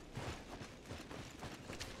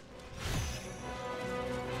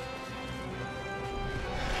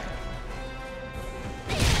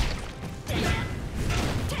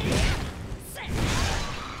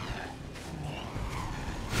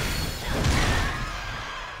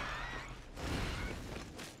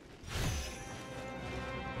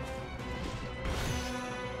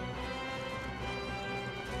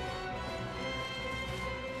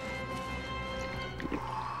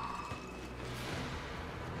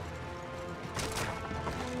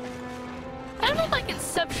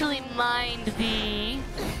conceptually mind the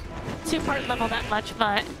two-part level that much,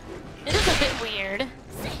 but it is a bit weird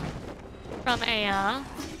from a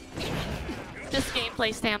just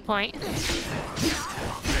gameplay standpoint.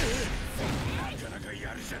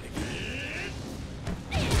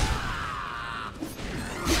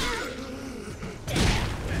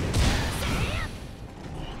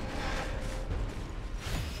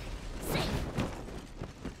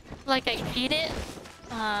 Like, I get it,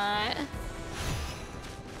 but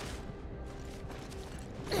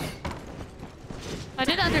I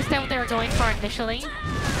didn't understand what they were going for initially.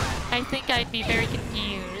 I think I'd be very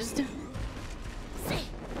confused.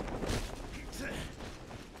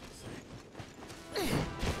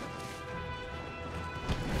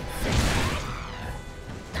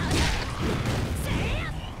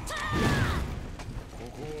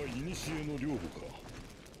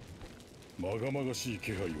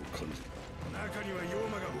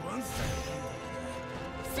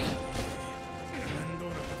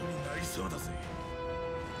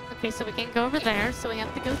 Okay, so we can't go over there, so we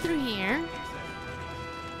have to go through here.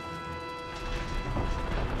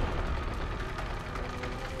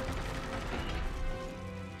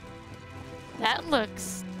 That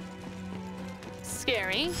looks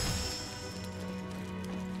scary.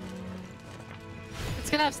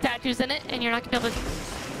 It's gonna have statues in it, and you're not gonna be able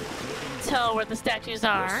to tell where the statues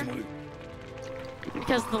are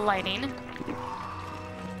because of the lighting.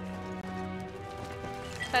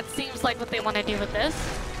 That seems like what they want to do with this.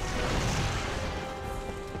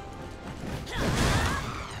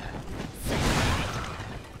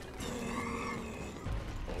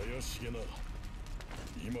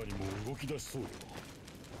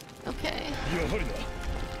 Okay.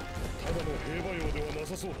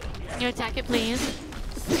 Can you attack it, please?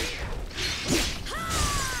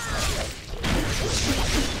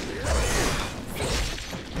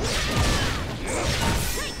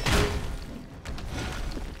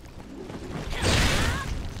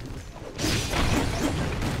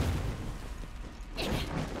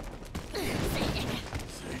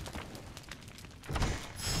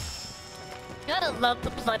 Gotta love the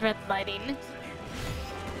blood red lighting.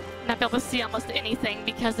 Not be able to see almost anything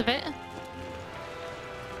because of it.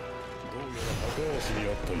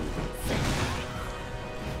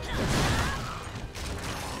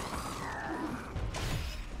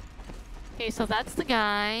 Okay, so that's the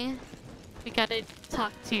guy we gotta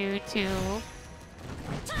talk to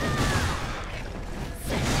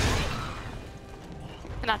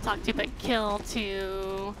not talk to, but kill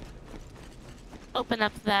to open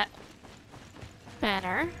up that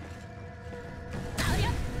banner.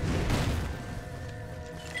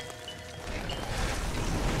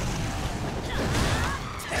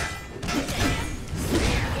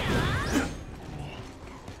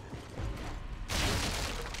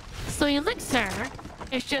 So Elixir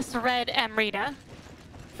is just red Amrita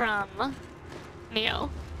from Nioh.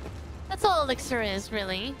 That's all Elixir is,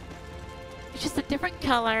 really. It's just a different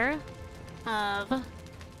color of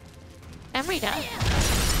Amrita.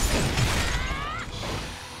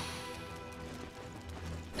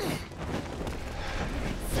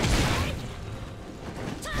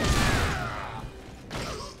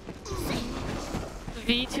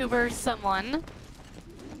 VTuber someone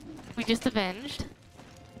we just avenged.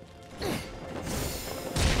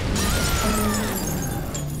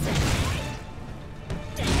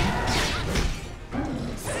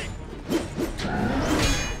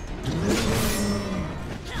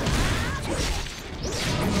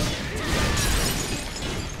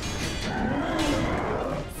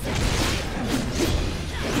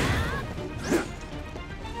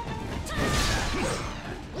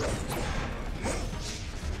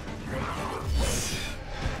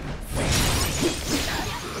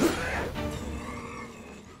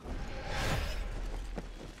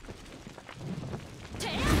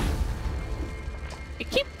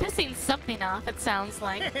 Something off, it sounds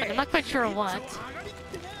like, but I'm not quite sure what.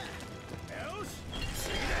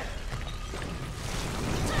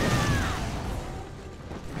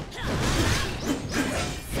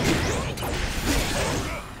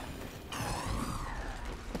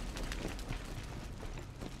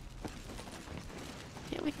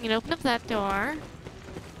 Okay, we can open up that door.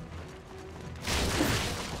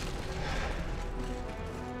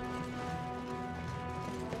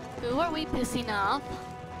 Who are we pissing off?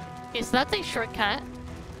 Okay, so that's a shortcut.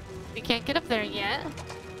 We can't get up there yet.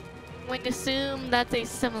 I'm going to assume that's a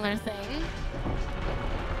similar thing.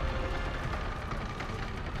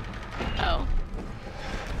 Oh.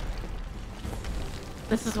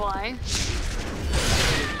 This is why.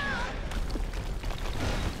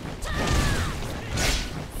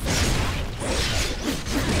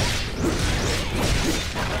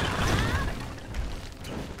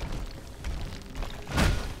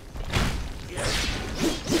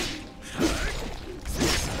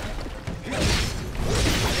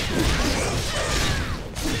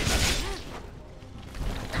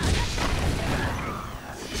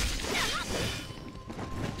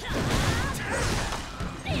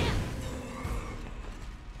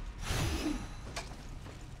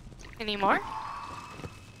 Any more?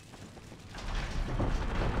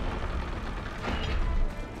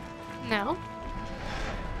 No.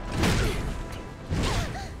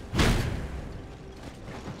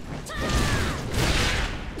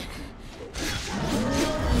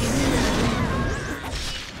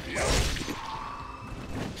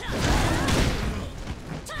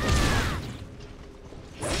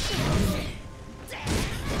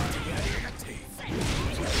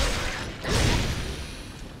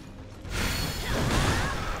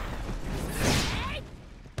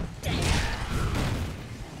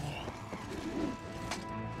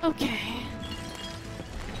 Okay.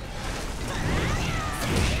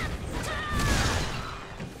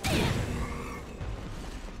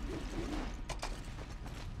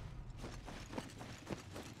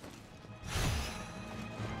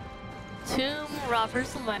 Tomb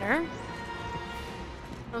Robber's Letter.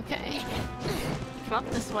 Okay. Come up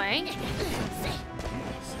this way.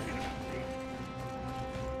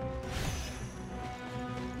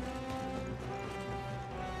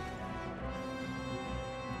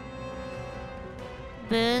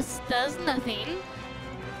 This does nothing.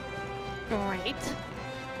 Great.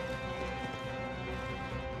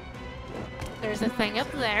 There's a thing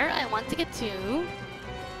up there I want to get to.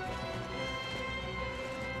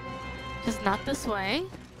 Just not this way.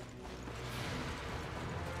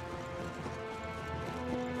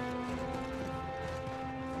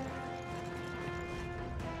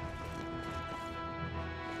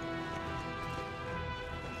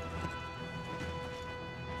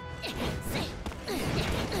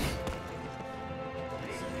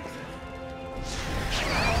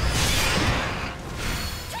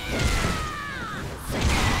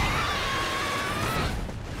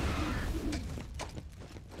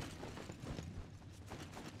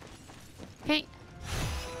 Okay.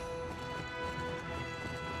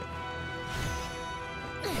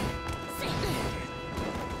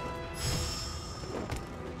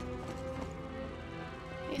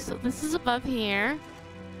 Okay, so this is above here.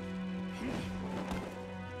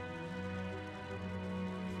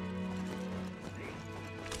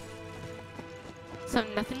 So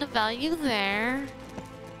nothing of value there.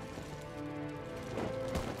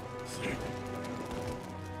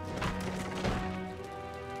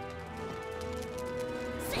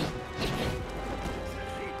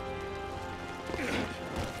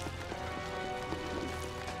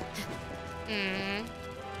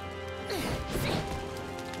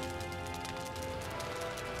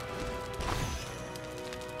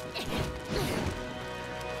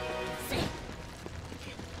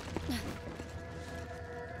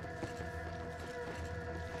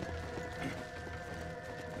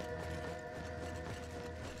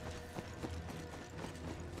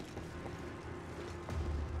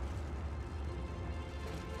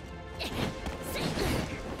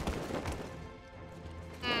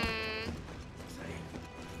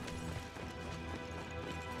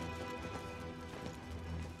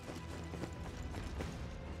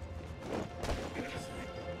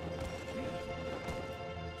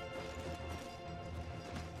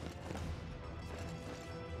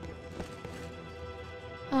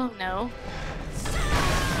 Oh no.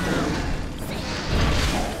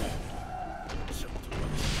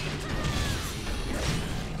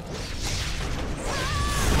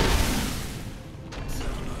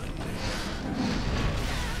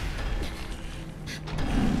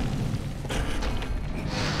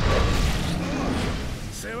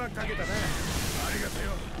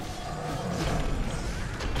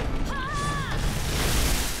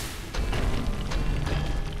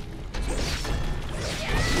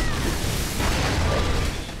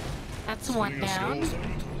 That's one down.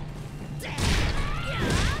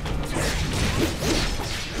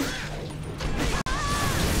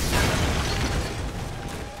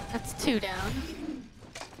 That's two down.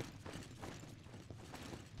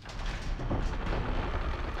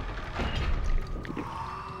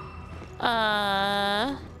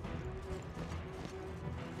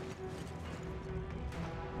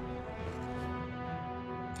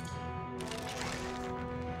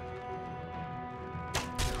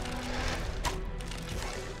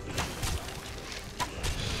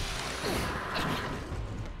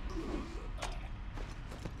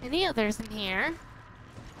 Any others in here?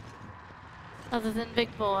 Other than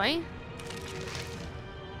Big Boy?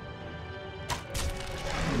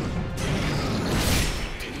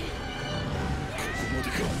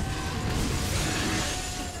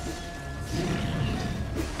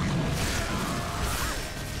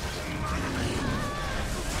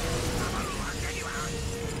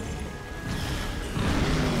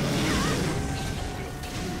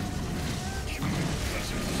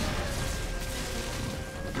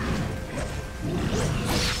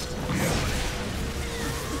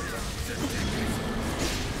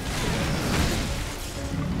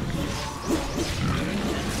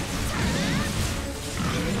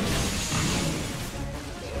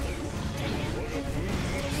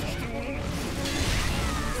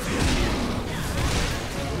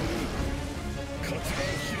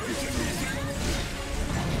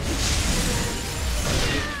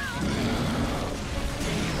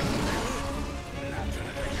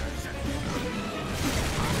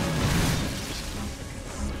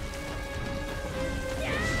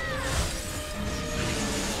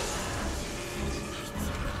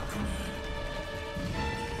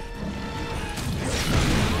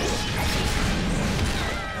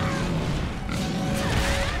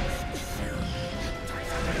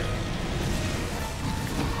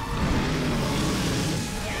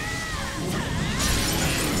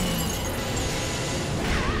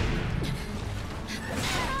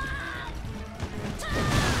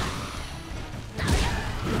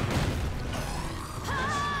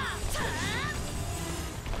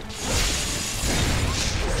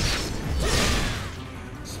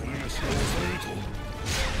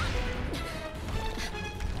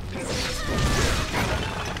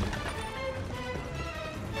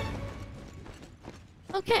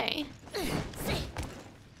 Okay. こ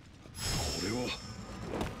れは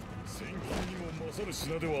戦金にも勝る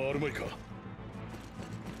品ではあるまいか。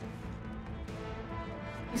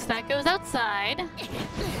 So that goes outside.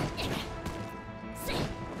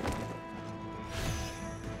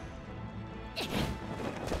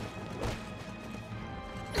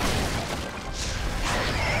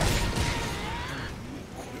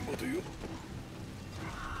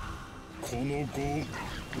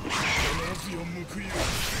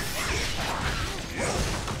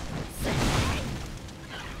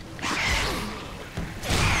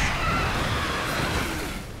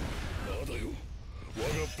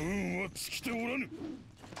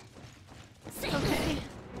 Okay.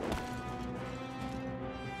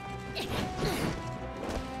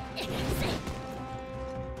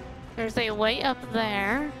 There's a way up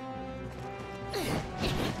there.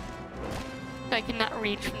 I cannot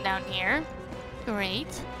reach from down here. Great.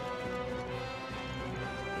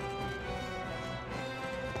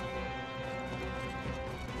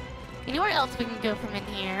 Anywhere else we can go from in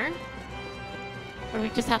here? Or do we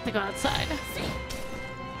just have to go outside?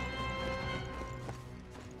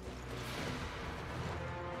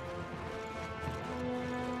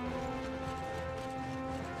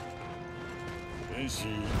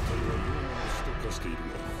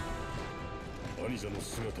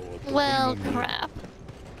 Well, crap.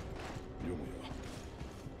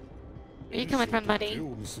 Where you coming from, buddy?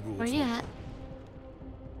 Where you at?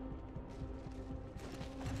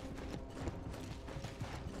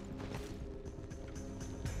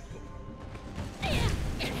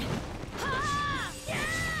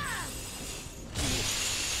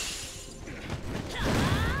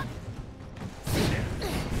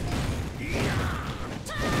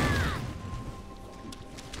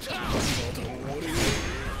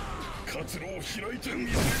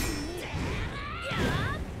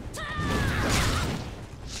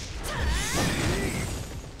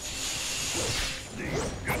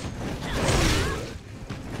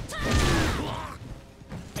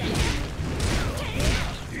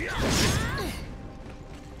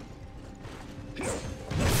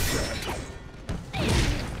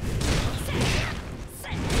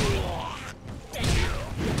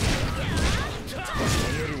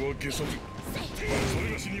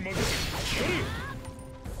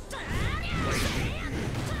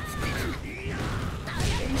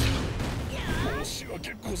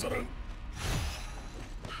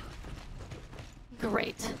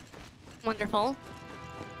 Great. Wonderful.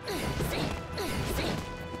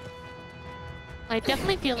 I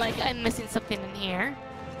definitely feel like I'm missing something in here.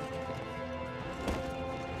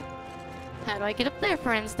 How do I get up there,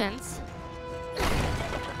 for instance?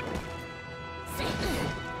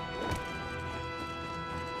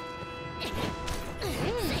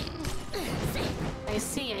 I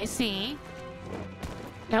see, I see.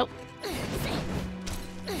 Nope.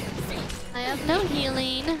 I have no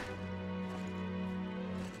healing.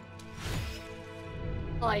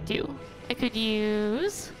 Well, I do. I could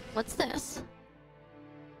use... What's this?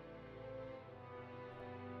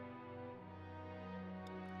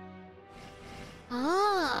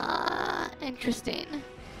 Ah, interesting.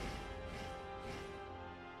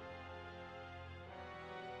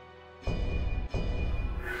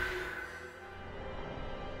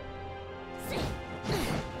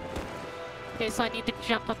 Okay, so I need to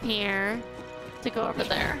jump up here to go over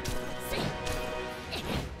there.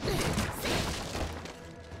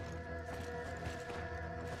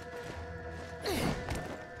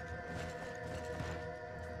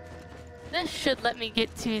 This should let me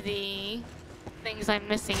get to the things I'm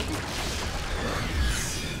missing.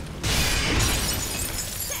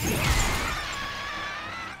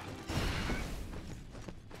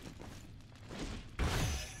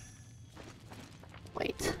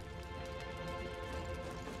 Wait.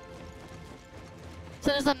 So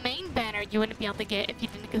there's a main banner you wouldn't be able to get if you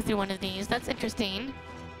didn't go through one of these. That's interesting.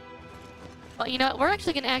 Well, you know what? We're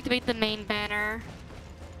actually going to activate the main banner.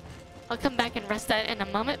 I'll come back and rest that in a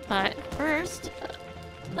moment, but first,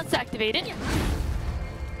 let's activate it.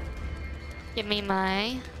 Give me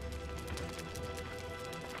my...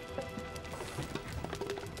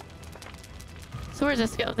 So where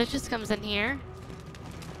does this go? This just comes in here.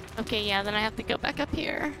 Okay, yeah, then I have to go back up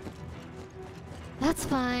here. That's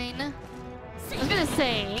fine. I was gonna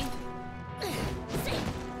say...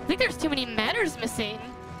 I think there's too many matters missing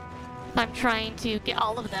if I'm trying to get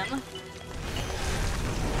all of them.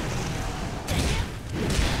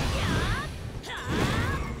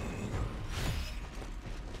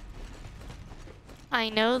 I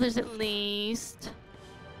know there's at least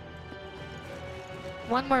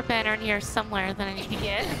one more banner in here somewhere that I need to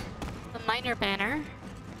get. The minor banner.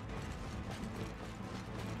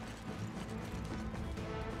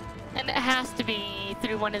 And it has to be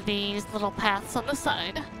through one of these little paths on the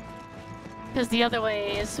side. Because the other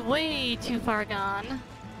way is way too far gone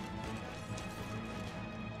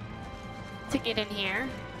to get in here,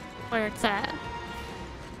 where it's at.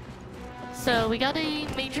 So we got a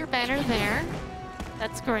major banner there.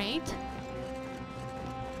 That's great.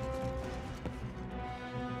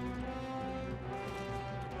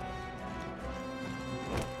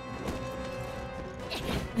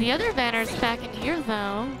 The other banner's back in here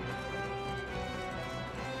though.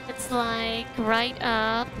 It's like right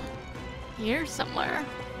up here somewhere.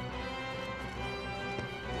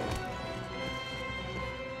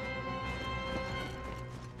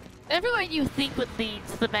 Everywhere you think would lead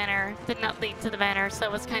to the banner did not lead to the banner, so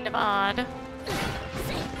it was kind of odd.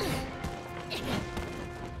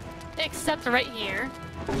 Except right here,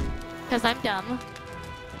 because I'm dumb.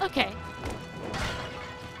 Okay.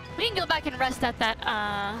 We can go back and rest at that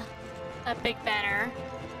big banner.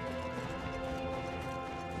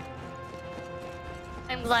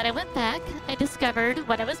 I'm glad I went back. I discovered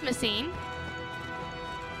what I was missing.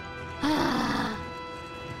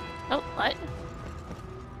 Oh, what?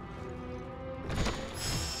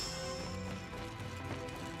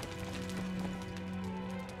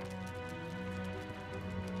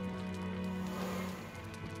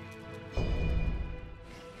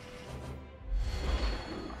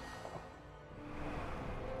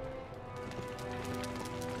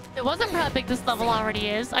 It wasn't for how big this level already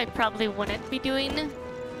is. I probably wouldn't be doing the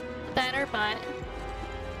banner, but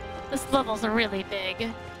this level's really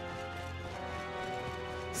big.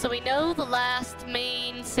 So we know the last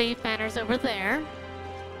main save banner's over there.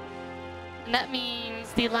 And that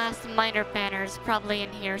means the last minor banner's probably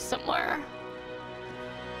in here somewhere.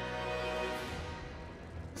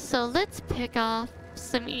 So let's pick off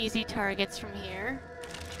some easy targets from here.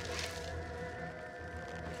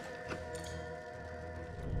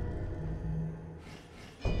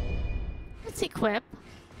 Let's equip.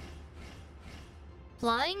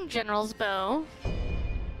 Flying General's Bow.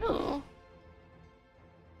 Ooh.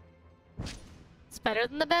 It's better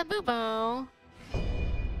than the bamboo bow.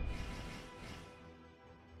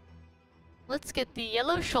 Let's get the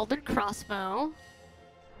yellow-shouldered crossbow.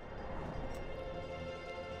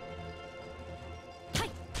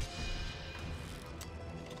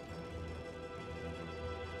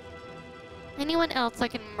 Anyone else I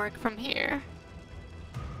can mark from here?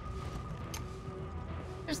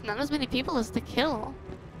 There's not as many people as to kill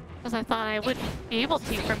as I thought I would be able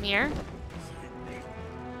to from here.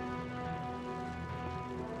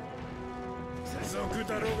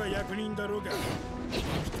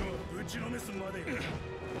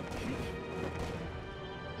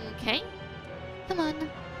 Okay, come on.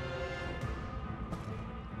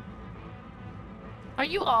 Are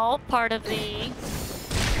you all part of the...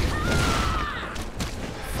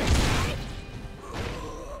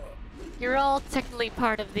 You're all technically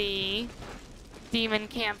part of the demon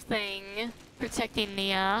camp thing, protecting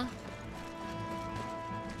Nioh.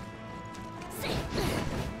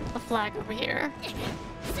 A flag over here.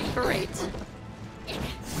 Great.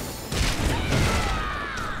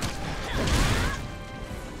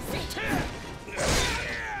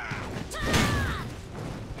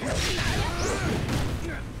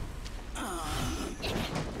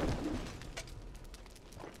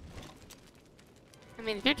 I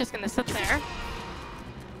mean, if you're just gonna sit there.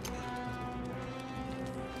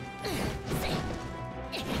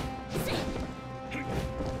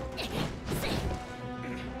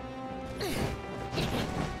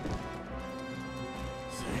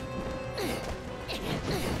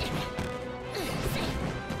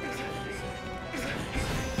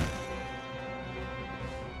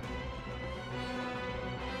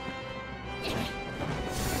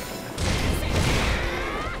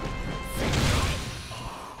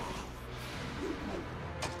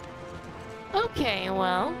 Okay,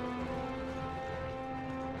 well.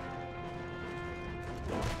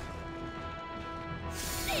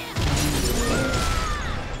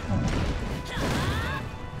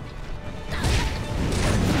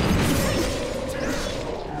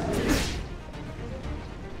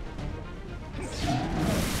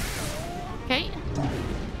 Okay.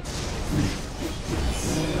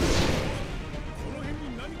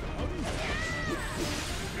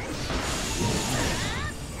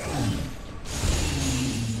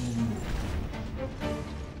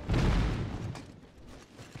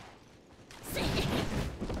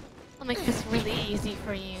 I'll make this really easy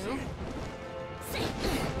for you.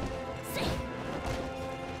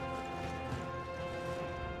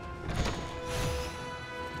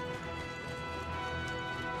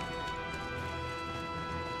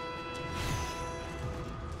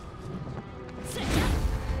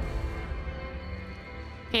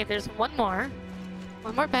 Okay, there's one more.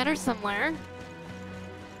 One more banner somewhere.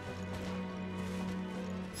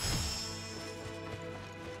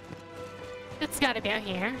 It's gotta be out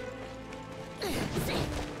here.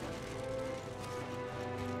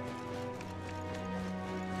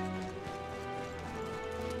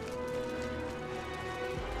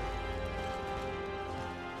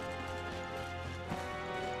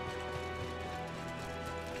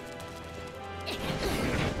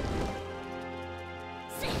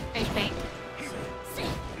 I think.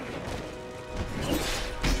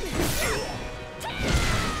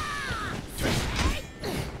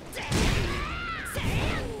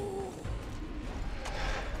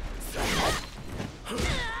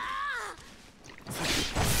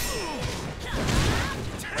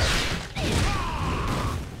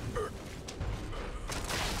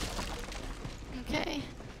 Okay.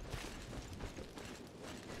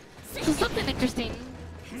 So something interesting.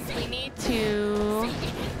 We need to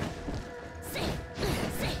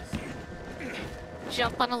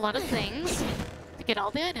jump on a lot of things to get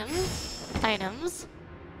all the items.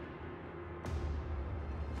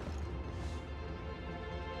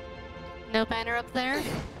 No banner up there.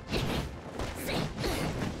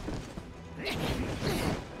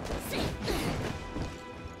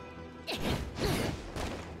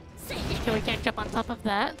 Okay, we can't jump on top of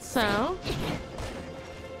that, so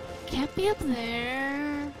can't be up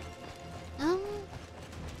there. I'm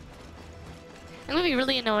gonna be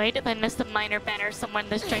really annoyed if I miss a minor banner somewhere in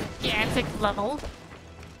this gigantic level.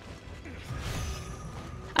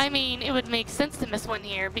 I mean, it would make sense to miss one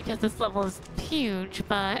here because this level is huge,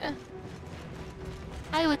 but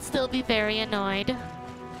I would still be very annoyed.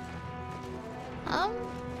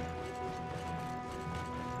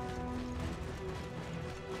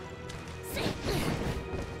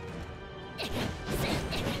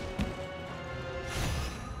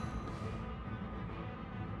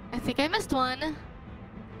 I think I missed one.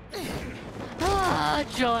 Ah,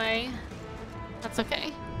 joy. That's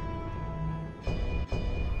okay.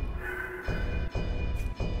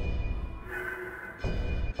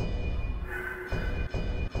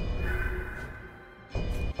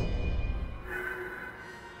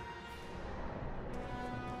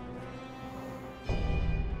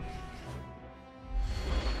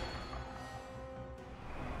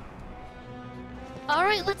 All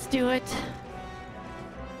right, let's do it.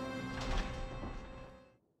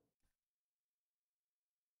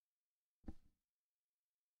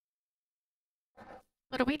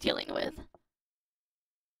 What are we dealing with?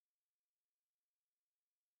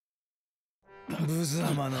 無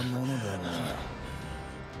様なものだな。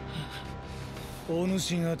お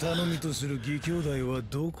主が頼みとする義兄弟は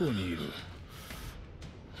どこにいる？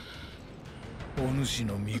お主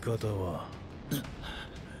の味方は。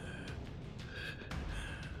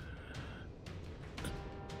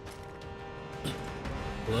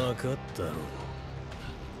分かったろう。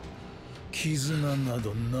絆な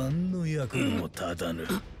ど何の役にも立たぬ。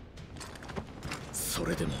そ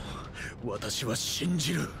れでも私は信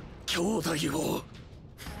じる兄弟を。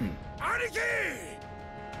兄貴！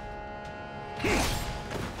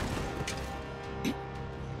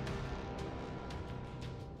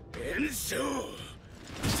炎章！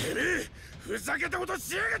てめえふざけたこと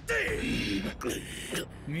しやがって！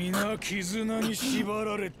皆絆に縛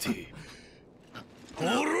られて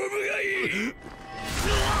滅ぶがいい！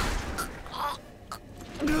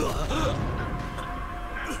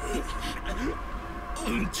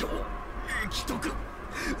運長、生きとく。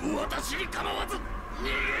私に構わず逃げ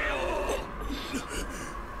よ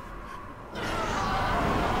う。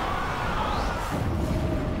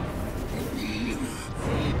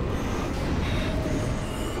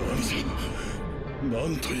兄さん、なん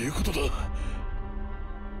ということだ。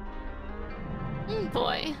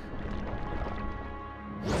Boy.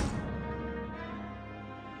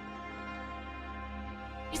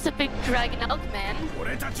 He's a big dragon elk man.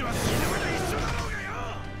 俺たちは死ぬまで一緒だろうがよ。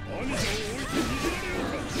兄さんを置いて逃げ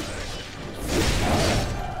られようか。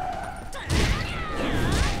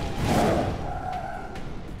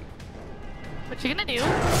What you gonna do?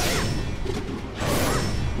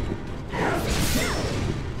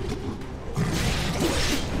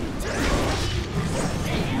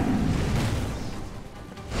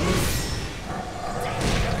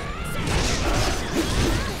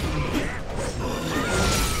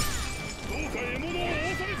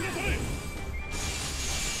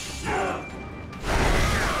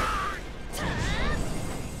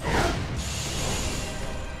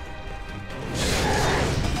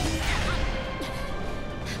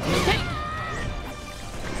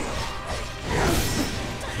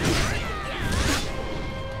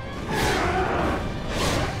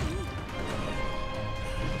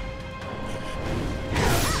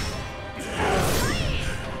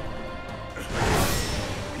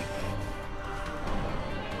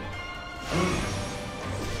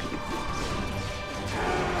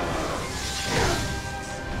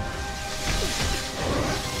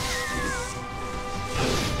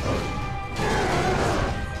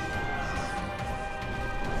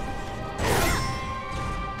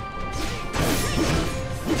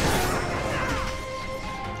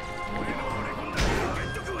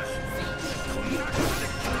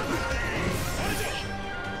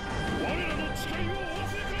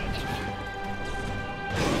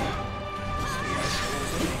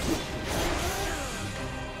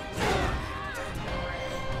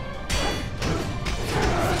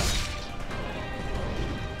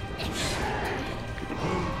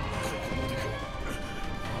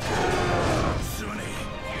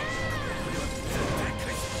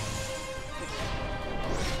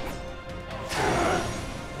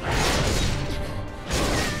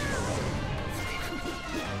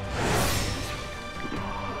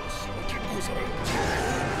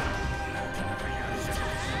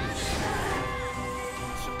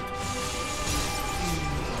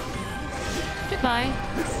 right by.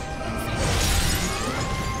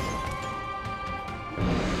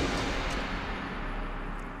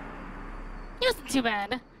 He wasn't too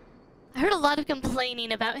bad. I heard a lot of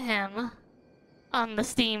complaining about him on the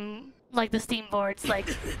Steam, like the Steam boards,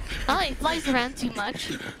 like, oh, he flies around too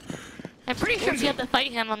much. I'm pretty sure if you had to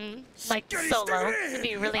fight him on, like, solo, it'd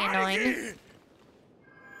be really annoying.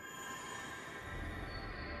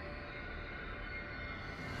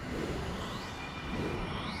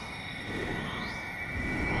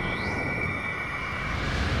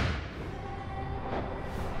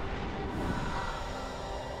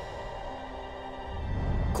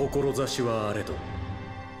志はあれど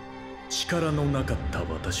力のなかった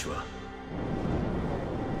私は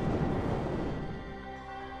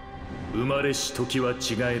生まれし時は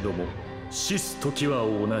違えども死す時は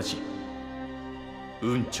同じ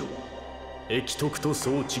運長益徳と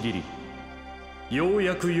そうちぎりよう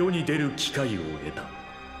やく世に出る機会を得た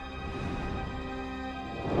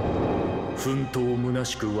奮闘虚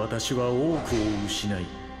しく私は多くを失い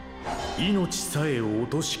命さえ落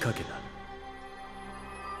としかけた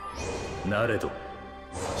なれど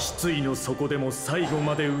失意の底でも最後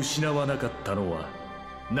まで失わなかったのは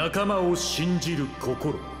仲間を信じる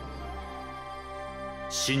心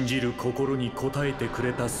信じる心に応えてく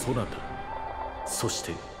れたそなたそし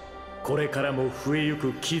てこれからも増えゆ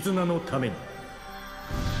く絆のために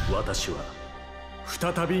私は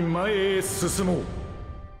再び前へ進もう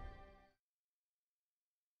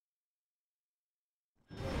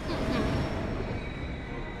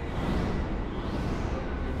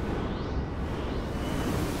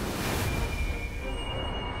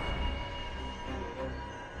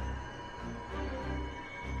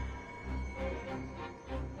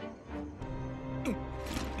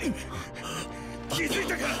気づい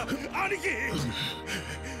たか兄貴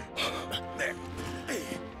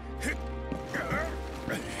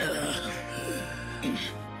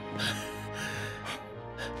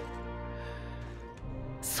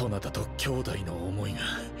そなたと兄弟の思いが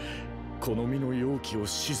この身の容器を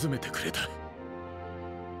沈めてくれた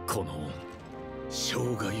この恩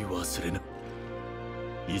生涯忘れぬ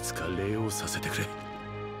いつか礼をさせてくれ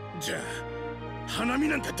じゃあ花見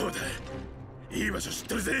なんかどうだいい場所知っ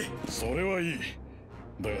てるぜそれはいい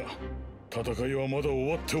だが戦いはまだ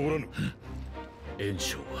終わっておらぬ袁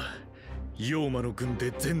紹は妖魔の軍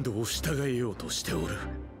で全土を従えようとしておる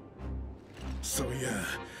そういや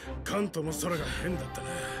関東の空が変だったな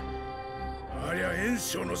ありゃ袁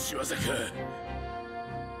紹の仕業か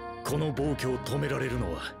この暴挙を止められる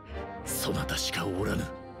のはそなたしかおらぬ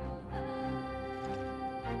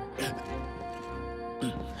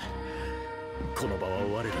この場は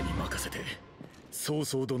我らに任せて曹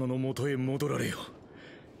操殿のもとへ戻られよ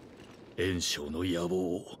袁紹の野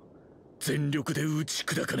望を全力で打ち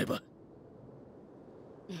砕かねば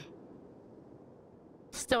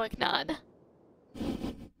Stoic nod.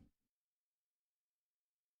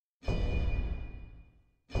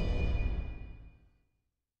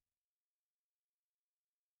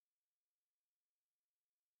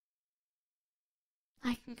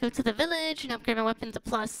 I can go to the village and upgrade my weapon to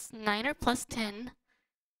 +9 or +10.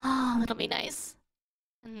 Oh, that'll be nice.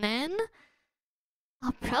 And then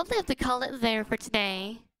I'll probably have to call it there for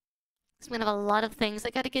today. Because I'm gonna have a lot of things I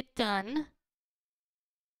gotta get done.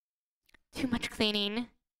 Too much cleaning.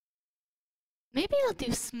 Maybe I'll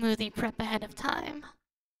do smoothie prep ahead of time.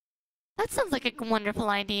 That sounds like a wonderful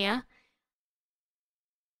idea.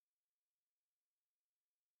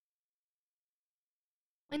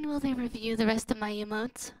 When will they review the rest of my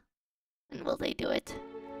emotes? When will they do it?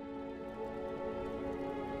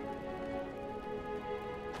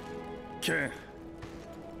 Ken,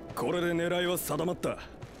 これで狙いは定まった。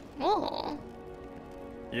 Oh.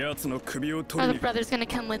 奴の首を取 Are り the に brothers gonna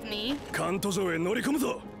come with me? 関東城へ乗り込む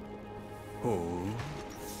ぞ。ほ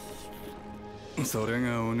う。それ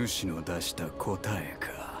がお主の出した答え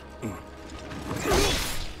か。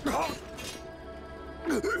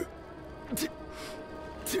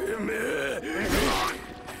てめえ。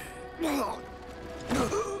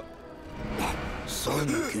孫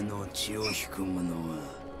家の血を引く者は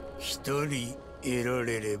一人得ら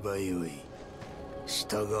れればよい。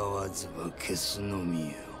従わずは消すの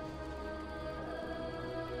みよ。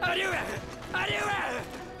ありうえ、あり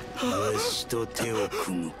うわしと手を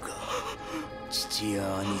組むか、父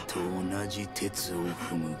や兄と同じ鉄を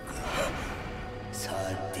踏むか。さ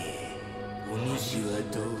て、お主は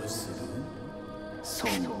どうする？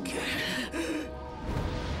孫家。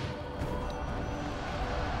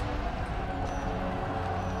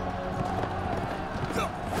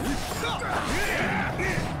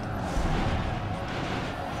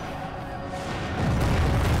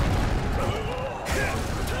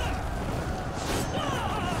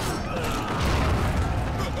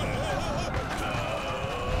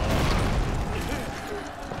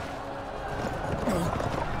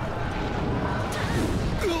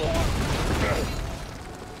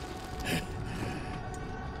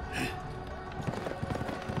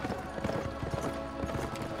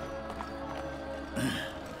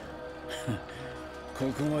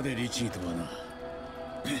までリチートはな。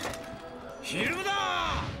昼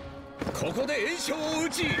だ。ここで炎章を撃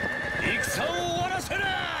ち、戦を終わらせる。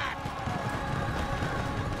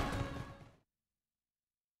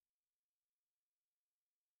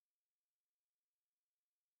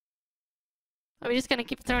Are we just gonna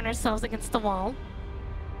keep throwing ourselves against the wall?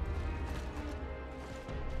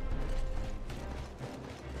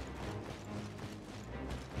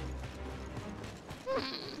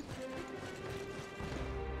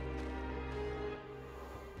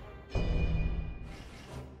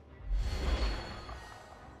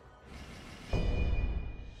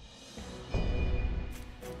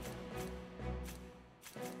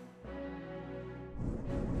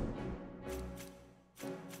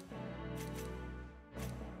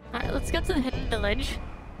 Alright, let's go to the hidden village.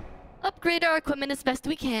 Upgrade our equipment as best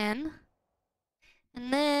we can.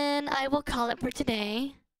 And then I will call it for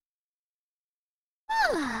today.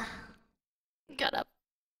 Got up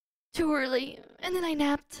too early, and then I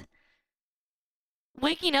napped.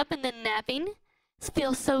 Waking up and then napping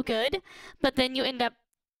feels so good, but then you end up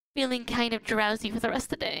feeling kind of drowsy for the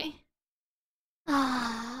rest of the day.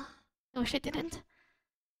 I wish I didn't.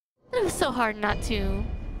 It was so hard not to.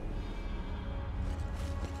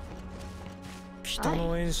 北の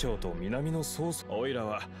炎章と南の曹操。おいら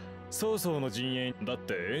は曹操の陣営だっ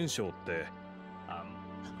て炎章って。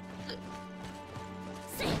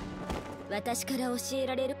私から教え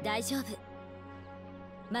られる。大丈夫。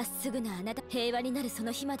まっすぐなあなた、平和になるそ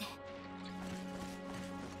の日まで。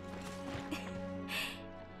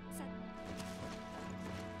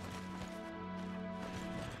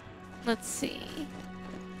Let's see.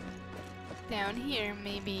 Down here,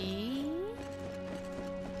 maybe.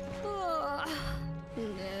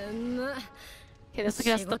 Okay, this will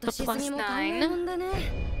get us up to +9.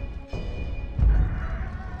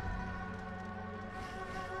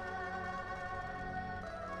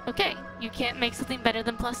 Okay, you can't make something better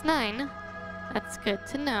than +9. That's good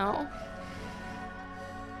to know.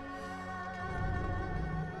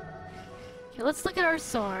 Okay, let's look at our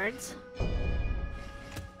swords.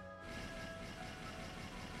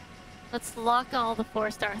 Let's lock all the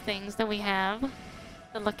 4-star things that we have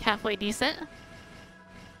that look halfway decent.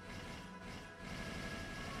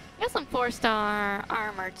 Got some 4-star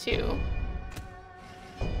armor too.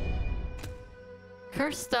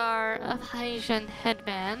 Curse Star of Haijin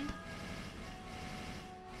headband.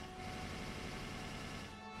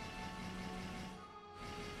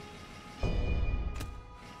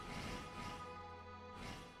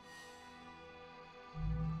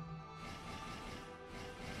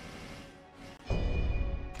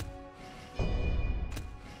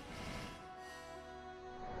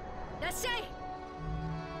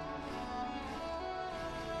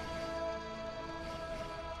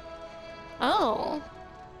 Oh.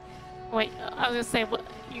 Wait, I was gonna say, what,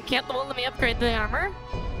 you can't let me upgrade the armor?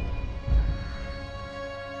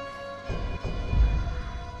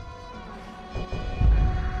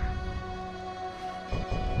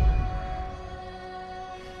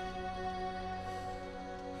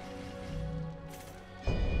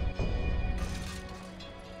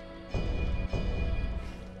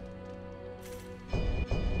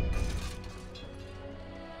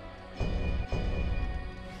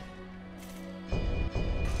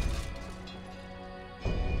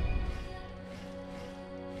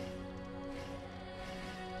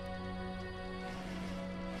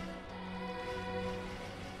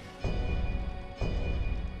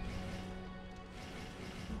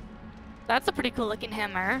 That's a pretty cool looking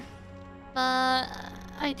hammer.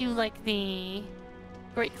 I do like the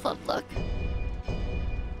great club look.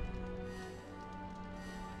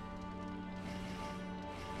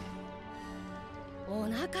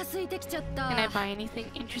 Can I buy anything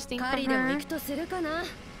interesting from her?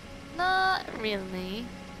 Not really.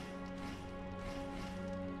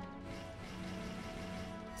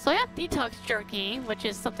 So I have detox jerky, which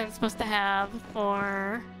is something I'm supposed to have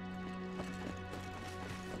for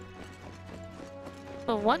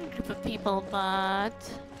one group of people, but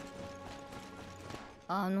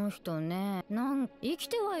I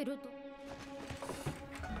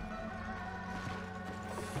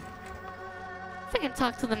can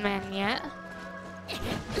talk to the man yet.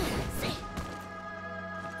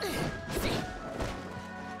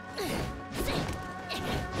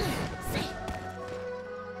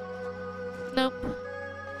 Nope.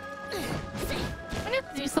 I need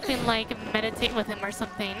to do something like meditate with him or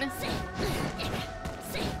something.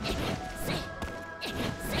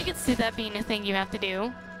 I could see that being a thing you have to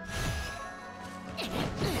do.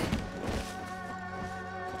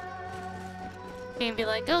 And be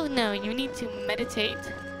like, oh no, you need to meditate.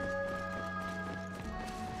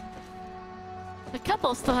 The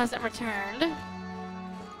couple still hasn't returned.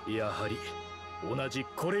 やはり同じ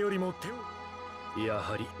これよりも手を。や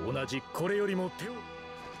はり同じこれよりも手を。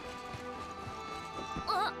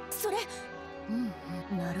あ、それ。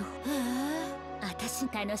なるほど。私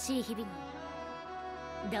楽しい日々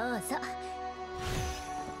に。どうぞ。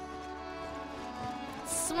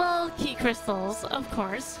Small key crystals, of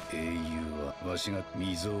course. 英雄はわしが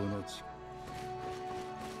未曾有の地。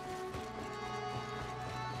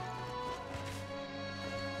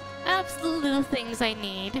Absolute little things I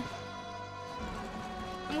need.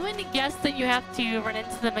 I'm going to guess that you have to run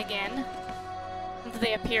into them again. If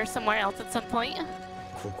they appear somewhere else at some point.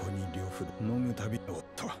 ここに両夫飲むたびおっ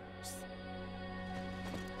と。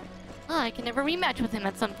Oh, I can never rematch with him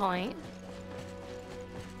at some point.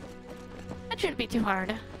 That shouldn't be too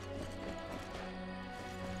hard.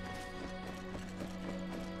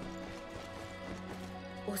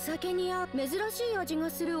 お酒に合う珍しい味が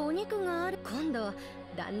するお肉がある。今度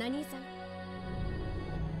旦那兄さん。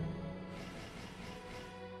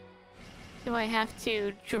Do I have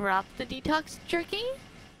to drop the detox jerky?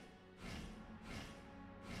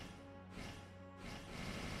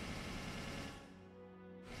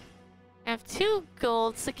 I have 2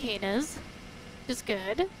 gold cicadas, which is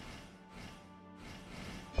good.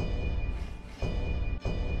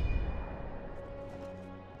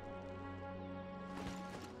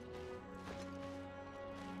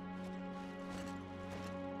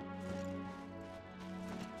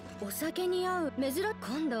 O お酒に合う珍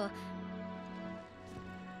今度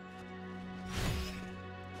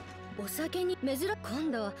お酒に珍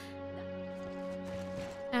今度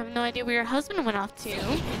I have no idea where your husband went off to.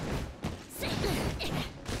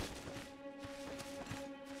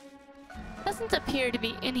 Doesn't appear to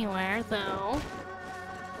be anywhere, though.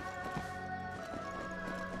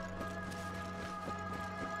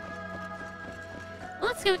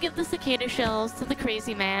 Let's go give the cicada shells to the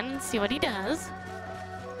crazy man and see what he does.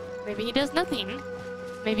 Maybe he does nothing.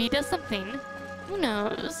 Maybe he does something. Who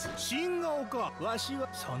knows? 新顔かわしは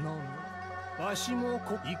そのわしも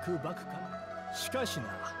こ行くばくかしかしな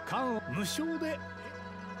勘を無償で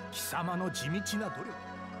貴様の地道な努力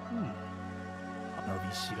伸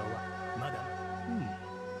びしろはまだ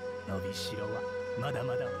伸びしろはまだ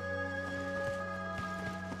まだ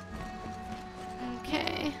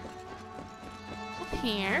Okay. Up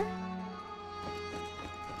here.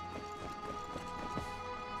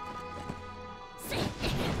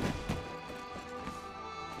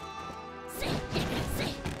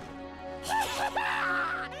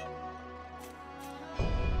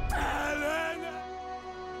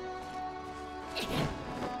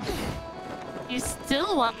 You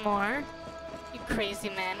still want more? You crazy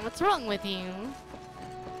man, what's wrong with you?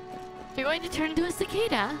 You're going to turn into a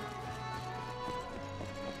cicada?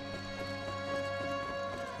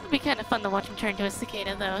 It'd be kind of fun to watch him turn into a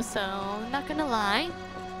cicada though, so not gonna lie.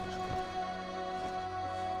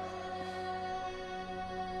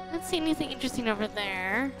 I don't see anything interesting over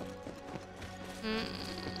there.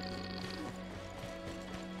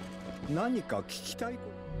 何か聞きたいこ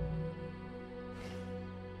と。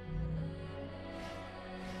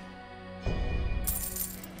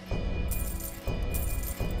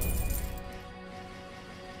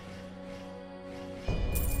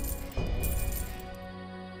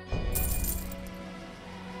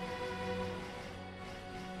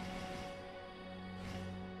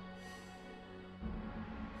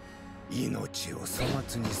命を粗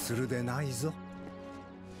末にするでないぞ。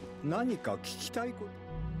何か聞きたいこと。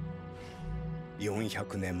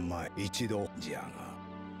400年前一度じゃが、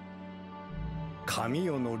神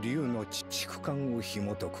代の竜の畜感を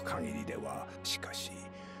紐解く限りでは、しかし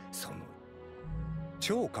その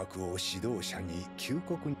聴覚を指導者に旧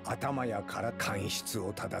国に頭やから官室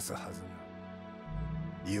を正すはずが、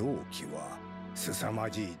妖気は凄ま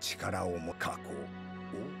じい力をも過去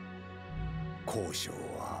を交渉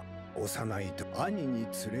は幼いと兄に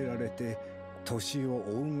連れられて年を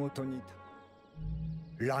追うごとに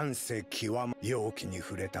乱世極ま妖気に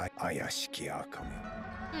触れた怪しき赤目。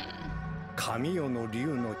神代の竜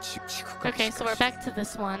の畜化。 Okay, so we're back to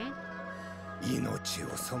this one. 命を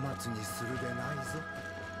粗末にするでないぞ。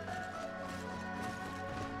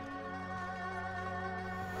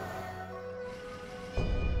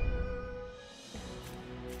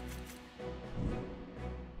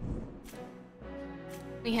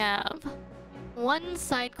We have one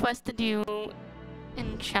side quest to do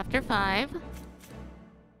in Chapter 5.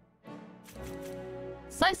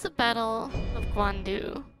 Slice of Battle of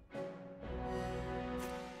Guandu.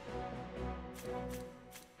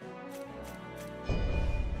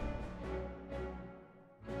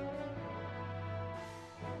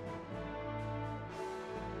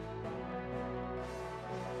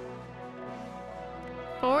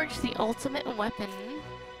 Forge the ultimate weapon.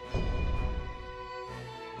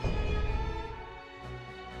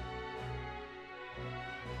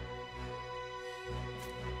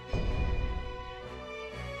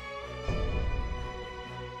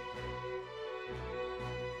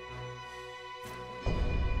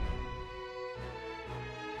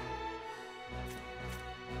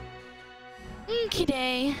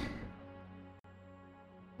 Okie-day.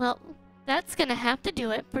 Well, that's gonna have to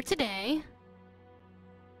do it for today.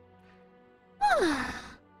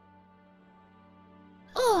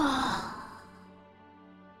 Oh.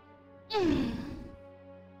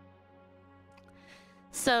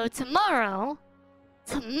 So tomorrow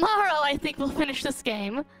I think we'll finish this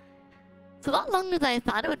game. It's a lot longer than I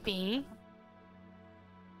thought it would be,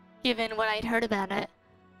 given what I'd heard about it.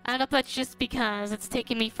 I don't know if that's just because it's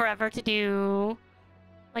taking me forever to do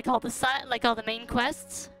like all the main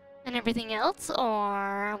quests and everything else,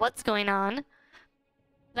 or what's going on.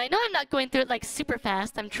 But I know I'm not going through it like super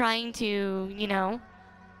fast. I'm trying to, you know,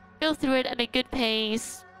 go through it at a good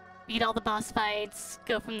pace, beat all the boss fights,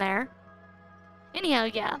 go from there. Anyhow,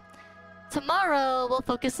 yeah. Tomorrow we'll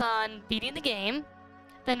focus on beating the game.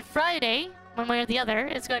 Then Friday, one way or the other,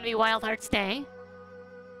 is going to be Wild Hearts Day.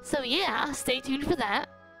 So yeah, stay tuned for that.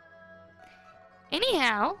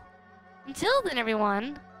 Anyhow, until then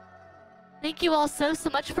everyone, thank you all so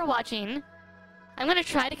much for watching. I'm gonna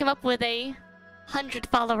try to come up with a 100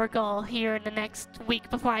 follower goal here in the next week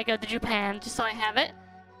before I go to Japan, just so I have it.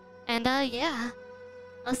 And yeah,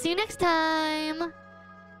 I'll see you next time.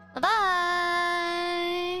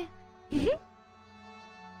 Bye-bye!